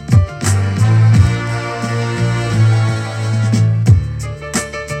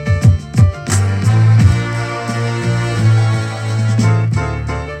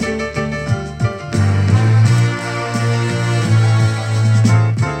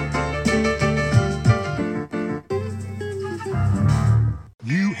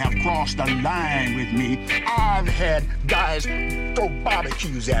 Crossed the line with me. I've had guys throw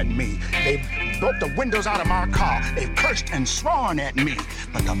barbecues at me. They broke the windows out of my car. They've cursed and sworn at me.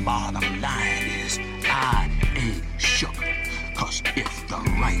 But the bottom line is I ain't shook. Cause if the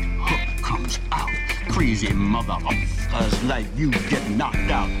right hook comes out, crazy motherfuckers like you get knocked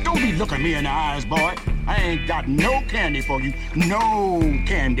out. Don't be looking me in the eyes, boy. I ain't got no candy for you. No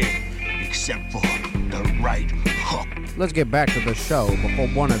candy. Except for the right hook. Let's get back to the show before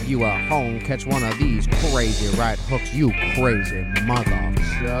one of you at home catch one of these crazy right hooks, you crazy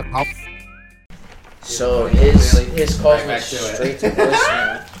motherfucker. So his calls went straight to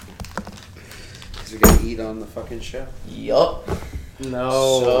voicemail. Because you're going to eat on the fucking show. Yup. No,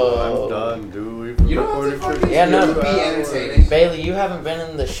 So- I'm done, dude. You don't have to fucking Yeah, no. be entertaining. Bailey, you haven't been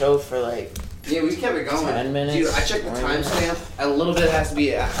in the show for like Yeah, we kept it going. 10 minutes. Dude, I checked the 20 minutes. timestamp. A little bit has to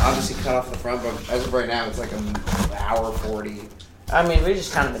be obviously cut off the front, but as of right now, it's like an hour 40. I mean, we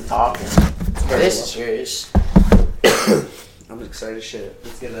just kind of been talking. very This well. is serious. I'm excited as shit.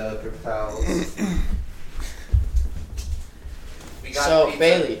 Let's get paper towels. So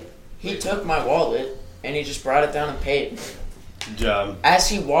Bailey, he took my wallet and he just brought it down and paid. Job. As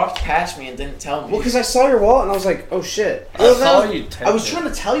he walked past me and didn't tell me. Well, because I saw your wallet and I was like, oh shit. I saw you I was trying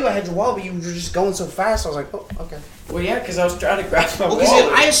to tell you I had your wallet, but you were just going so fast. I was like, oh, okay. Well, yeah, because I was trying to grab my Well, wallet.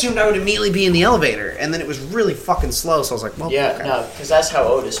 because I assumed I would immediately be in the elevator, and then it was really fucking slow, so I was like, well, Yeah, okay. no, because that's how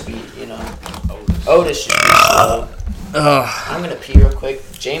Otis beat, you know. Otis should be slow. I'm going to pee real quick.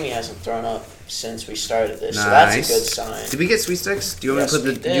 Jamie hasn't thrown up since we started this, so that's a good sign. Did we get sweet sticks? Do you want Yes, me to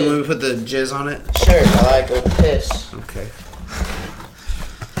we put the? Do you did. want me to put the jizz on it? Sure, while I go piss. Okay.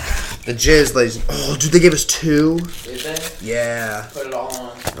 The jizz, ladies. Oh, dude, they gave us 2. Did they? Yeah. Put it all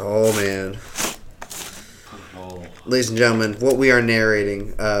on. Oh man. Ladies and gentlemen, what we are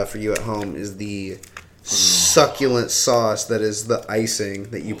narrating for you at home is the succulent sauce that is the icing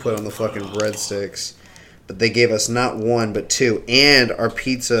that you put on the fucking breadsticks. But they gave us not 1, but 2, and our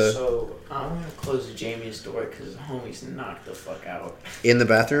pizza So, I'm going to close Jamie's door because the homie's knocked the fuck out. in the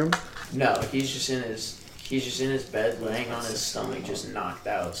bathroom. No, he's just in his He's just in his bed, laying on his stomach, just knocked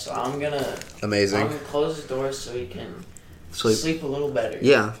out. So I'm gonna close his door so he can sleep a little better.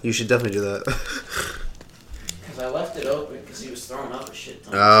 Yeah, you should definitely do that. Because I left it open because he was throwing up a shit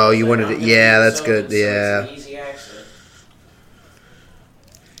ton. Oh, so you wanted it? Yeah, that's good. So yeah. it's an easy access.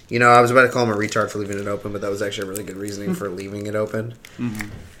 You know, I was about to call him a retard for leaving it open, but that was actually a really good reasoning for leaving it open. Mm-hmm.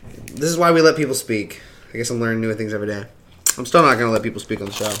 This is why we let people speak. I guess I'm learning new things every day. I'm still not going to let people speak on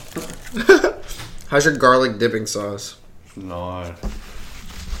the show. How's your garlic dipping sauce? Nice.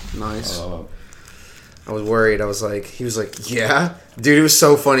 I was worried. I was like, he was like, yeah? Dude, it was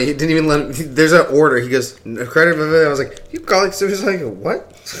so funny. He didn't even let him, there's an order. He goes, no credit. I was like, you garlic sauce? He was like,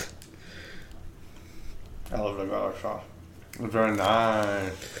 what? I love the garlic sauce. It's very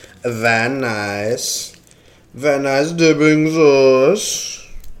nice. Very nice. Very nice dipping sauce.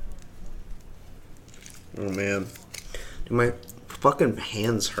 Oh, man. Dude, my fucking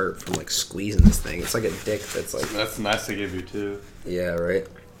hands hurt from, like, squeezing this thing. It's like a dick that's, like... That's nice to give you, too. Yeah, right?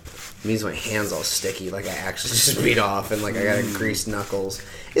 It means my hand's all sticky, like I actually just beat off, and, like, I got greased knuckles.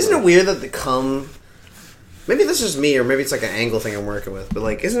 Isn't it weird that the cum... Maybe this is me, or maybe it's, like, an angle thing I'm working with, but,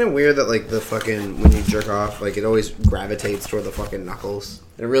 like, isn't it weird that, like, the fucking... When you jerk off, like, it always gravitates toward the fucking knuckles?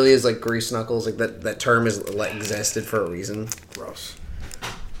 It really is, like, greased knuckles. Like, that term is, like, existed for a reason. Gross.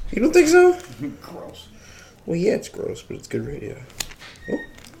 You don't think so? Gross. Well, yeah, it's gross, but it's good radio. Oh.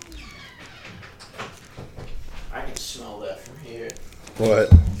 I can smell that from here.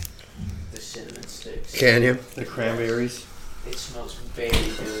 What? The cinnamon sticks. Can you? The cranberries. It smells very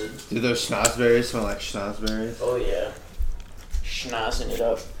good. Do those schnozberries smell like schnozberries? Oh, yeah. Schnozzing it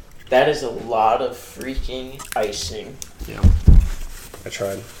up. That is a lot of freaking icing. Yeah. I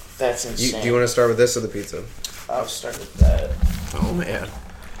tried. That's insane. Do you want to start with this or the pizza? I'll start with that. Oh, man.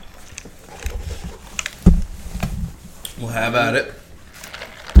 Well, how about it?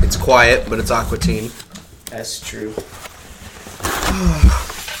 It's quiet, but it's aquatine. That's true. Oh,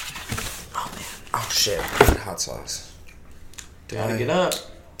 man. Oh, shit. Hot sauce. Gotta get up.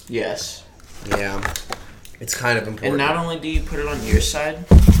 Yes. Yeah. It's kind of important. And not only do you put it on your side,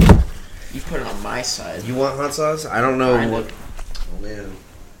 you put it on my side. You want hot sauce? I don't know Kinda. what... Oh, man.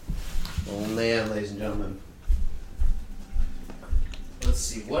 Oh, man, ladies and gentlemen. Let's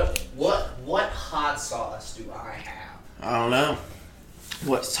see. What hot sauce do I have? I don't know.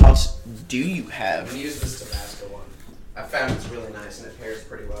 What sauce do you have? I'm gonna use this Tabasco one. I found it's really nice and it pairs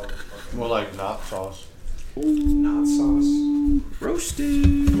pretty well with fucking... More like not sauce. Not sauce.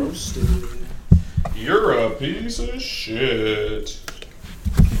 Roasted. You're a piece of shit.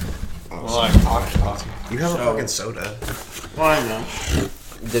 More like hot sauce. You have a fucking soda. Well, I know.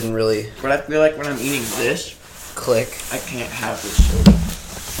 Didn't really But I feel like when I'm eating this, click. I can't have this soda.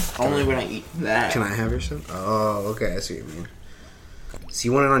 Only when I eat that. Can I have your soda? Oh, okay. I see what you mean. So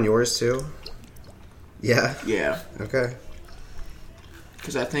you want it on yours too? Yeah? Yeah. Okay.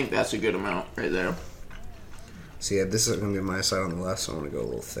 Because I think that's a good amount right there. So yeah, this is going to be my side on the left, so I'm going to go a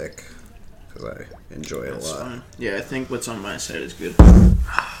little thick. Because I enjoy it That's a lot. fine. Yeah, I think what's on my side is good.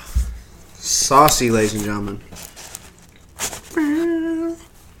 Saucy, ladies and gentlemen.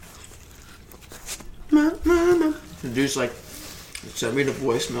 The dude's like, sent me the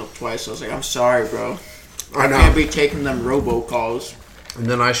voicemail twice. I was like, I'm sorry, bro. I know. Can't be taking them robocalls. And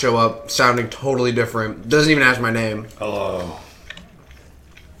then I show up sounding totally different. Doesn't even ask my name. Hello.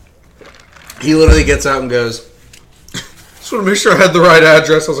 He literally gets out and goes, just want to make sure I had the right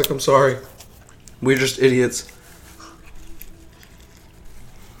address. I was like, I'm sorry. We're just idiots.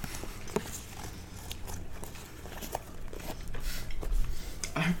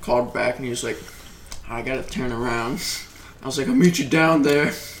 I called back and he was like, I gotta turn around. I was like, I'll meet you down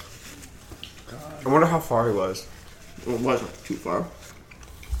there. I wonder how far he was. Well, it wasn't too far.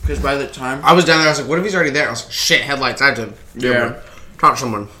 Because by the time... I was down there, I was like, what if he's already there? I was like, shit, headlights, I have to talk to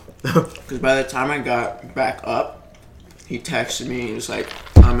someone. Because by the time I got back up, he texted me and he was like,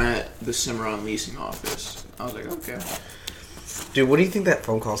 I'm at the Cimarron leasing office. I was like, okay. Dude, what do you think that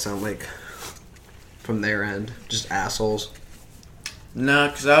phone call sounded like from their end? Just assholes? Nah,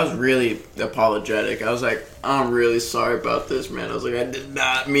 because I was really apologetic. I was like, I'm really sorry about this, man. I was like, I did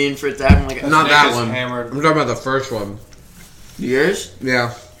not mean for it to happen. Like, Not that one. Hammered. I'm talking about the first one. Yours?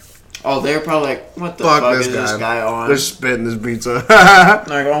 Yeah. Oh, they were probably like, what the Fuck fuck this is guy. this guy on? They're spitting this pizza.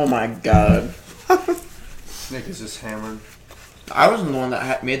 Like, oh my god. Nick is just hammered. I wasn't the one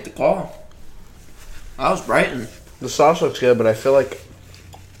that made the call. I was Brighton. The sauce looks good, but I feel like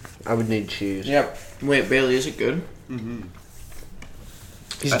I would need cheese. Yep. Wait, Bailey, is it good? Mm-hmm.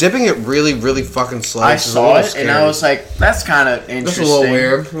 He's dipping it really, really fucking slow. I This is a saw little it, scary. and I was like, that's kind of interesting. That's a little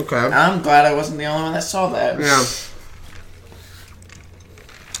weird. Okay. I'm glad I wasn't the only one that saw that. Yeah.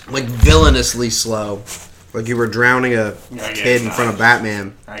 Like, villainously slow. Like you were drowning a kid in front of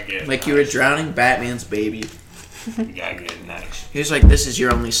Batman. Like you were drowning Batman's baby. You gotta get nice. He was like, "This is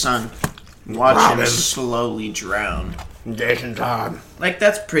your only son. Watch him Robin. slowly drown." Jason Todd. Like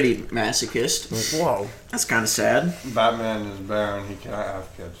that's pretty masochist. Whoa. That's kind of sad. Batman is barren. He cannot have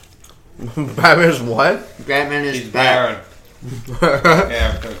kids. Batman's what? Batman is He's barren. Can't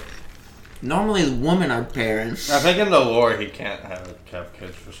have kids. Normally, women are barren. I think in the lore he can't have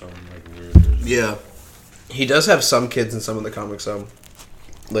kids for some like weird reason. Yeah. He does have some kids in some of the comics, though.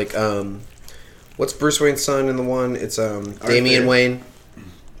 Like, what's Bruce Wayne's son in the one? It's, Damian Wayne.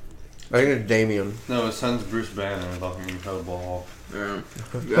 I think it's Damian. No, his son's Bruce Banner. Fucking incredible. Yeah.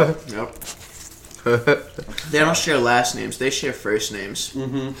 Yep. They don't share last names. They share first names.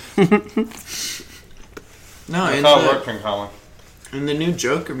 Mm-hmm. No, That's how it works in comics. In the new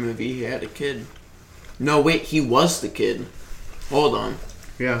Joker movie, he had a kid. No, wait, he was the kid. Hold on.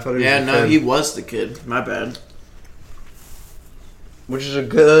 Yeah, I thought he was Yeah, the no, kid. he was the kid. My bad. Which is a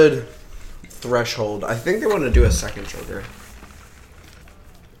good threshold. I think they want to do a second Joker.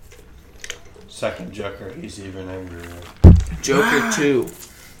 Second Joker, he's even angrier. Joker 2.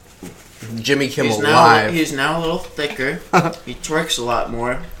 Jimmy Kimmel He's now, live. he's now a little thicker. He twerks a lot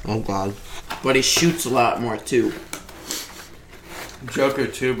more. Oh, God. But he shoots a lot more, too. Joker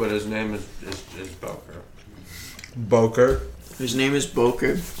 2, but his name is Boker. Boker. His name is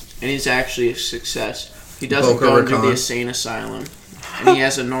Boker, and he's actually a success. He doesn't Boker go into Raton. the insane asylum, and he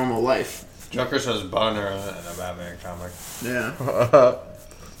has a normal life. Joker says boner in a Batman comic. Yeah.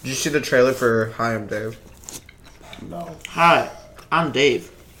 Did you see the trailer for Hi, I'm Dave? No. Hi, I'm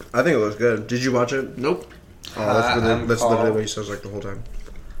Dave. I think it looks good. Did you watch it? Nope. Oh, that's literally what he says like the whole time.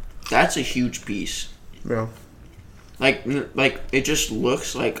 That's a huge piece. Yeah. Like it just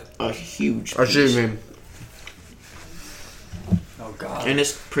looks like a huge piece. I see what you mean. Oh, God. And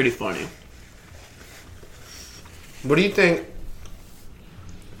it's pretty funny. What do you think?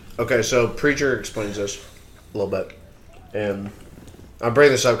 Okay, so Preacher explains this a little bit. And I'm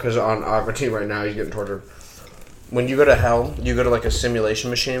bringing this up because on Aqua Teen right now, he's getting tortured. When you go to hell, you go to like a simulation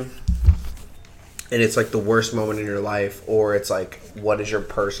machine. And it's like the worst moment in your life. Or it's like, what is your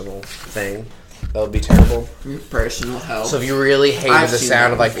personal thing? That would be terrible. Your personal hell. So if you really hated I've the seen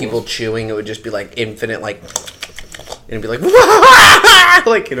sound that of like before. people chewing, it would just be like infinite, like, and it'd be like,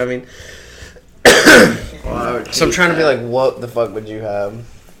 like, you know what I mean? Well, I would So I'm hate trying to be that. like, what the fuck would you have?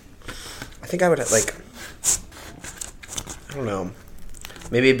 I think I would have, like, I don't know,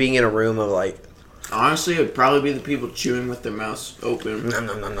 maybe being in a room of like, Honestly, it would probably be the people chewing with their mouths open. nom,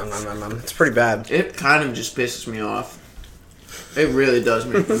 nom, nom, nom, nom, nom, nom. It's pretty bad. It kind of just pisses me off. It really does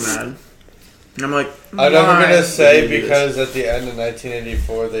make me mad. And I'm like, I'm never why gonna say would you do because at the end of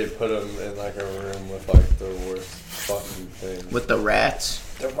 1984 they put him in like a room with like the worst fucking thing. this? With the rats.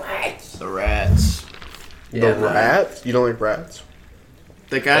 The rats. The rats. The Yeah, man. rats? You don't like rats?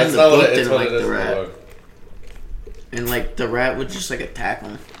 The guy in That's the not what book it, it's didn't what like it is the in the rat. book. And like the rat would just like attack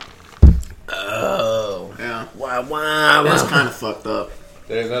him. Oh. Yeah. Wow, wow, That's wow. kind of fucked up.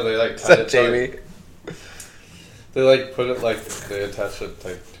 They like Is tied that it to, Jamie? like, they like put it like they attached it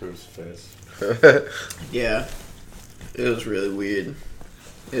like to his face. Yeah. It was really weird.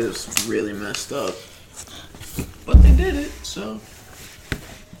 It was really messed up. But they did it, so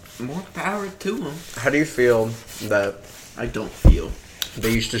more power to them. How do you feel that I don't feel. they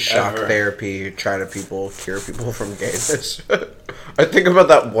used to shock Ever. therapy, try to cure people from gayness? I think about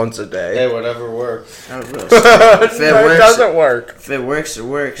that once a day. Hey, whatever works. I don't know. If it works, doesn't work. If it works, it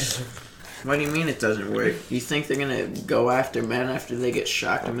works. What do you mean it doesn't work? You think they're gonna go after men after they get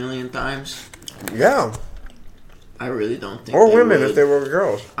shocked a million times? Yeah. I really don't think Or they women would. if they were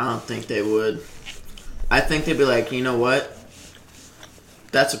girls. I don't think they would. I think they'd be like, you know what?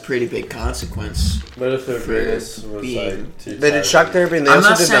 That's a pretty big consequence. But if their For penis was being- like too They did tight- shock therapy and they I'm also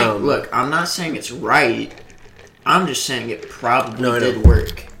not did saying. Look, I'm not saying it's right. I'm just saying it probably No, I did know.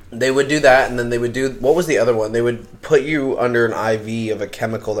 work. They would do that, and then they would do... What was the other one? They would put you under an IV of a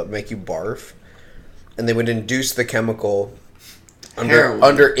chemical that would make you barf. And they would induce the chemical Heroin.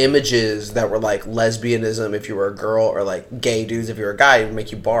 under images that were like lesbianism if you were a girl, or like gay dudes if you were a guy. It would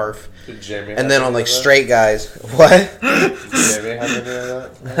make you barf. Did Jamie And then have on like any of straight guys... What? that? Did Jamie have any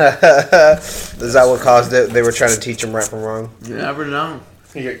of that? Is that what caused it? They were trying to teach him right from wrong? You never know.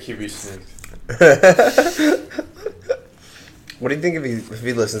 He got QB sneaked. What do you think if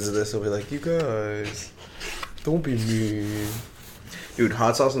he listens to this? He'll be like, you guys, don't be mean. Dude,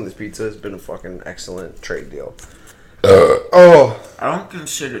 hot sauce on this pizza has been a fucking excellent trade deal. Oh. I don't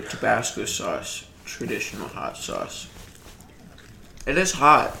consider Tabasco sauce traditional hot sauce. It is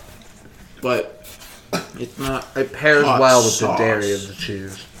hot, but it's not. It pairs hot well with sauce. the dairy of the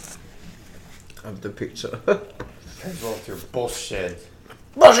cheese. of the pizza. Guys roll through bullshit.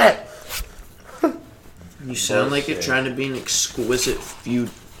 Bullshit! You sound like you're trying to be an exquisite food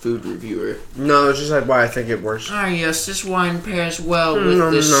reviewer. No, it's just like why I think it works. Ah, yes, this wine pairs well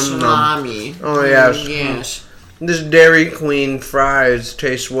with this salami. Oh, yes. Yes. This Dairy Queen fries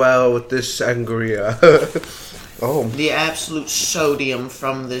taste well with this sangria. Oh. The absolute sodium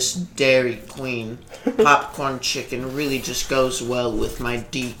from this Dairy Queen popcorn chicken really just goes well with my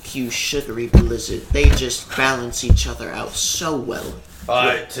DQ sugary blizzard. They just balance each other out so well.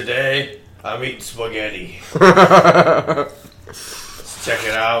 Alright, today I'm eating spaghetti. Let's check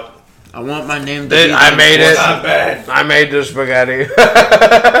it out. I want my name to be... I made it. Not bad. I made the spaghetti.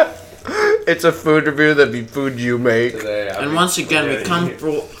 It's a food review that be food you make. Today I'm And once again, we spaghetti.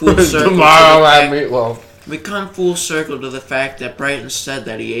 come full circle. Tomorrow I have meatloaf. We come full circle to the fact that Brighton said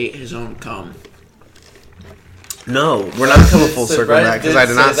that he ate his own cum. No, we're not coming full circle on that because I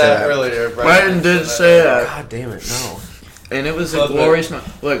did not say that. Earlier. Brighton did say that. God damn it, no. And it was a glorious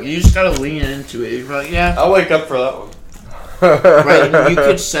moment. Look, you just gotta lean into it. You're like, yeah. I'll wake up for that one. Right, you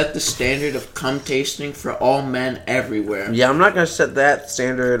could set the standard of cum tasting for all men everywhere. Yeah, I'm not gonna set that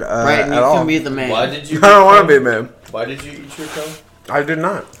standard Right, and at you all. can be the man. Why did you? I don't want to be a man. Why did you eat your cum? I did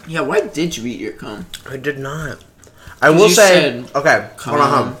not. Yeah, why did you eat your cum? I did not. I will say, okay, hold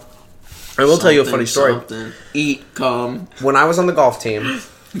on. I will tell you a funny story. Eat cum. When I was on the golf team,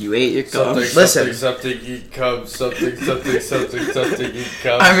 you ate your cum. Listen. Something, eat cum. Something, eat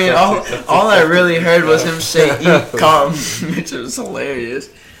cum. I mean, all I really heard was him say eat cum, which was hilarious.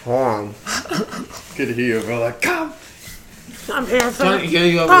 Hold on. Could hear bro like cum. I'm here for Don't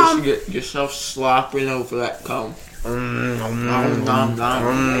you ever get yourself slopping over that cum? Okay, hold on.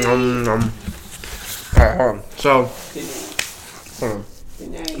 So, hold on.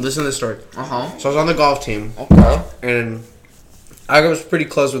 Listen to this story. So I was on the golf team. Okay. And I was pretty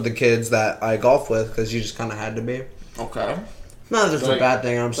close with the kids that I golf with because you just kind of had to be. Okay. Not that it's a bad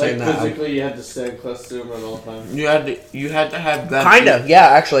thing. I'm saying that. Physically, you had to stay close to him at all times. You had to have that. Kinda, yeah,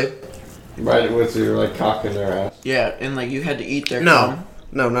 actually. Right, with you like cocking their ass. Yeah, and like you had to eat their No, cum.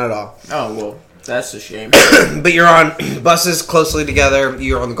 no, not at all. Oh well, that's a shame. But you're on buses closely together.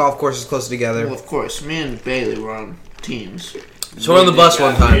 You're on the golf courses closely together. Well, of course, me and Bailey were on teams. So we're on the bus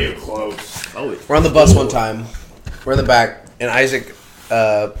one time. Oh, We're on the bus one time. We're in the back, and Isaac,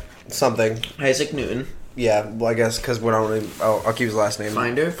 something. Isaac Newton. Yeah, well, I guess because we don't really. I'll keep his last name.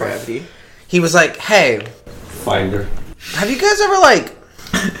 Finder, gravity. He was like, "Hey, Finder. have you guys ever like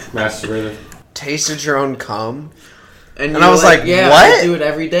Masturbator. tasted your own cum?" And I was like, yeah, "What?" I do it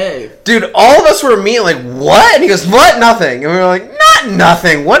every day. Dude, all of us were mean, like, "What?" And he goes, "What? Nothing." And we were like, "Not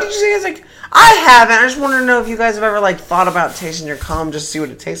nothing. What did you say?" He's like, "I haven't. I just want to know if you guys have ever like thought about tasting your cum just to see what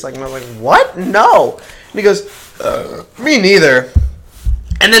it tastes like." And I was like, "What? No." And he goes, "Me neither."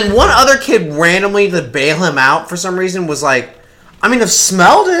 And then one other kid randomly to bail him out for some reason was like, "I mean, I've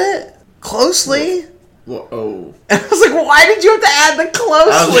smelled it closely." Whoa. And I was like, "Why did you have to add the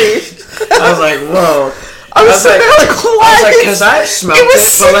closely?" I was like, whoa. I was like, why? Because I've smelled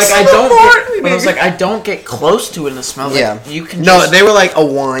it, but like I don't. But I was like, I don't get close to it and smell. Like, Yeah, you can. No, just, they were like a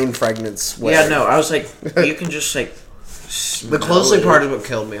wine fragrance. Yeah, no, I was like, you can just like. The closely part is what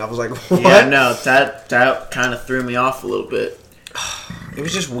killed me. I was like, what? Yeah, no, that kind of threw me off a little bit. It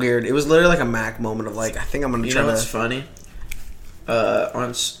was just weird. It was literally like a Mac moment of like, I think I'm gonna You try know to. what's funny?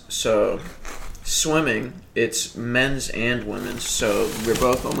 So swimming, it's men's and women's. So we're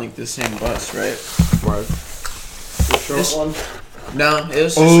both on like the same bus, right? Right. The short one? No, it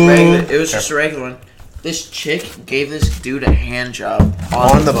was just regular. It was just a regular one. This chick gave this dude a hand job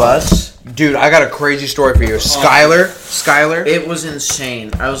On the bus? Dude, I got a crazy story for you. Skylar. It was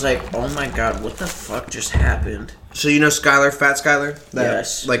insane. I was like, oh my god, what the fuck just happened? So you know Skylar, Fat Skylar?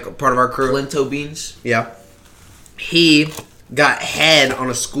 Yes. Like part of our crew. Pinto beans? Yeah. He got head on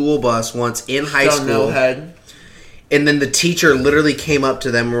a school bus once in high school. No head. And then the teacher literally came up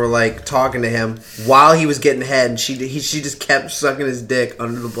to them and were like talking to him while he was getting head. And she just kept sucking his dick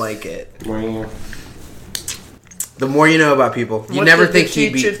under the blanket. The more you know about people, you never think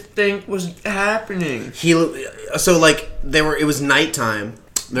he'd be. What did the teacher think was happening? So like it was nighttime.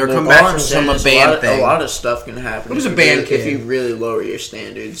 They were coming back from some band thing. A lot of stuff can happen. It was a band if you really lower your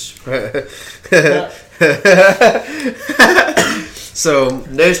standards. So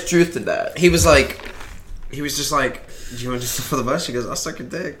there's truth to that. He was just like, "Do you want to just for the bus?" She goes, "I'll suck your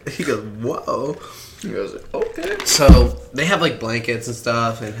dick." He goes, "Whoa." He goes, "Okay." So they have like blankets and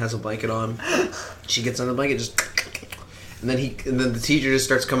stuff, and has a blanket on. She gets on the blanket, just, and then the teacher just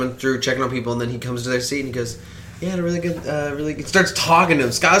starts coming through, checking on people, and then he comes to their seat and he goes, "Yeah, really good." Starts talking to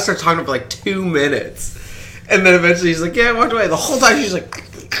him. Skylar starts talking to him for like 2 minutes, and then eventually he's like, "Yeah," I walked away. The whole time she's like,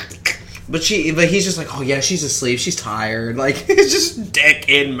 But he's just like, oh yeah, she's asleep. She's tired. Like, it's just dick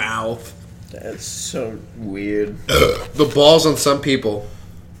in mouth. That's so weird. The balls on some people.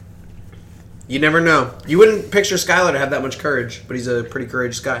 You never know. You wouldn't picture Skylar to have that much courage, but he's a pretty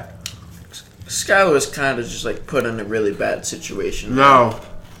courageous guy. Skylar was kind of just like put in a really bad situation. No.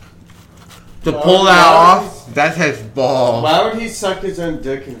 To pull that off, that takes balls. Why would he suck his own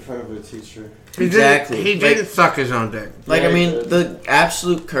dick in front of a teacher? Exactly. He didn't suck his own dick. Like, I mean, the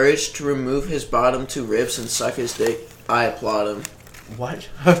absolute courage to remove his bottom 2 ribs and suck his dick, I applaud him. What?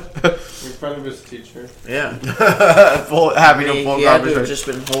 In front of his teacher? Yeah. Having a full he had to conversation. have just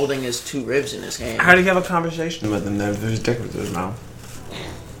been holding his 2 ribs in his hand. How do you have a conversation with him then if his dick was in his mouth?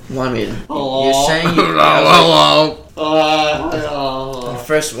 Well, I mean, Hello? you're saying you... Hello.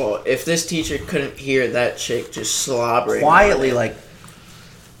 First of all, if this teacher couldn't hear that chick just slobbering... Quietly, like...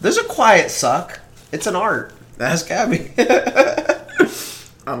 There's a quiet suck. It's an art. Ask Abby.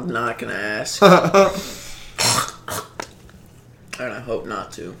 I'm not gonna ask. And I hope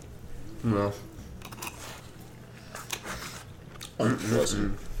not to. No.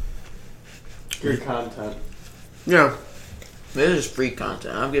 Unpleasant. Good content. Yeah. This is free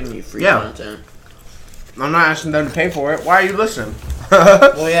content. I'm giving you free Yeah. content. I'm not asking them to pay for it. Why are you listening?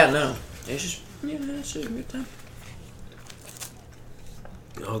 Well, yeah, no. It's just... Yeah, it's just a good time.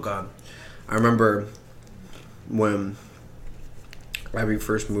 Oh, God. I remember when Abby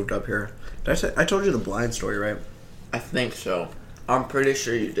first moved up here. I told you the blind story, right? I think so. I'm pretty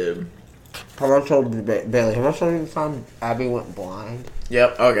sure you did. Have I told you, Bailey, have I told you the time Abby went blind?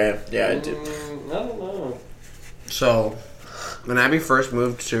 Yep, okay. Yeah, I did. I don't know. So, when Abby first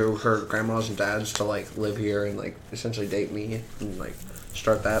moved to her grandma's and dad's to, like, live here and, like, essentially date me and, like,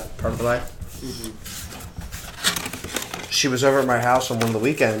 start that part of her life, she was over at my house on one of the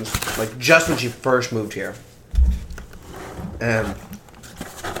weekends, like, just when she first moved here. And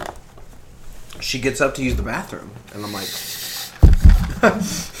she gets up to use the bathroom. And I'm like...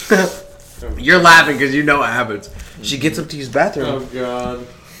 You're laughing because you know what happens. She gets up to use the bathroom. Oh, God.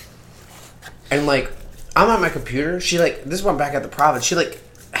 And, like, I'm at my computer. She, like... This went back at the province. She, like,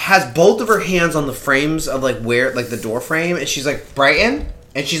 has both of her hands on the frames of, like, where... Like, the door frame. And she's, like, Brighton.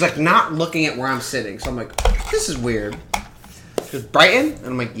 And she's, like, not looking at where I'm sitting. So I'm like, this is weird. She goes, Brighton? And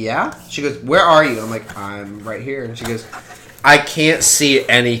I'm like, yeah. She goes, where are you? I'm like, I'm right here. And she goes, I can't see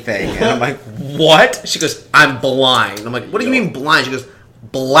anything. And I'm like, what? She goes, I'm blind. I'm like, what do you mean blind? She goes,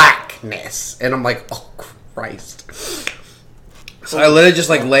 blackness. And I'm like, oh, Christ. So I literally just,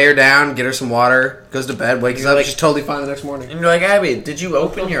 like, lay her down, get her some water, goes to bed, wakes up, she's totally fine the next morning. And you're like, Abby, did you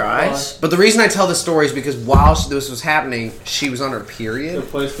open your eyes? But the reason I tell this story is because while this was happening, she was on her period. The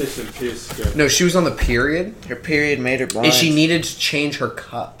PlayStation 2 skip. No, she was on the period. Her period made her blind. And she needed to change her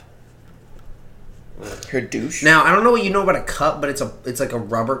cup. Her douche? Now, I don't know what you know about a cup, but it's like a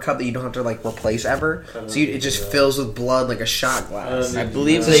rubber cup that you don't have to, like, replace ever. So it just fills with blood like a shot glass. I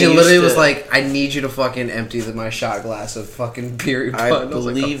believe so they she literally used was to- like, I need you to fucking empty my shot glass of fucking period blood. I And was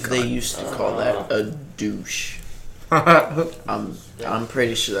like, believe oh, they God. used to call that a douche. I'm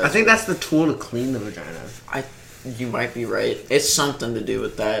pretty sure that's... I think that's the tool to clean the vagina. You might be right. It's something to do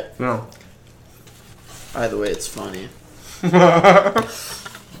with that. No. Either way, it's funny.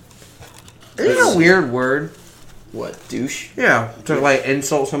 Isn't that a weird word? What, douche? Yeah, to, like,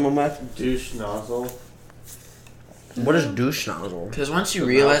 insult someone with. Douche nozzle. What is douche nozzle? Because once you The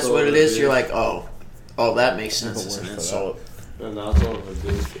realize nozzle what of it a is, you're douche. like, oh, that makes sense. It's an word for insult. The nozzle of a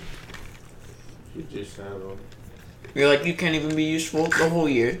douche. You douche nozzle. You're like, you can't even be useful the whole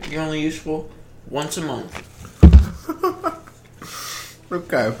year. You're only useful once a month.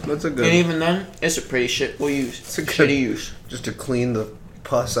 Okay, that's a good... And even then, it's a pretty shitful use. It's a good- Shitty use. Just to clean the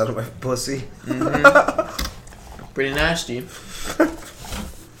pus out of my pussy. Pretty nasty.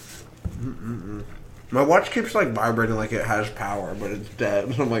 My watch keeps, like, vibrating like it has power, but it's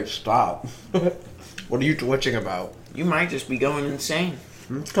dead. I'm like, stop. What are you twitching about? You might just be going insane.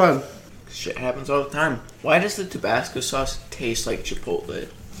 It's fun. Shit happens all the time. Why does the Tabasco sauce taste like Chipotle?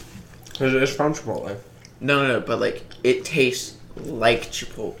 Because it's from Chipotle. No, but like, it tastes like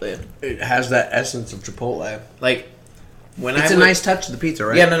Chipotle. It has that essence of Chipotle. Like, when It's I a would- nice touch to the pizza,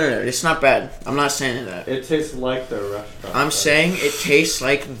 right? Yeah, no, it's not bad. I'm not saying that. It tastes like the restaurant. I'm saying it tastes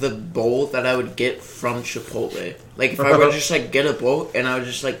like the bowl that I would get from Chipotle. Like, if I would just, like, get a bowl and I would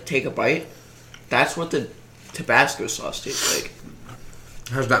just, like, take a bite, that's what the Tabasco sauce tastes like.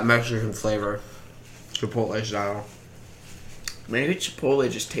 It has that Mexican flavor. Chipotle style. Maybe Chipotle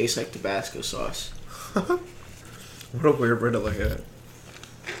just tastes like Tabasco sauce. What a weird way to look at it.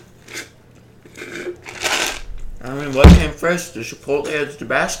 I mean, what came first, the Chipotle or the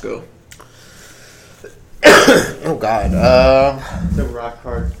Tabasco? Oh, God. The rock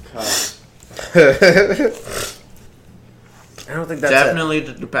hard cup. I don't think that's Definitely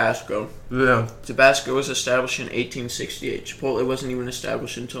the Tabasco. Yeah. Tabasco was established in 1868. Chipotle wasn't even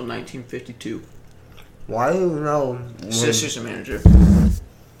established until 1952. Why do you know? Sister's a manager.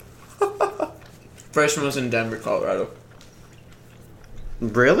 First one was in Denver, Colorado.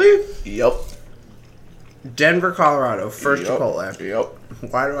 Really? Yup. Denver, Colorado. First Yup. Chipotle. Yup.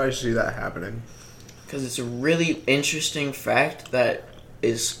 Why do I see that happening? Because it's a really interesting fact that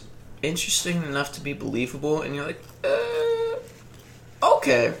is interesting enough to be believable, and you're like,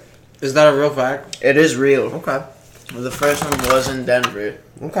 okay. Is that a real fact? It is real. Okay. The first one was in Denver.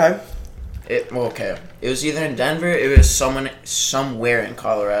 Okay. It was either in Denver, it was somewhere in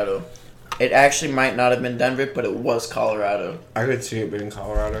Colorado. It actually might not have been Denver, but it was Colorado. I could see it being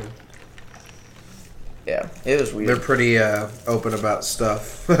Colorado. Yeah, it was weird. They're pretty open about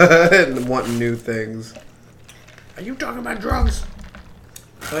stuff and wanting new things. Are you talking about drugs?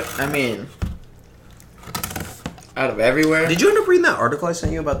 But, I mean, out of everywhere. Did you end up reading that article I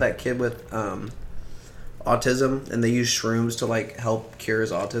sent you about that kid with autism, and they use shrooms to like help cure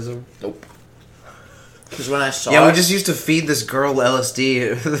his autism? Nope. Because when I saw we just used to feed this girl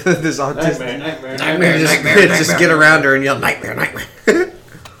LSD. This autism. Nightmare. Just get around her and yell nightmare.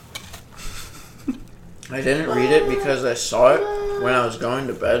 I didn't read it because I saw it when I was going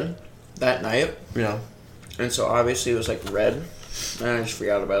to bed that night. Yeah. And so obviously it was like red, and I just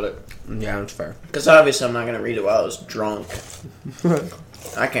forgot about it. Yeah, that's fair. Because obviously I'm not going to read it while I was drunk.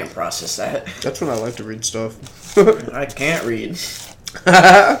 I can't process that. That's when I like to read stuff. I can't read.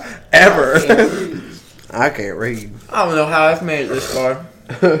 Ever. I can't read. I don't know how I've made it this far.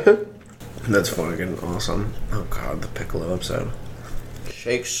 That's fucking awesome. Oh god, the Piccolo episode.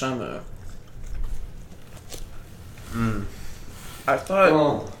 Shake Summer. I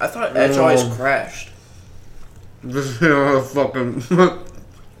thought Edge always crashed. Just fucking.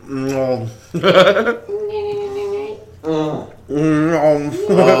 No. Uncle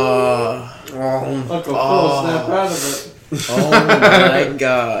Phil snap out of it. Oh my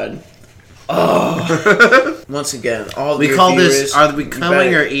god. Oh. Once again, all we the call viewers, this, are we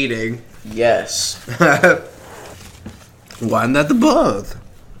coming or eating? Yes. Wasn't that the both?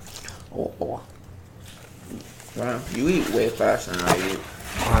 Oh. Wow, you eat way faster than I eat.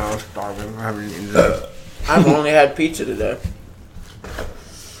 I was starving. I haven't eaten today. I've only had pizza today.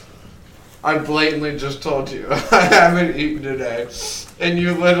 I blatantly just told you I haven't eaten today. And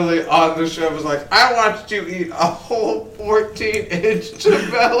you literally on the show was like, I watched you eat a whole 14-inch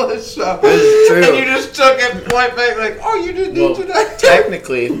Tabella show. This is true. And you just took it point blank like, oh, you didn't eat today?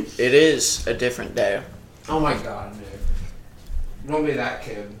 Technically, it is a different day. Oh my god, Nick. Don't be that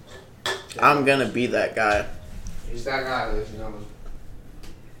kid. I'm gonna be that guy. He's that guy, ladies and gentlemen.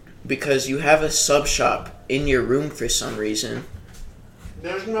 Because you have a sub shop in your room for some reason.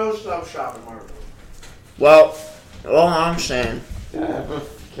 There's no sub shop in my room. Well, all I'm saying.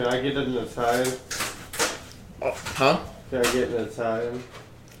 Can I get an Italian? Huh? Can I get an Italian?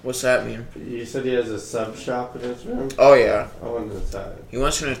 What's that mean? You said he has a sub shop in his room? Oh, yeah. I want an Italian. He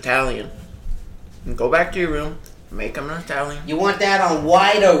wants an Italian. And go back to your room, make him an Italian. You want that on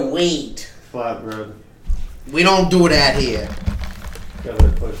white or wheat? Flatbread. We don't do that here. What kind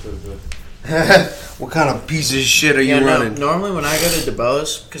of place is this? What kind of piece of shit are you No, running? normally when I go to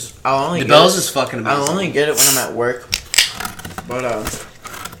DeBo's, because I'll only DeBo's is fucking amazing. I'll only get it when I'm at work. But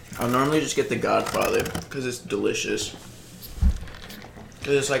I'll normally just get the Godfather because it's delicious.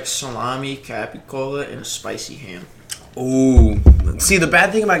 Cause it's like salami, capicola, and a spicy ham. Ooh. See, the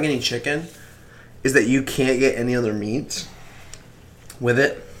bad thing about getting chicken is that you can't get any other meats with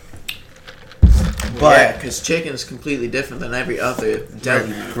it. But yeah, because chicken is completely different than every other deli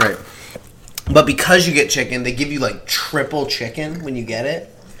meat. Right. But because you get chicken, they give you like triple chicken when you get it.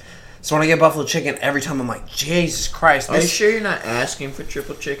 So when I get buffalo chicken, every time I'm like, Jesus Christ. Are you sure you're not asking for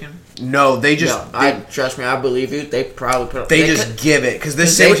triple chicken? No, they just... trust me, I believe you. They probably put... They just give it. Because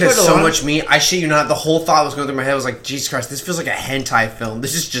this sandwich has so much meat. I shit you not, the whole thought was going through my head was like, Jesus Christ, this feels like a hentai film.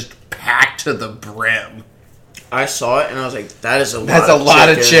 This is just packed to the brim. I saw it and I was like, that's a lot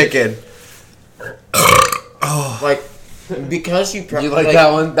of chicken. Oh. Like, because you... You like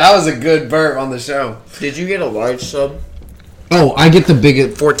that one? That was a good burp on the show. Did you get a large sub? Oh, I get the big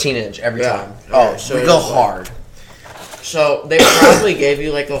 14-inch every time. Oh, so we go hard. So they probably gave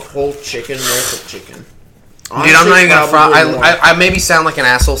you like a whole chicken worth of chicken. Honestly, dude, I'm not even gonna front. I maybe sound like an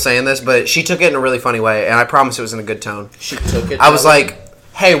asshole saying this, but she took it in a really funny way, and I promise it was in a good tone. She took it. I was like,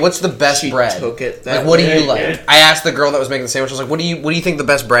 "Hey, what's the best bread?" Took it. Like, what do you like? I asked the girl that was making the sandwich. I was like, "What do you think the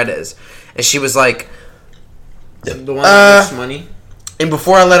best bread is?" And she was like, "The one that makes money." And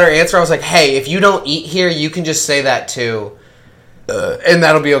before I let her answer, I was like, "Hey, if you don't eat here, you can just say that too." and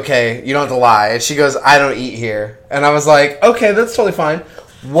that'll be okay. You don't have to lie. And she goes, I don't eat here. And I was like, okay, that's totally fine.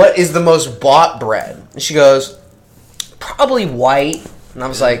 What is the most bought bread? And she goes, probably white. And I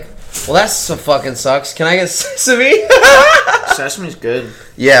was like, well, that so fucking sucks. Can I get sesame? Sesame's good.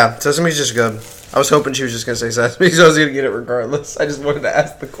 Yeah, sesame's just good. I was hoping she was just going to say sesame, so I was going to get it regardless. I just wanted to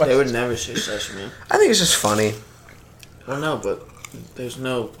ask the question. They would never say sesame. I think it's just funny. Well, no, but there's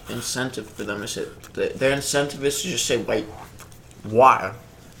no incentive for them to say... Their incentive is to just say white. Why?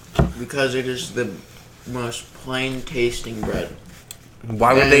 Because it is the most plain tasting bread.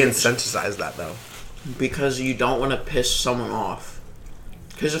 Why would they incentivize that, though? Because you don't want to piss someone off.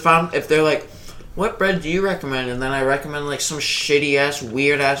 Because if they're like, what bread do you recommend? And then I recommend like some shitty ass,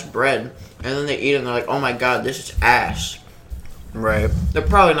 weird ass bread. And then they eat it and they're like, oh my god, this is ass. Right. They're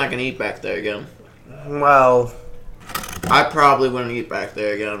probably not going to eat back there again. Well, I probably wouldn't eat back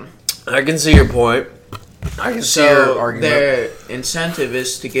there again. I can see your point. I can see your argument. Their incentive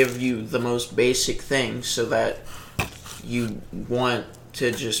is to give you the most basic thing so that you want to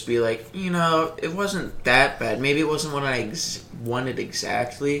just be like, it wasn't that bad. Maybe it wasn't what I wanted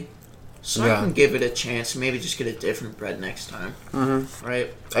exactly. So I can give it a chance and maybe just get a different bread next time. Mm-hmm.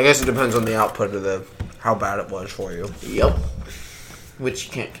 Right? I guess it depends on the output of how bad it was for you. Yep. Which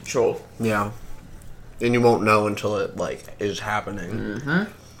you can't control. Yeah. And you won't know until it, is happening.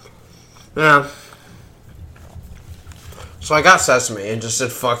 Mm-hmm. Yeah. So I got sesame and just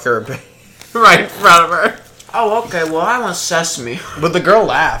said, fuck her right in front of her. Oh, okay. Well, I want sesame. But the girl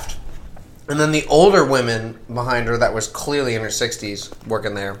laughed. And then the older women behind her that was clearly in her 60s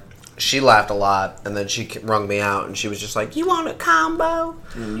working there, she laughed a lot. And then she wrung me out and she was just like, you want a combo?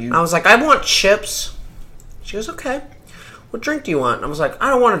 And I was like, I want chips. She goes, okay. What drink do you want? And I was like, I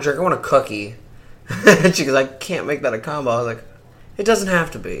don't want a drink. I want a cookie. And she goes, I can't make that a combo. I was like, it doesn't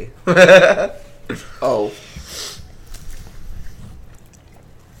have to be. Oh.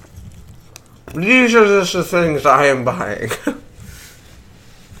 These are just the things I am buying.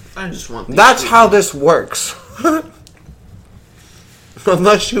 I just want these. That's how this works.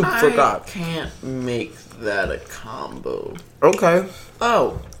 Unless you forgot. I can't make that a combo. Okay.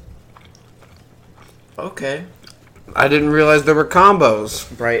 Oh. Okay. I didn't realize there were combos.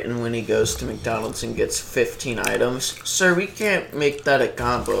 Brighton when he goes to McDonald's and gets 15 items. Sir, we can't make that a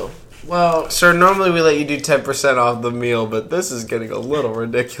combo. Well, sir, normally we let you do 10% off the meal, but this is getting a little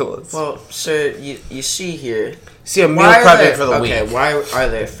ridiculous. Well, sir, you see here. See a meal prepping for the week. Okay, why are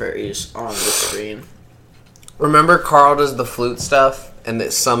there furries on the screen? Remember Carl does the flute stuff, and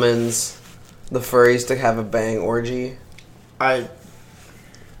it summons the furries to have a bang orgy? Everybody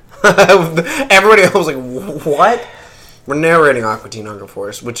else was like, what? We're narrating Aqua Teen Hunger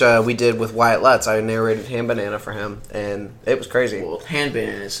Force, which we did with Wyatt Lutz. I narrated Hand Banana for him, and it was crazy. Well, Hand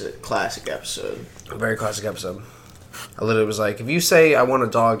Banana is a classic episode. A very classic episode. I literally was like, if you say I want a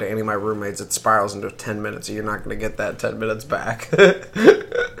dog to any of my roommates, it spirals into 10 minutes, and you're not going to get that 10 minutes back.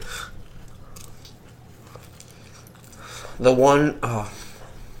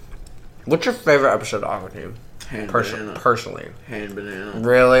 What's your favorite episode of Aqua Teen? Hand Banana. Personally. Hand Banana.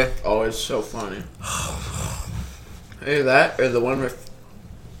 Really? Oh, it's so funny. Either that or the one where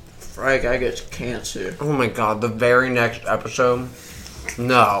Fry Guy gets cancer. Oh my god, the very next episode?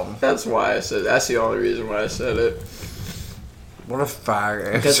 No. That's why I said that's the only reason why I said it. What a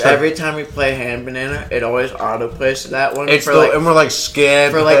fag. Because every time we play Hand Banana, it always autoplays to that one. And we're like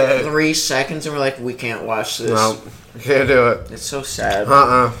scared. For like 3 seconds, and we're like, we can't watch this. No, can't do it. It's so sad.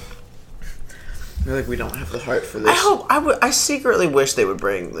 We're like, we don't have the heart for this. I secretly wish they would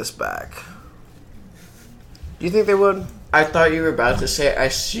bring this back. Do you think they would? I thought you were about to say, I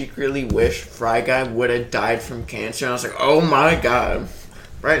secretly wish Fry Guy would have died from cancer. And I was like, oh my god.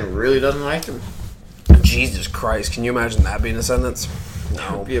 Brighton really doesn't like him. Jesus Christ. Can you imagine that being a sentence?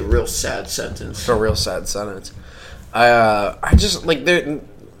 No. It would be a real sad sentence. It's a real sad sentence. I just, like,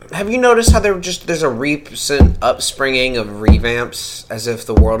 have you noticed how there's a recent upspringing of revamps as if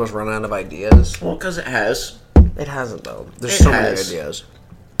the world has run out of ideas? Well, because it has. It hasn't, though. There's so many ideas.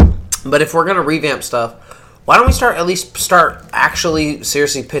 But if we're going to revamp stuff, why don't we start actually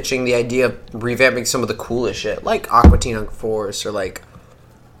seriously pitching the idea of revamping some of the coolest shit, like Aqua Teen Hunger Force, or like,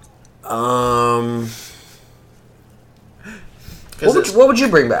 what would you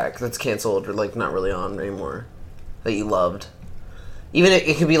bring back that's canceled or like not really on anymore that you loved? Even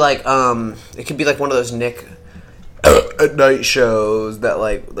it could be like one of those Nick at night shows that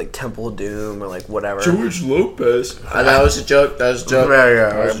like Temple of Doom or like whatever. George Lopez. That was a joke. That was a joke.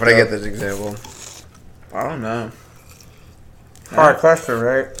 Yeah, but I get this example. I don't know. Hard question,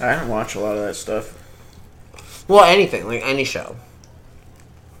 right? I didn't watch a lot of that stuff. Well, anything, like any show.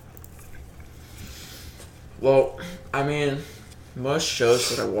 Well, I mean, most shows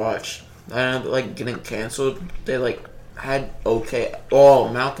that I watched, I ended up like getting canceled. They like had okay. Oh,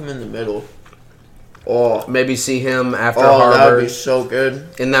 Malcolm in the Middle. Oh, Maybe see him after that Harvard. would be so good.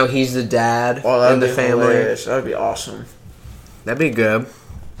 And now he's the dad That'd in the be family. hilarious. That'd be awesome. That'd be good.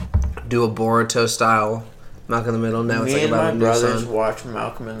 Do a Boruto style Malcolm in the Middle. Now it's Me like and about my a new brothers son. watched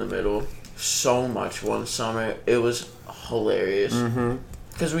Malcolm in the Middle so much one summer. It was hilarious.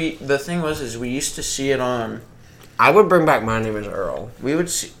 Because the thing was we used to see it on. I would bring back My Name Is Earl. We would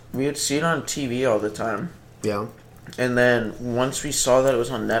see it on TV all the time. Yeah. And then once we saw that it was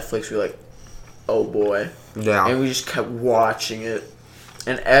on Netflix, we were like, oh boy. Yeah. And we just kept watching it.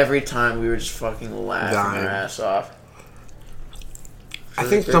 And every time we were just fucking laughing our ass off. I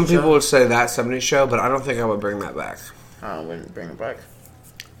think some people would say that 70s show, but I don't think I would bring that back. I wouldn't bring it back.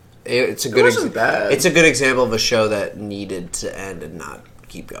 It's a good. wasn't bad. It's a good example of a show that needed to end and not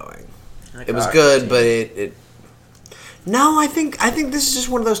keep going. Like It was good, but it. No, I think this is just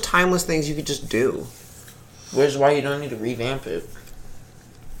one of those timeless things you could just do. Which is why you don't need to revamp it.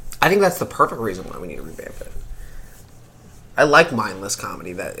 I think that's the perfect reason why we need to revamp it. I like mindless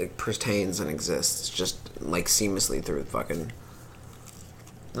comedy that it pertains and exists just like seamlessly through fucking.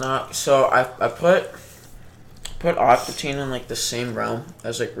 No, so I put Aqua Teen in like the same realm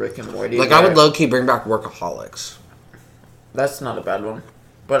as like Rick and Morty. Like I would low key bring back Workaholics. That's not a bad one,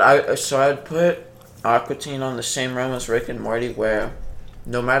 but I'd put Aqua Teen on the same realm as Rick and Morty, where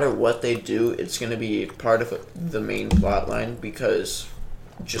no matter what they do, it's gonna be part of the main plot line because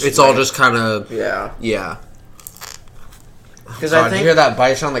it's all just kind of yeah. Because I think you hear that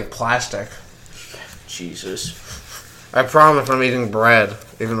bite sound like plastic. Jesus. I promise I'm eating bread,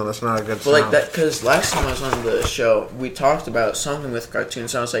 even though that's not a good sound. But like that, because last time I was on the show, we talked about something with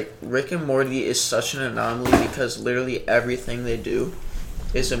cartoons. And I was like, Rick and Morty is such an anomaly because literally everything they do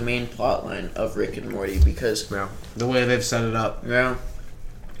is a main plot line of Rick and Morty because the way they've set it up. Yeah.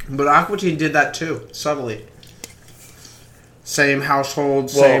 But Aqua Teen did that too, subtly. Same household,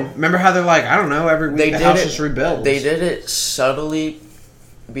 same. Remember how they're like, I don't know, every week the house just rebuilds. They did it subtly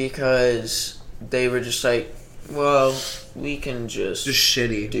because they were just like, well, we can just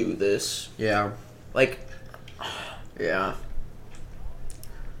shitty do this. Yeah. Like, yeah.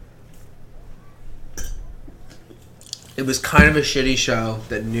 It was kind of a shitty show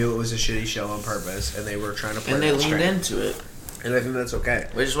that knew it was a shitty show on purpose, and they were trying to play And they that leaned straight. into it. And I think that's okay.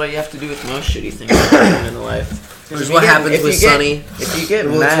 Which is what you have to do with most shitty things in life. Which is what happens with Sunny. If you get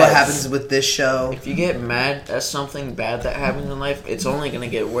Which mad, is what happens with this show. If you get mad at something bad that happens in life, it's only going to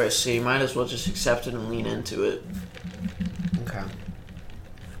get worse. So you might as well just accept it and lean into it. Okay.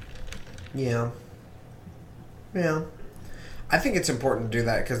 Yeah. Yeah. I think it's important to do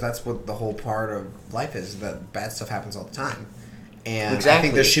that because that's what the whole part of life is, that bad stuff happens all the time. And I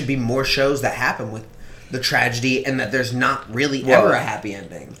think there should be more shows that happen with the tragedy and that there's not really ever a happy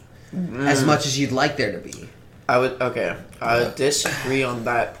ending. As much as you'd like there to be. I would disagree on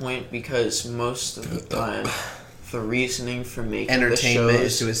that point because most of the time the reasoning for making entertainment the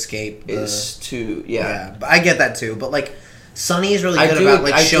shows is to escape but I get that too, but like Sunny is really good about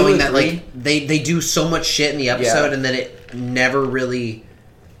like showing that like they do so much shit in the episode and then it never really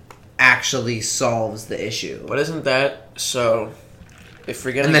actually solves the issue. But isn't that so? If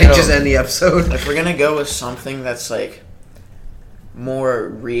we're gonna and then just end the episode. If we're gonna go with something that's like more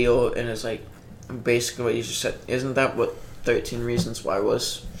real and is like basically what you just said, isn't that what 13 Reasons Why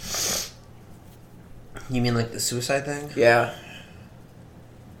was? You mean like the suicide thing? Yeah.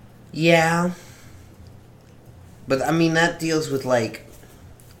 Yeah. But I mean that deals with like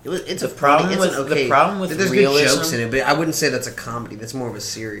it's the problem with there's realism, good jokes in it, but I wouldn't say that's a comedy. That's more of a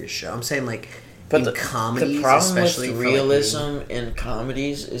serious show. I'm saying like but in comedies, the problem especially with for, realism like, in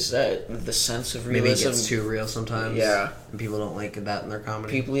comedies is that the sense of realism maybe it gets too real sometimes. Yeah, and people don't like that in their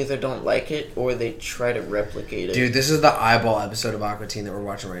comedy. People either don't like it or they try to replicate it. Dude, this is the eyeball episode of Aqua Teen that we're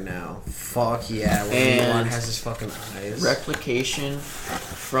watching right now. Fuck yeah, when Elon has his fucking eyes. Replication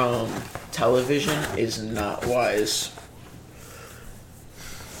from television is not wise.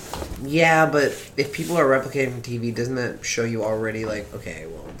 Yeah, but if people are replicating from TV, doesn't that show you already like, okay,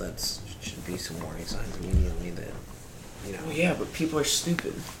 well, that's should be some warning signs. I mean, you don't need that, you know. Well, yeah, but people are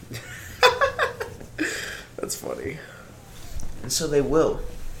stupid. That's funny. And so they will.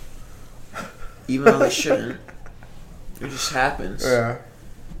 Even though they shouldn't. It just happens. Yeah.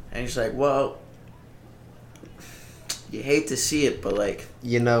 And it's like, well, you hate to see it, but like,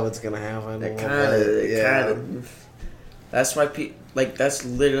 you know it's gonna happen. They kind of. That's why that's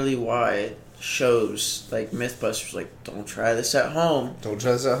literally why shows like MythBusters, like, don't try this at home. Don't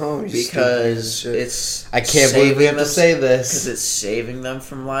try this at home. Because it's... I can't believe we have to say this. Because it's saving them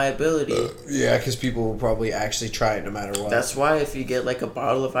from liability. Yeah, because people will probably actually try it no matter what. That's why if you get like a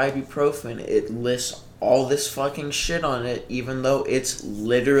bottle of ibuprofen, it lists all this fucking shit on it, even though it's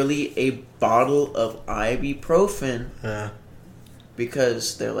literally a bottle of ibuprofen. Yeah.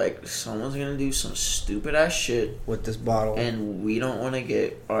 Because they're like, someone's gonna do some stupid ass shit with this bottle, and we don't want to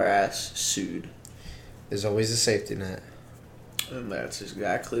get our ass sued. There's always a safety net, and that's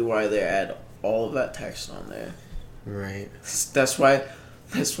exactly why they add all of that text on there. Right. That's why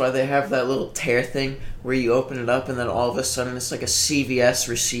they have that little tear thing where you open it up and then all of a sudden it's like a CVS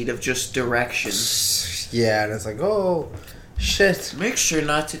receipt of just directions. Yeah, and it's like, oh, shit. Make sure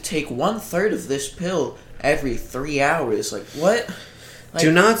not to take 1/3 of this pill every 3 hours. Like, what? Like,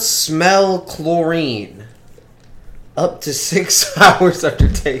 do not smell chlorine up to 6 hours after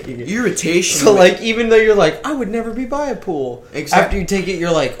taking it. Irritation. So, like, even though you're like, I would never be by a pool. Exactly. After you take it,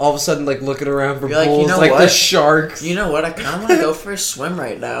 you're like, all of a sudden, like, looking around for you're pools, like, you know like what? the sharks. You know what? I kind of want to go for a swim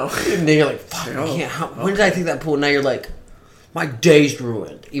right now. And then you're like, fuck, when did I take that pool? Now you're like, my day's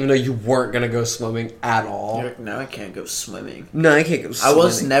ruined. Even though you weren't going to go swimming at all. You're like, now I can't go swimming. No, I can't go swimming. I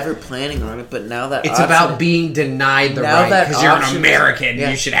was never planning on it, but now that it's about being denied the right. Because you're an American.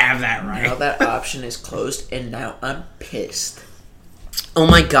 You should have that right. Now that option is closed, and now I'm pissed. Oh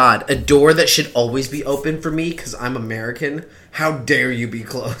my god, a door that should always be open for me because I'm American. How dare you be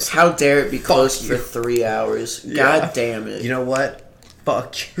closed? How dare it be closed for 3 hours? God damn it. You know what?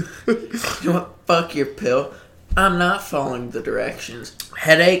 Fuck you. You know what? Fuck your pill. I'm not following the directions.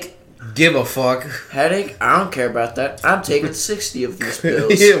 Headache? Give a fuck. Headache? I don't care about that. I'm taking 60 of these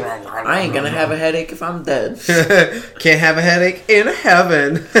pills. I ain't gonna have a headache if I'm dead. Can't have a headache in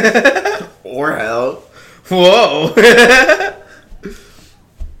heaven. Or hell. Whoa.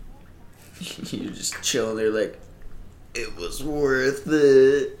 You're just chilling there like, it was worth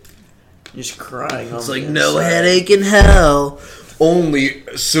it. You're just crying on it's the like, inside. no headache in hell. Only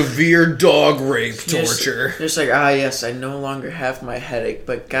severe dog rape torture. You're just like, yes, I no longer have my headache,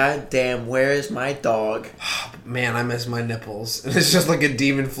 but goddamn, where is my dog? Man, I miss my nipples. And it's just like a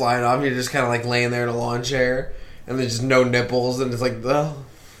demon flying off. You're just kind of like laying there in a lawn chair, and there's just no nipples, and it's like, oh.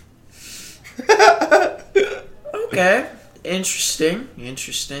 Okay. Interesting.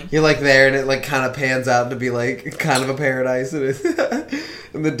 You're like there, and it like kind of pans out to be like kind of a paradise, and,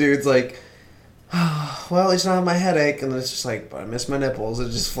 and the dude's like, oh, well, at least I don't have my headache, and then it's just like, but I miss my nipples. It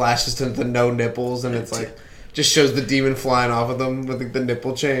just flashes to the no nipples, and it's like, just shows the demon flying off of them with like, the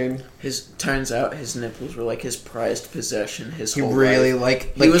nipple chain. Turns out his nipples were like his prized possession. His he whole really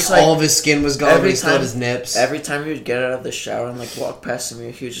life. like all of his skin was gone, but he still had his nips. Every time he would get out of the shower and like walk past the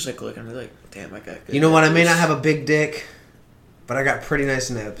mirror, he would just like look at me like, damn, I got good. You know what? I may nipples. not have a big dick, but I got pretty nice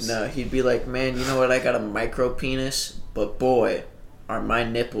nips. No, he'd be like, man, you know what? I got a micro penis, but boy, are my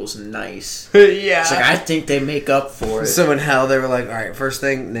nipples nice. Yeah. It's like, I think they make up for it. So in hell, they were like, all right, first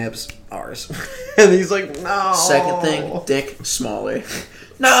thing, nips, ours. And he's like, no. Second thing, dick, smaller.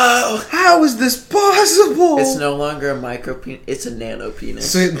 No! How is this possible? It's no longer a micro penis, it's a nano penis.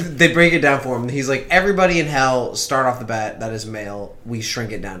 So they break it down for him. He's like, everybody in hell, start off the bat, that is male. We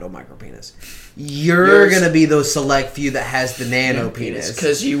shrink it down to a micro penis. You're going to be those select few that has the nano penis.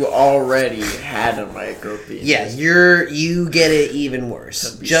 Because you already had a micro penis. Yeah, you get it even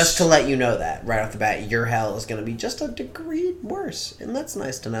worse. Just to let you know that, right off the bat, your hell is going to be just a degree worse. And that's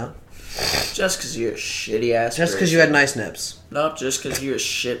nice to know. Just because you're a shitty ass Just because you had nice nips. Nope, just because you're a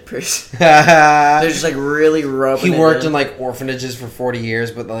shit person. They're just like really rubbing He worked in like orphanages for 40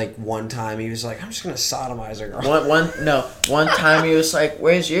 years, but like one time he was like, I'm just going to sodomize a girl. One time he was like,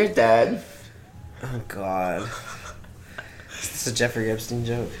 where's your dad? Oh, God. It's a Jeffrey Epstein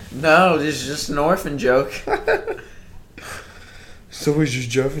joke. No, this is just an orphan joke. So where's your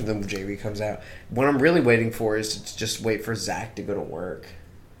joke? And then JB comes out. What I'm really waiting for is to just wait for Zach to go to work.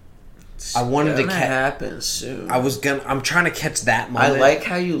 I wanted to happen soon. I'm trying to catch that moment. I like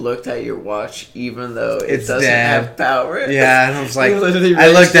how you looked at your watch, even though it It's doesn't dead. have power. Yeah, and I was like, I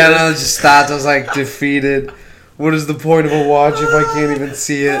looked down and I just stopped. I was like, defeated. What is the point of a watch if I can't even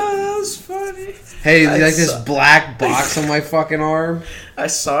see it? Oh, that was funny. Hey, like this black box on my fucking arm. I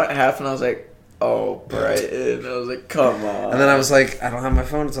saw it happen. I was like, oh, Brighton. I was like, come on. And then I was like, I don't have my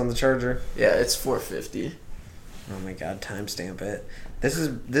phone. It's on the charger. Yeah, it's 4:50. Oh my god, timestamp it. This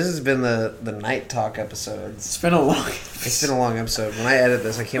has been the night talk episode. It's been a long episode. When I edit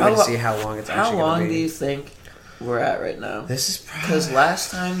this, I can't wait to see how long it's actually going to be. How long do you think we're at right now? This is probably... Because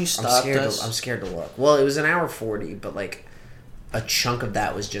last time you stopped us... I'm scared to look. Well, it was an hour 40, but like a chunk of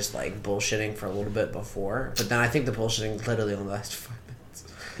that was just like bullshitting for a little bit before. But then I think the bullshitting literally only lasted 5 minutes.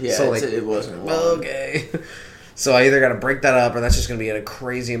 Yeah, So, like, it wasn't long. okay. So I either got to break that up, or that's just going to be a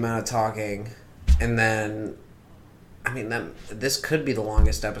crazy amount of talking. And then, I mean, this could be the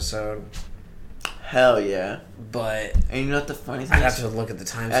longest episode. Hell yeah. But and you know what the funny thing I'd is? have to look at the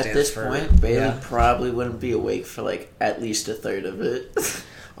timestamps. At this point, Bailey probably wouldn't be awake for like at least a third of it.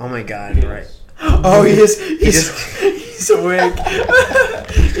 Oh my god, you're right. Oh, he's awake.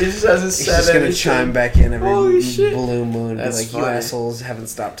 He just hasn't He's said just gonna anything. chime back in every Holy shit. blue moon. That's Be like, you funny. assholes haven't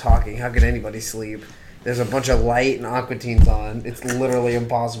stopped talking. How could anybody sleep? There's a bunch of light and aquatines on. It's literally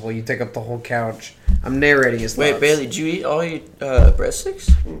impossible. You take up the whole couch. I'm narrating his Wait, thoughts. Bailey, did you eat all your breadsticks?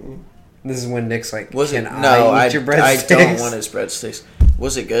 This is when Nick's like, Was it? Can No, I eat your breadsticks? I don't want his breadsticks.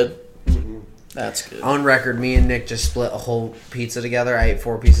 Was it good? That's good. On record, me and Nick just split a whole pizza together. I ate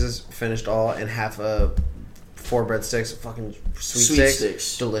 4 pieces, finished all, and half of 4 breadsticks, fucking sweet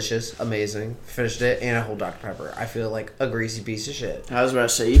sticks. Delicious, amazing. Finished it, and a whole Dr. Pepper. I feel like a greasy piece of shit. I was about to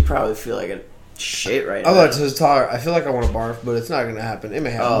say, you probably feel like a shit right I'm now. about to talk. I feel like I want to barf, but it's not going to happen. It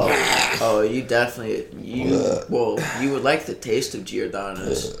may happen. Oh, you definitely you would like the taste of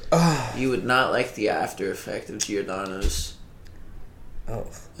Giordano's. You would not like the after effect of Giordano's. Oh.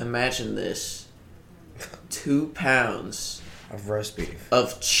 Imagine this. 2 pounds of roast beef.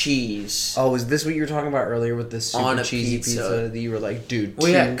 Of cheese. Oh, is this what you were talking about earlier with this super on a cheesy pizza that you were like, dude, well,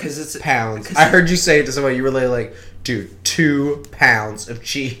 yeah, because it's pounds. I heard you say it to somebody. You were like, dude, 2 pounds of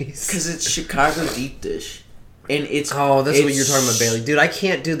cheese. Because it's Chicago deep dish. And it's... Oh, that's what you're talking about, Bailey. Dude, I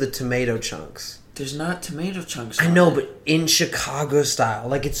can't do the tomato chunks. There's not tomato chunks I know, but in Chicago style.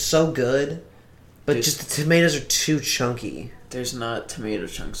 Like, it's so good. But just the tomatoes are too chunky. There's not tomato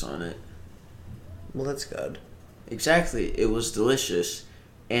chunks on it. Well, that's good. Exactly. It was delicious.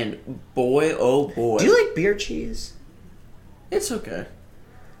 And boy, oh boy. Do you like beer cheese? It's okay.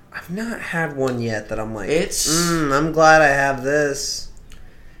 I've not had one yet that I'm like, it's... I'm glad I have this.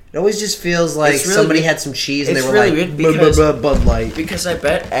 It always just feels like really somebody weird. had some cheese and they were really like, because, Bud Light. Because I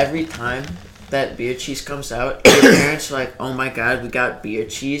bet every time that beer cheese comes out, your parents are like, oh my god, we got beer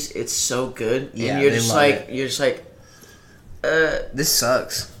cheese. It's so good. And Yeah, you're they just love like, it. you're just like, this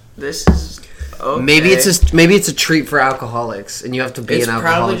sucks. This is... Okay. Maybe it's a treat for alcoholics, and you have to be it's an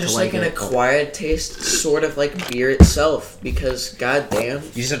alcoholic probably to just like like an it. acquired taste, sort of like beer itself. Because goddamn, you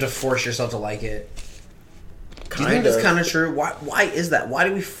just have to force yourself to like it. Do you Kinda. think that's kind of true? Why is that? Why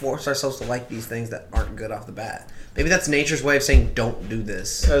do we force ourselves to like these things that aren't good off the bat? Maybe that's nature's way of saying don't do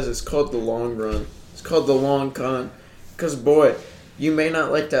this. Because it's called the long run. It's called the long con. Because boy, you may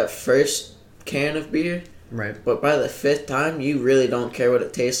not like that first can of beer. Right. But by the 5th time, you really don't care what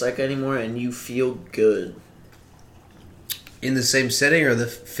it tastes like anymore, and you feel good. In the same sitting, or the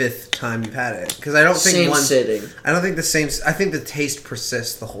 5th time you've had it? Because I don't think Same sitting. I don't think the same. I think the taste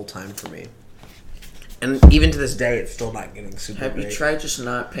persists the whole time for me. And even to this day, it's still not getting super. Have great. you tried just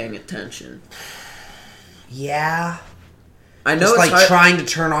not paying attention? Yeah. I know just it's like hard. trying to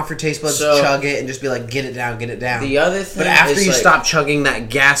turn off your taste buds, So- chug it, and just be like, get it down, get it down. The other thing but after is you like- stop chugging that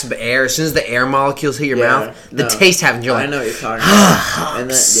gasp of air, as soon as the air molecules hit your Yeah, mouth, the no. taste happens. You're like, I know what you're talking about.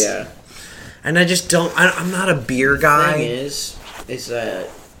 And then, yeah. And I just don't. I'm not a beer guy. The thing is that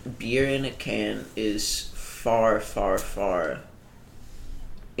beer in a can is far, far, far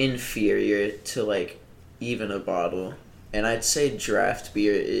inferior to like even a bottle. And I'd say draft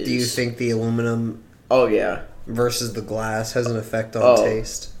beer is. Do you think the aluminum? Oh yeah. Versus the glass has an effect on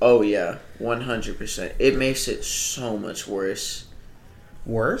taste. Oh yeah, 100%. It makes it so much worse.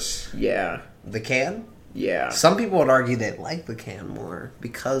 Worse? Yeah. The can? Yeah. Some people would argue they like the can more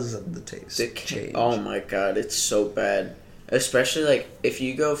because of the taste change. Oh my god, it's so bad. Especially like if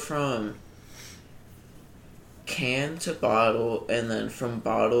you go from can to bottle and then from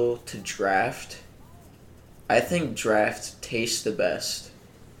bottle to draft, I think draft tastes the best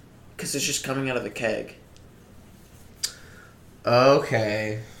because it's just coming out of a keg.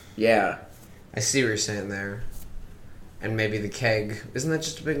 Okay. Yeah. I see what you're saying there. And maybe the keg. Isn't that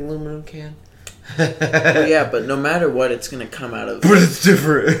just a big aluminum can? Well, yeah, but no matter what, it's going to come out of... But it's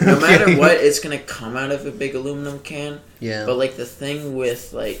different. No matter what, it's going to come out of a big aluminum can. Yeah. But, like, the thing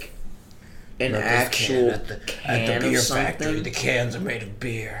with, like, an Not this actual can can at the beer of something... factory, the cans are made of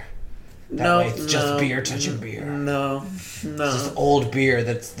beer. That No, way it's just no, beer touching beer. No. It's just old beer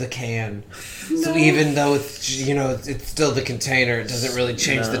that's the can. So No. even though it's, you know, it's still the container, it doesn't really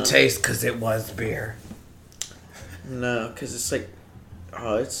change the No. taste because it was beer. No, because it's like...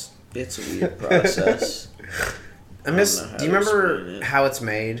 Oh, it's a weird process. I miss. don't know how Do you to remember explain it. how it's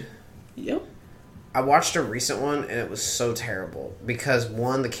made? Yep. I watched a recent one and it was so terrible because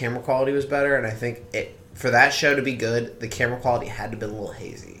one, the camera quality was better, and I think for that show to be good, the camera quality had to be a little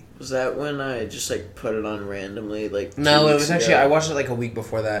hazy. Was that when I just like put it on randomly? Like No, 2 it weeks was actually ago? I watched it like a week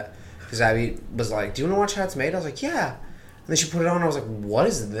before that because Abby was like, "Do you want to watch how it's made?" I was like, "Yeah." And then she put it on. And I was like, "What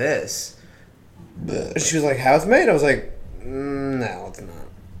is this?" And she was like, "How it's made?" I was like, "No, it's not."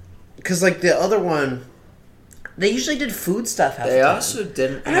 Because like the other one, they usually did food stuff. Half They the time. also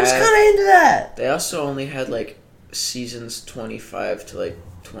didn't. And I was kind of into that. They also only had like seasons 25 to like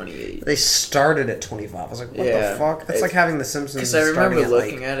 28. They started at 25. I was like, "What the fuck?" That's like having The Simpsons. Because I remember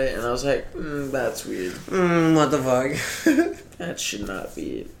looking like, at it and I was like, "That's weird." What the fuck? That should not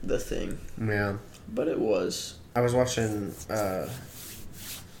be the thing. Yeah. But it was. I was watching.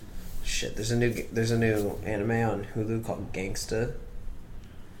 Shit, there's a new anime on Hulu called Gangsta,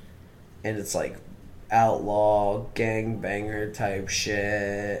 and it's like outlaw gangbanger type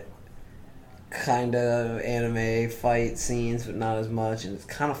shit, kind of anime fight scenes, but not as much, and it's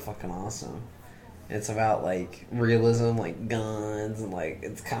kind of fucking awesome. And it's about like realism, like guns, and like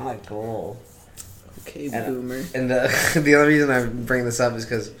it's kind of cool. Okay, boomer. And the other reason I bring this up is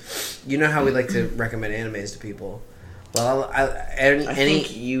because you know how we like to recommend animes to people. Well, I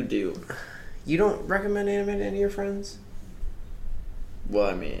think you do. You don't recommend anime to any of your friends? Well,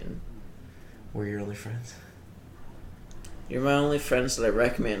 I mean, we're your only friends. You're my only friends that I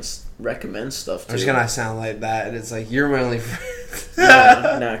recommend stuff to. I'm just gonna sound like that, and it's like you're my only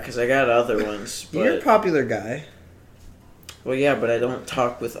friend. No, because I got other ones. But, you're a popular guy. Well, yeah, but I don't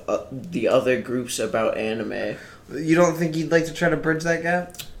talk with the other groups about anime. You don't think you'd like to try to bridge that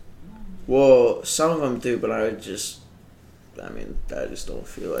gap? Well, some of them do, but I just don't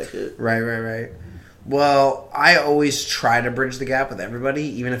feel like it. Right. Well, I always try to bridge the gap with everybody,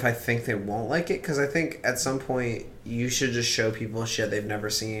 even if I think they won't like it, because I think at some point you should just show people shit they've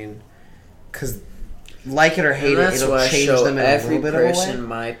never seen, because like it or hate it, it'll change them in a little bit of a way. Every person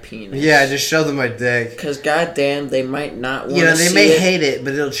my penis. Yeah, just show them my dick. Because goddamn, they might not want to see it. They may hate it,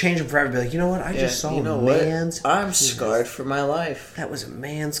 but it'll change them forever. Be like, you know what? I just saw a man's I'm penis. scarred for my life. That was a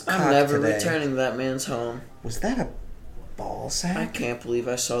man's cock I'm never today. returning that man's home. Was that a ball sack? I can't believe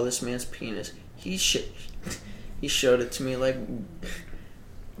I saw this man's penis. He showed it to me like...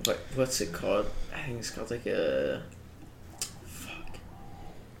 What's it called? I think it's called like a... Fuck.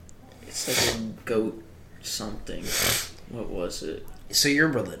 It's like a goat something. What was it? So you're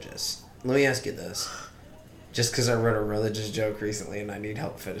religious. Let me ask you this. Just because I wrote a religious joke recently and I need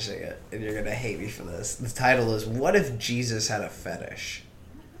help finishing it, and you're going to hate me for this. The title is, What If Jesus Had a Fetish?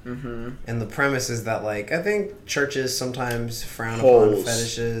 Mm-hmm. And the premise is that, like, I think churches sometimes frown upon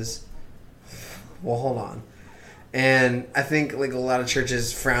fetishes. Well, hold on. And I think, like, a lot of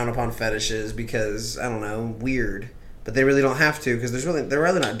churches frown upon fetishes because, I don't know, weird. But they really don't have to because they're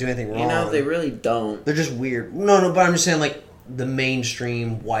really not doing anything wrong. You know, they really don't. They're just weird. No, but I'm just saying, like, the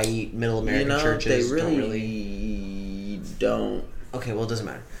mainstream white middle American churches they don't really don't. Okay, well, it doesn't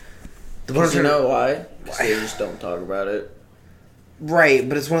matter. You know why? Because they just don't talk about it. Right,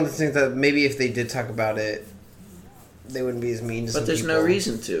 but it's one of the things that maybe if they did talk about it, they wouldn't be as mean to some people. But there's no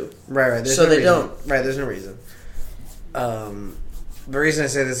reason to. Right. So they don't. Right, there's no reason. The reason I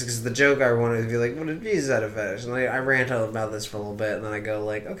say this is because the joke I wanted to be like, what if Jesus had a fetish? And I rant about this for a little bit, and then I go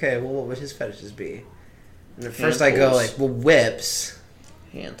like, okay, well, what would his fetishes be? And at first I go like, well, whips.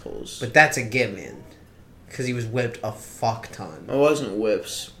 Handholds. But that's a given. Because he was whipped a fuck ton. It wasn't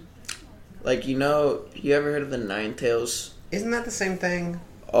whips. Like, you ever heard of the Nine Tails? Isn't that the same thing?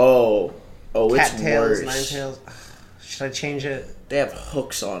 Oh, it's Cattails, worse. Nine Tails. Should I change it? They have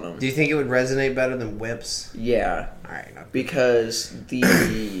hooks on them. Do you think it would resonate better than whips? Yeah. Alright. No. Because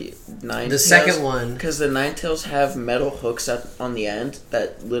the Nine Tails... second one... Because the Nine Tails have metal hooks on the end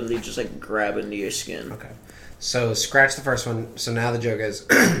that literally just, like, grab into your skin. Okay. So, scratch the first one. So, now the joke is...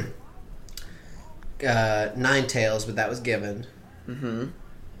 Nine Tails, but that was given. Mm-hmm.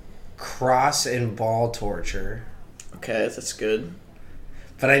 Cross and ball torture. Okay, that's good.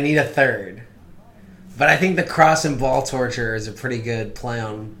 But I need a third. But I think the cross and ball torture is a pretty good play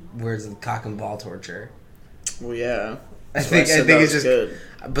on words of cock and ball torture. Well, yeah. I think it's just good.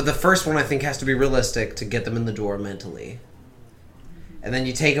 But the first one I think has to be realistic to get them in the door mentally. And then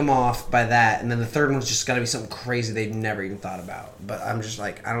you take them off by that, and then the third one's just got to be something crazy they've never even thought about. But I'm just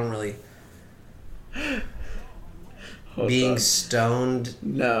like, I don't really... Being stoned.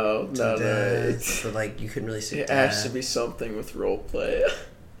 No. But like you couldn't really see. It has to be something with role play.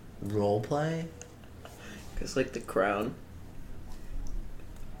 Role play? Because like The Crown.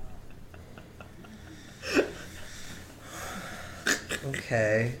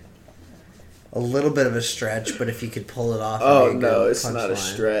 Okay. A little bit of a stretch, but if you could pull it off. Oh no, it's not a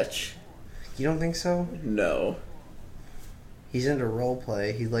stretch. You don't think so? No. He's into role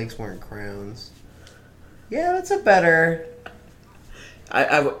play. He likes wearing crowns. Yeah, that's a better.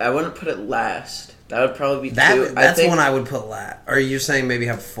 I wouldn't put it last. That would probably be 2. That's one I would put last. Or are you saying maybe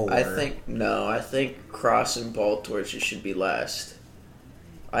have 4? I think Cross and Ball Torches should be last.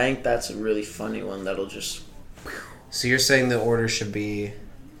 I think that's a really funny one that'll just... So you're saying the order should be...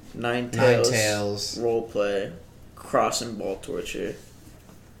 Nine Tails. Roleplay. Cross and Ball Torture.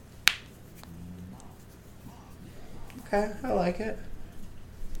 Okay, I like it.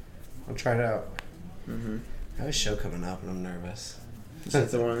 I'll try it out. Mm-hmm. I have a show coming up and I'm nervous. Is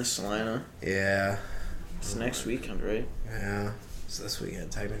that the one in Salina? Yeah. It's next weekend, right? Yeah. It's this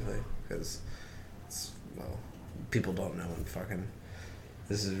weekend, technically. Because, well, people don't know when fucking...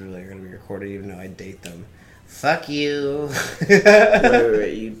 This is really going to be recorded, even though I date them. Fuck you.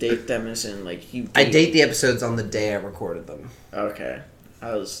 wait. You date them as in, like, you... I date the episodes on the day I recorded them. Okay.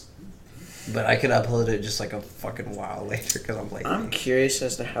 But I could upload it just like a fucking while later because I'm lazy. I'm curious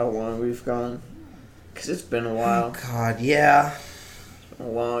as to how long we've gone. Because it's been a while. Oh, God, yeah. It's been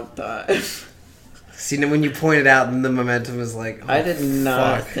a long time. See, when you pointed out, and the momentum was like, I did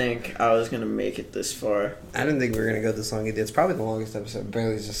not think I was going to make it this far. I didn't think we were going to go this long. It's probably the longest episode.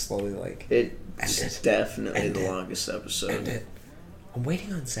 Bailey's just slowly like... It's definitely the longest episode. I'm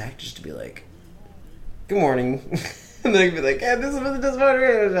waiting on Zach just to be like, good morning. And then he'd be like, hey, this is the Disappointing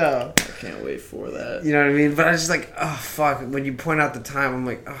Radio Show. I can't wait for that. You know what I mean? But I was just like, oh, fuck. When you point out the time, I'm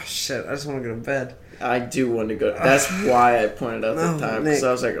like, oh, shit, I just want to go to bed. I do want to go. That's why I pointed out the time. Because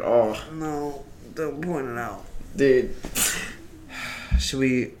I was like, oh. No, don't point it out. Dude. Should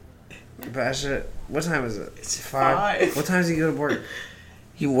we bash it? What time is it? It's 5. What time does he go to work?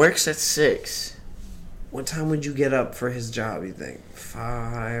 He works at 6. What time would you get up for his job, you think?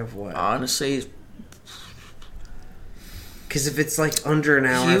 5 what? Honestly, because if it's like under an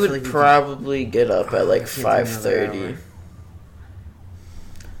hour, he would probably get up at like 5:30,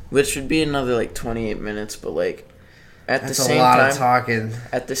 which would be another like 28 minutes. But like at the same time, of talking.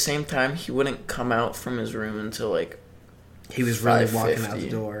 At the same time, he wouldn't come out from his room until like he was really walking out the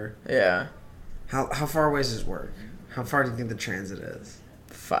door. Yeah. How far away is his work? How far do you think the transit is?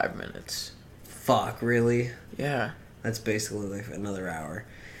 5 minutes. Fuck, really? Yeah. That's basically like another hour.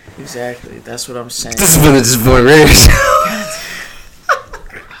 Exactly. That's what I'm saying. This has been a Disappointing Radio Show.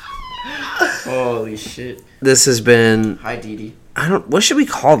 Holy shit. This has been... Hi, Dee. What should we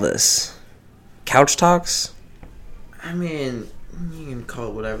call this? Couch Talks? I mean, you can call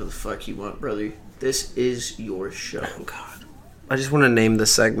it whatever the fuck you want, brother. This is your show. Oh, God. I just want to name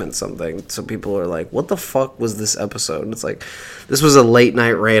this segment something so people are like, what the fuck was this episode? And it's like, this was a late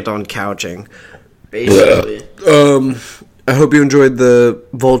night rant on couching. Basically. I hope you enjoyed the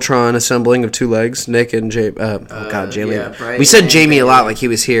Voltron assembling of 2 legs. Nick and Jamie. Jamie. Yeah, we said Jamie a lot like he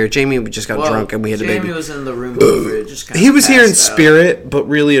was here. Jamie just got drunk and we had a baby. Jamie was in the room over it. Just he was here in spirit, but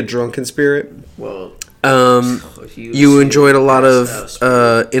really a drunken spirit. Well, you enjoyed a lot of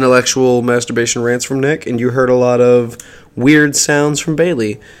intellectual masturbation rants from Nick, and you heard a lot of weird sounds from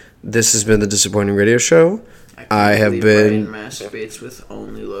Bailey. This has been the Disappointing Radio Show. I have been... Brian masturbates with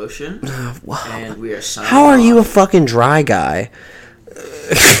only lotion. Wow. And we are signing How are off. you a fucking dry guy?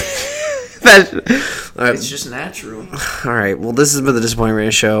 It's just natural. Alright, well, this has been the Disappointing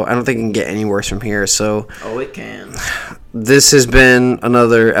Radio Show. I don't think it can get any worse from here, so... Oh, it can. This has been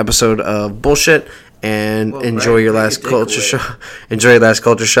another episode of Bullshit, and enjoy your last culture shock. Enjoy your last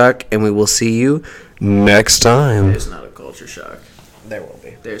culture shock, and we will see you next time. There's not a culture shock. There will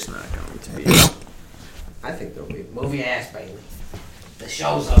be. There's not going to be. I think there'll be. Move your ass, Bailey. The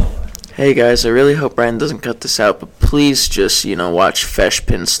show's over. Hey guys, I really hope Brian doesn't cut this out, but please just, watch Fesh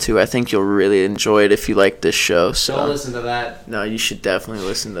Pins 2. I think you'll really enjoy it if you like this show. So Don't listen to that. No, you should definitely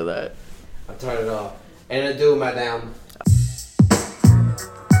listen to that. I'll turn it off. And adieu, madame.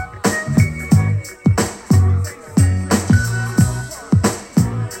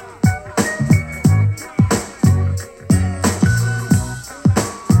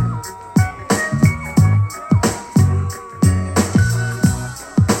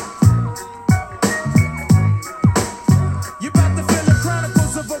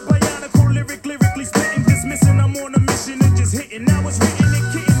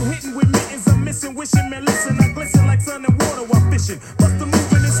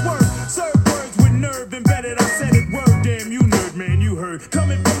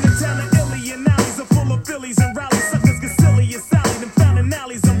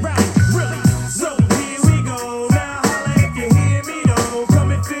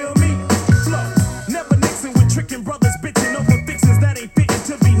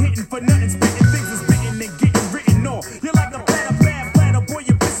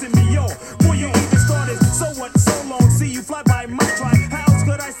 So long, see you fly by my tribe. How else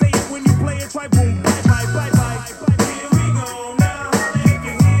could I say it when you play it? Try boom, bye, bye, bye.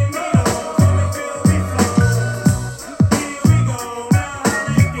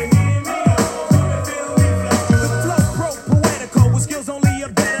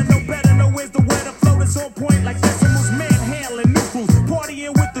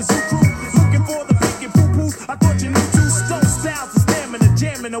 partying with the zoo crew. Looking for the pink and poo-poo. I thought you knew two stone styles and stamina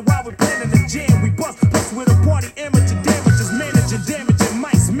jamming. And while we're planning the jam, we bust with a party amateur damages, managing damaging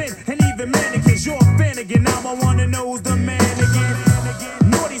mice, men, and even mannequins. You're a fan again, now I wanna know who's the man again.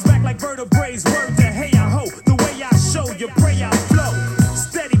 Naughty's back like vertebrae, word to hey I ho. The way I show you, pray I flow.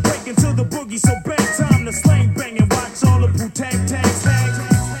 Steady breaking to the boogie, so bang time to slang bang and watch all the poo tag tags tag.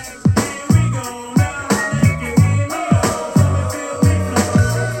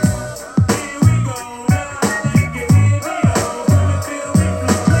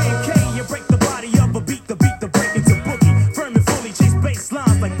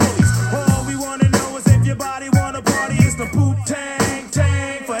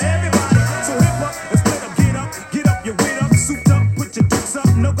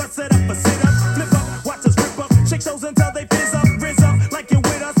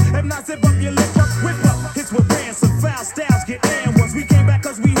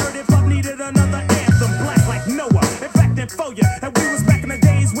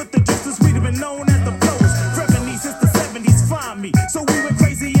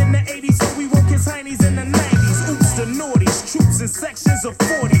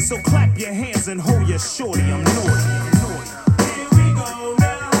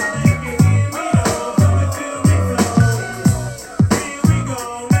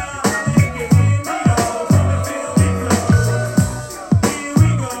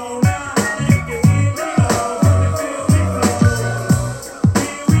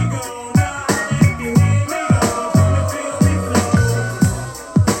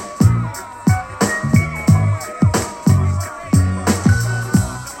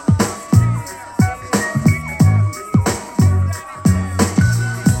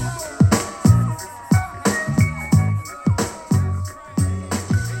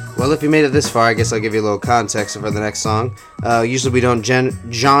 Well, if you made it this far, I guess I'll give you a little context for the next song. Usually we don't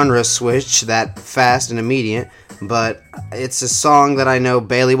genre switch that fast and immediate, but it's a song that I know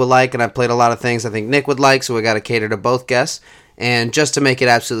Bailey would like, and I played a lot of things I think Nick would like, so we got to cater to both guests. And just to make it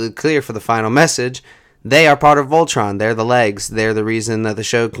absolutely clear for the final message, they are part of VOLTRON. They're the legs. They're the reason that the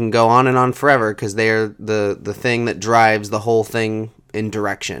show can go on and on forever, because they're the thing that drives the whole thing in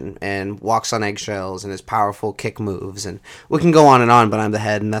direction and walks on eggshells and his powerful kick moves. And we can go on, but I'm the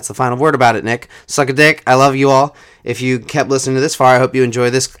head, and that's the final word about it, Nick. Suck a dick. I love you all. If you kept listening to this far, I hope you enjoy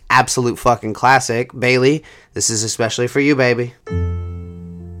this absolute fucking classic. Bailey, this is especially for you, baby.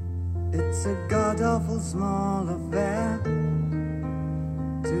 It's a god-awful small affair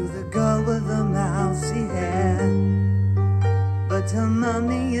to the girl with the mousy hair, but her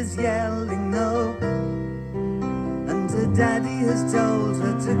mummy is yelling no, and her daddy has told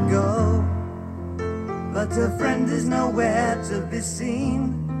her to go, but her friend is nowhere to be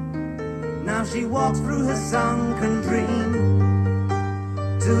seen. Now she walks through her sunken dream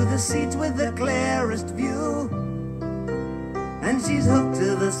to the seat with the clearest view, and she's hooked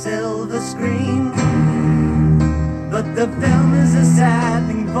to the silver screen. But the film is a sad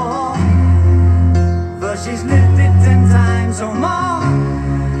thing for she's lived it 10 times or more.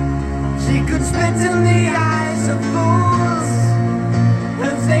 She could spit in the eyes of fools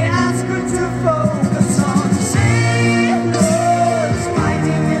if they ask her to focus on sailors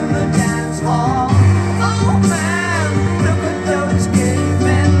fighting in the dance hall. Oh man, look at those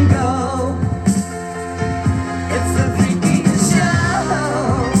cavemen go. It's the freakiest show.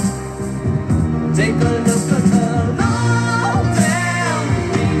 Take a look at the low man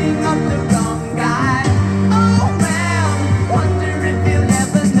beating up the wrong guy. Oh man, wonder if you'll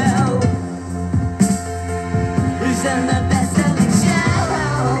ever know who's in the best-selling show.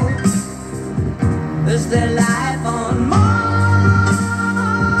 Is their life on Mars?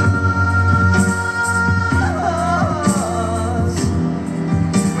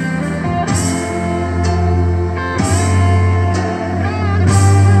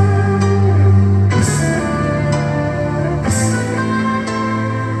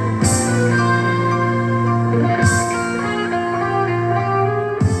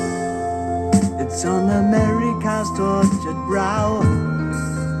 It's on America's tortured brow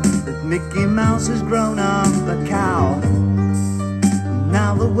that Mickey Mouse has grown up a cow.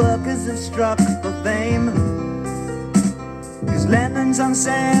 Now the workers have struck for fame, 'cause Lennon's on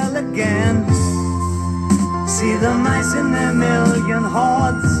sale again. See the mice in their million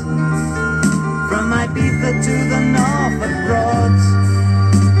hordes, from Ibiza to the Norfolk Broads.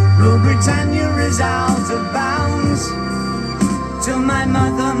 Rule Britannia is out of bounds, to my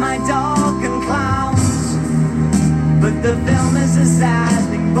mother, my dog and clowns. But the film is a sad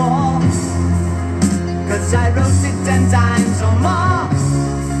thing for, 'cause I wrote it 10 times or more.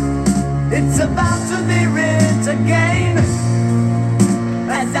 It's about to be writ again.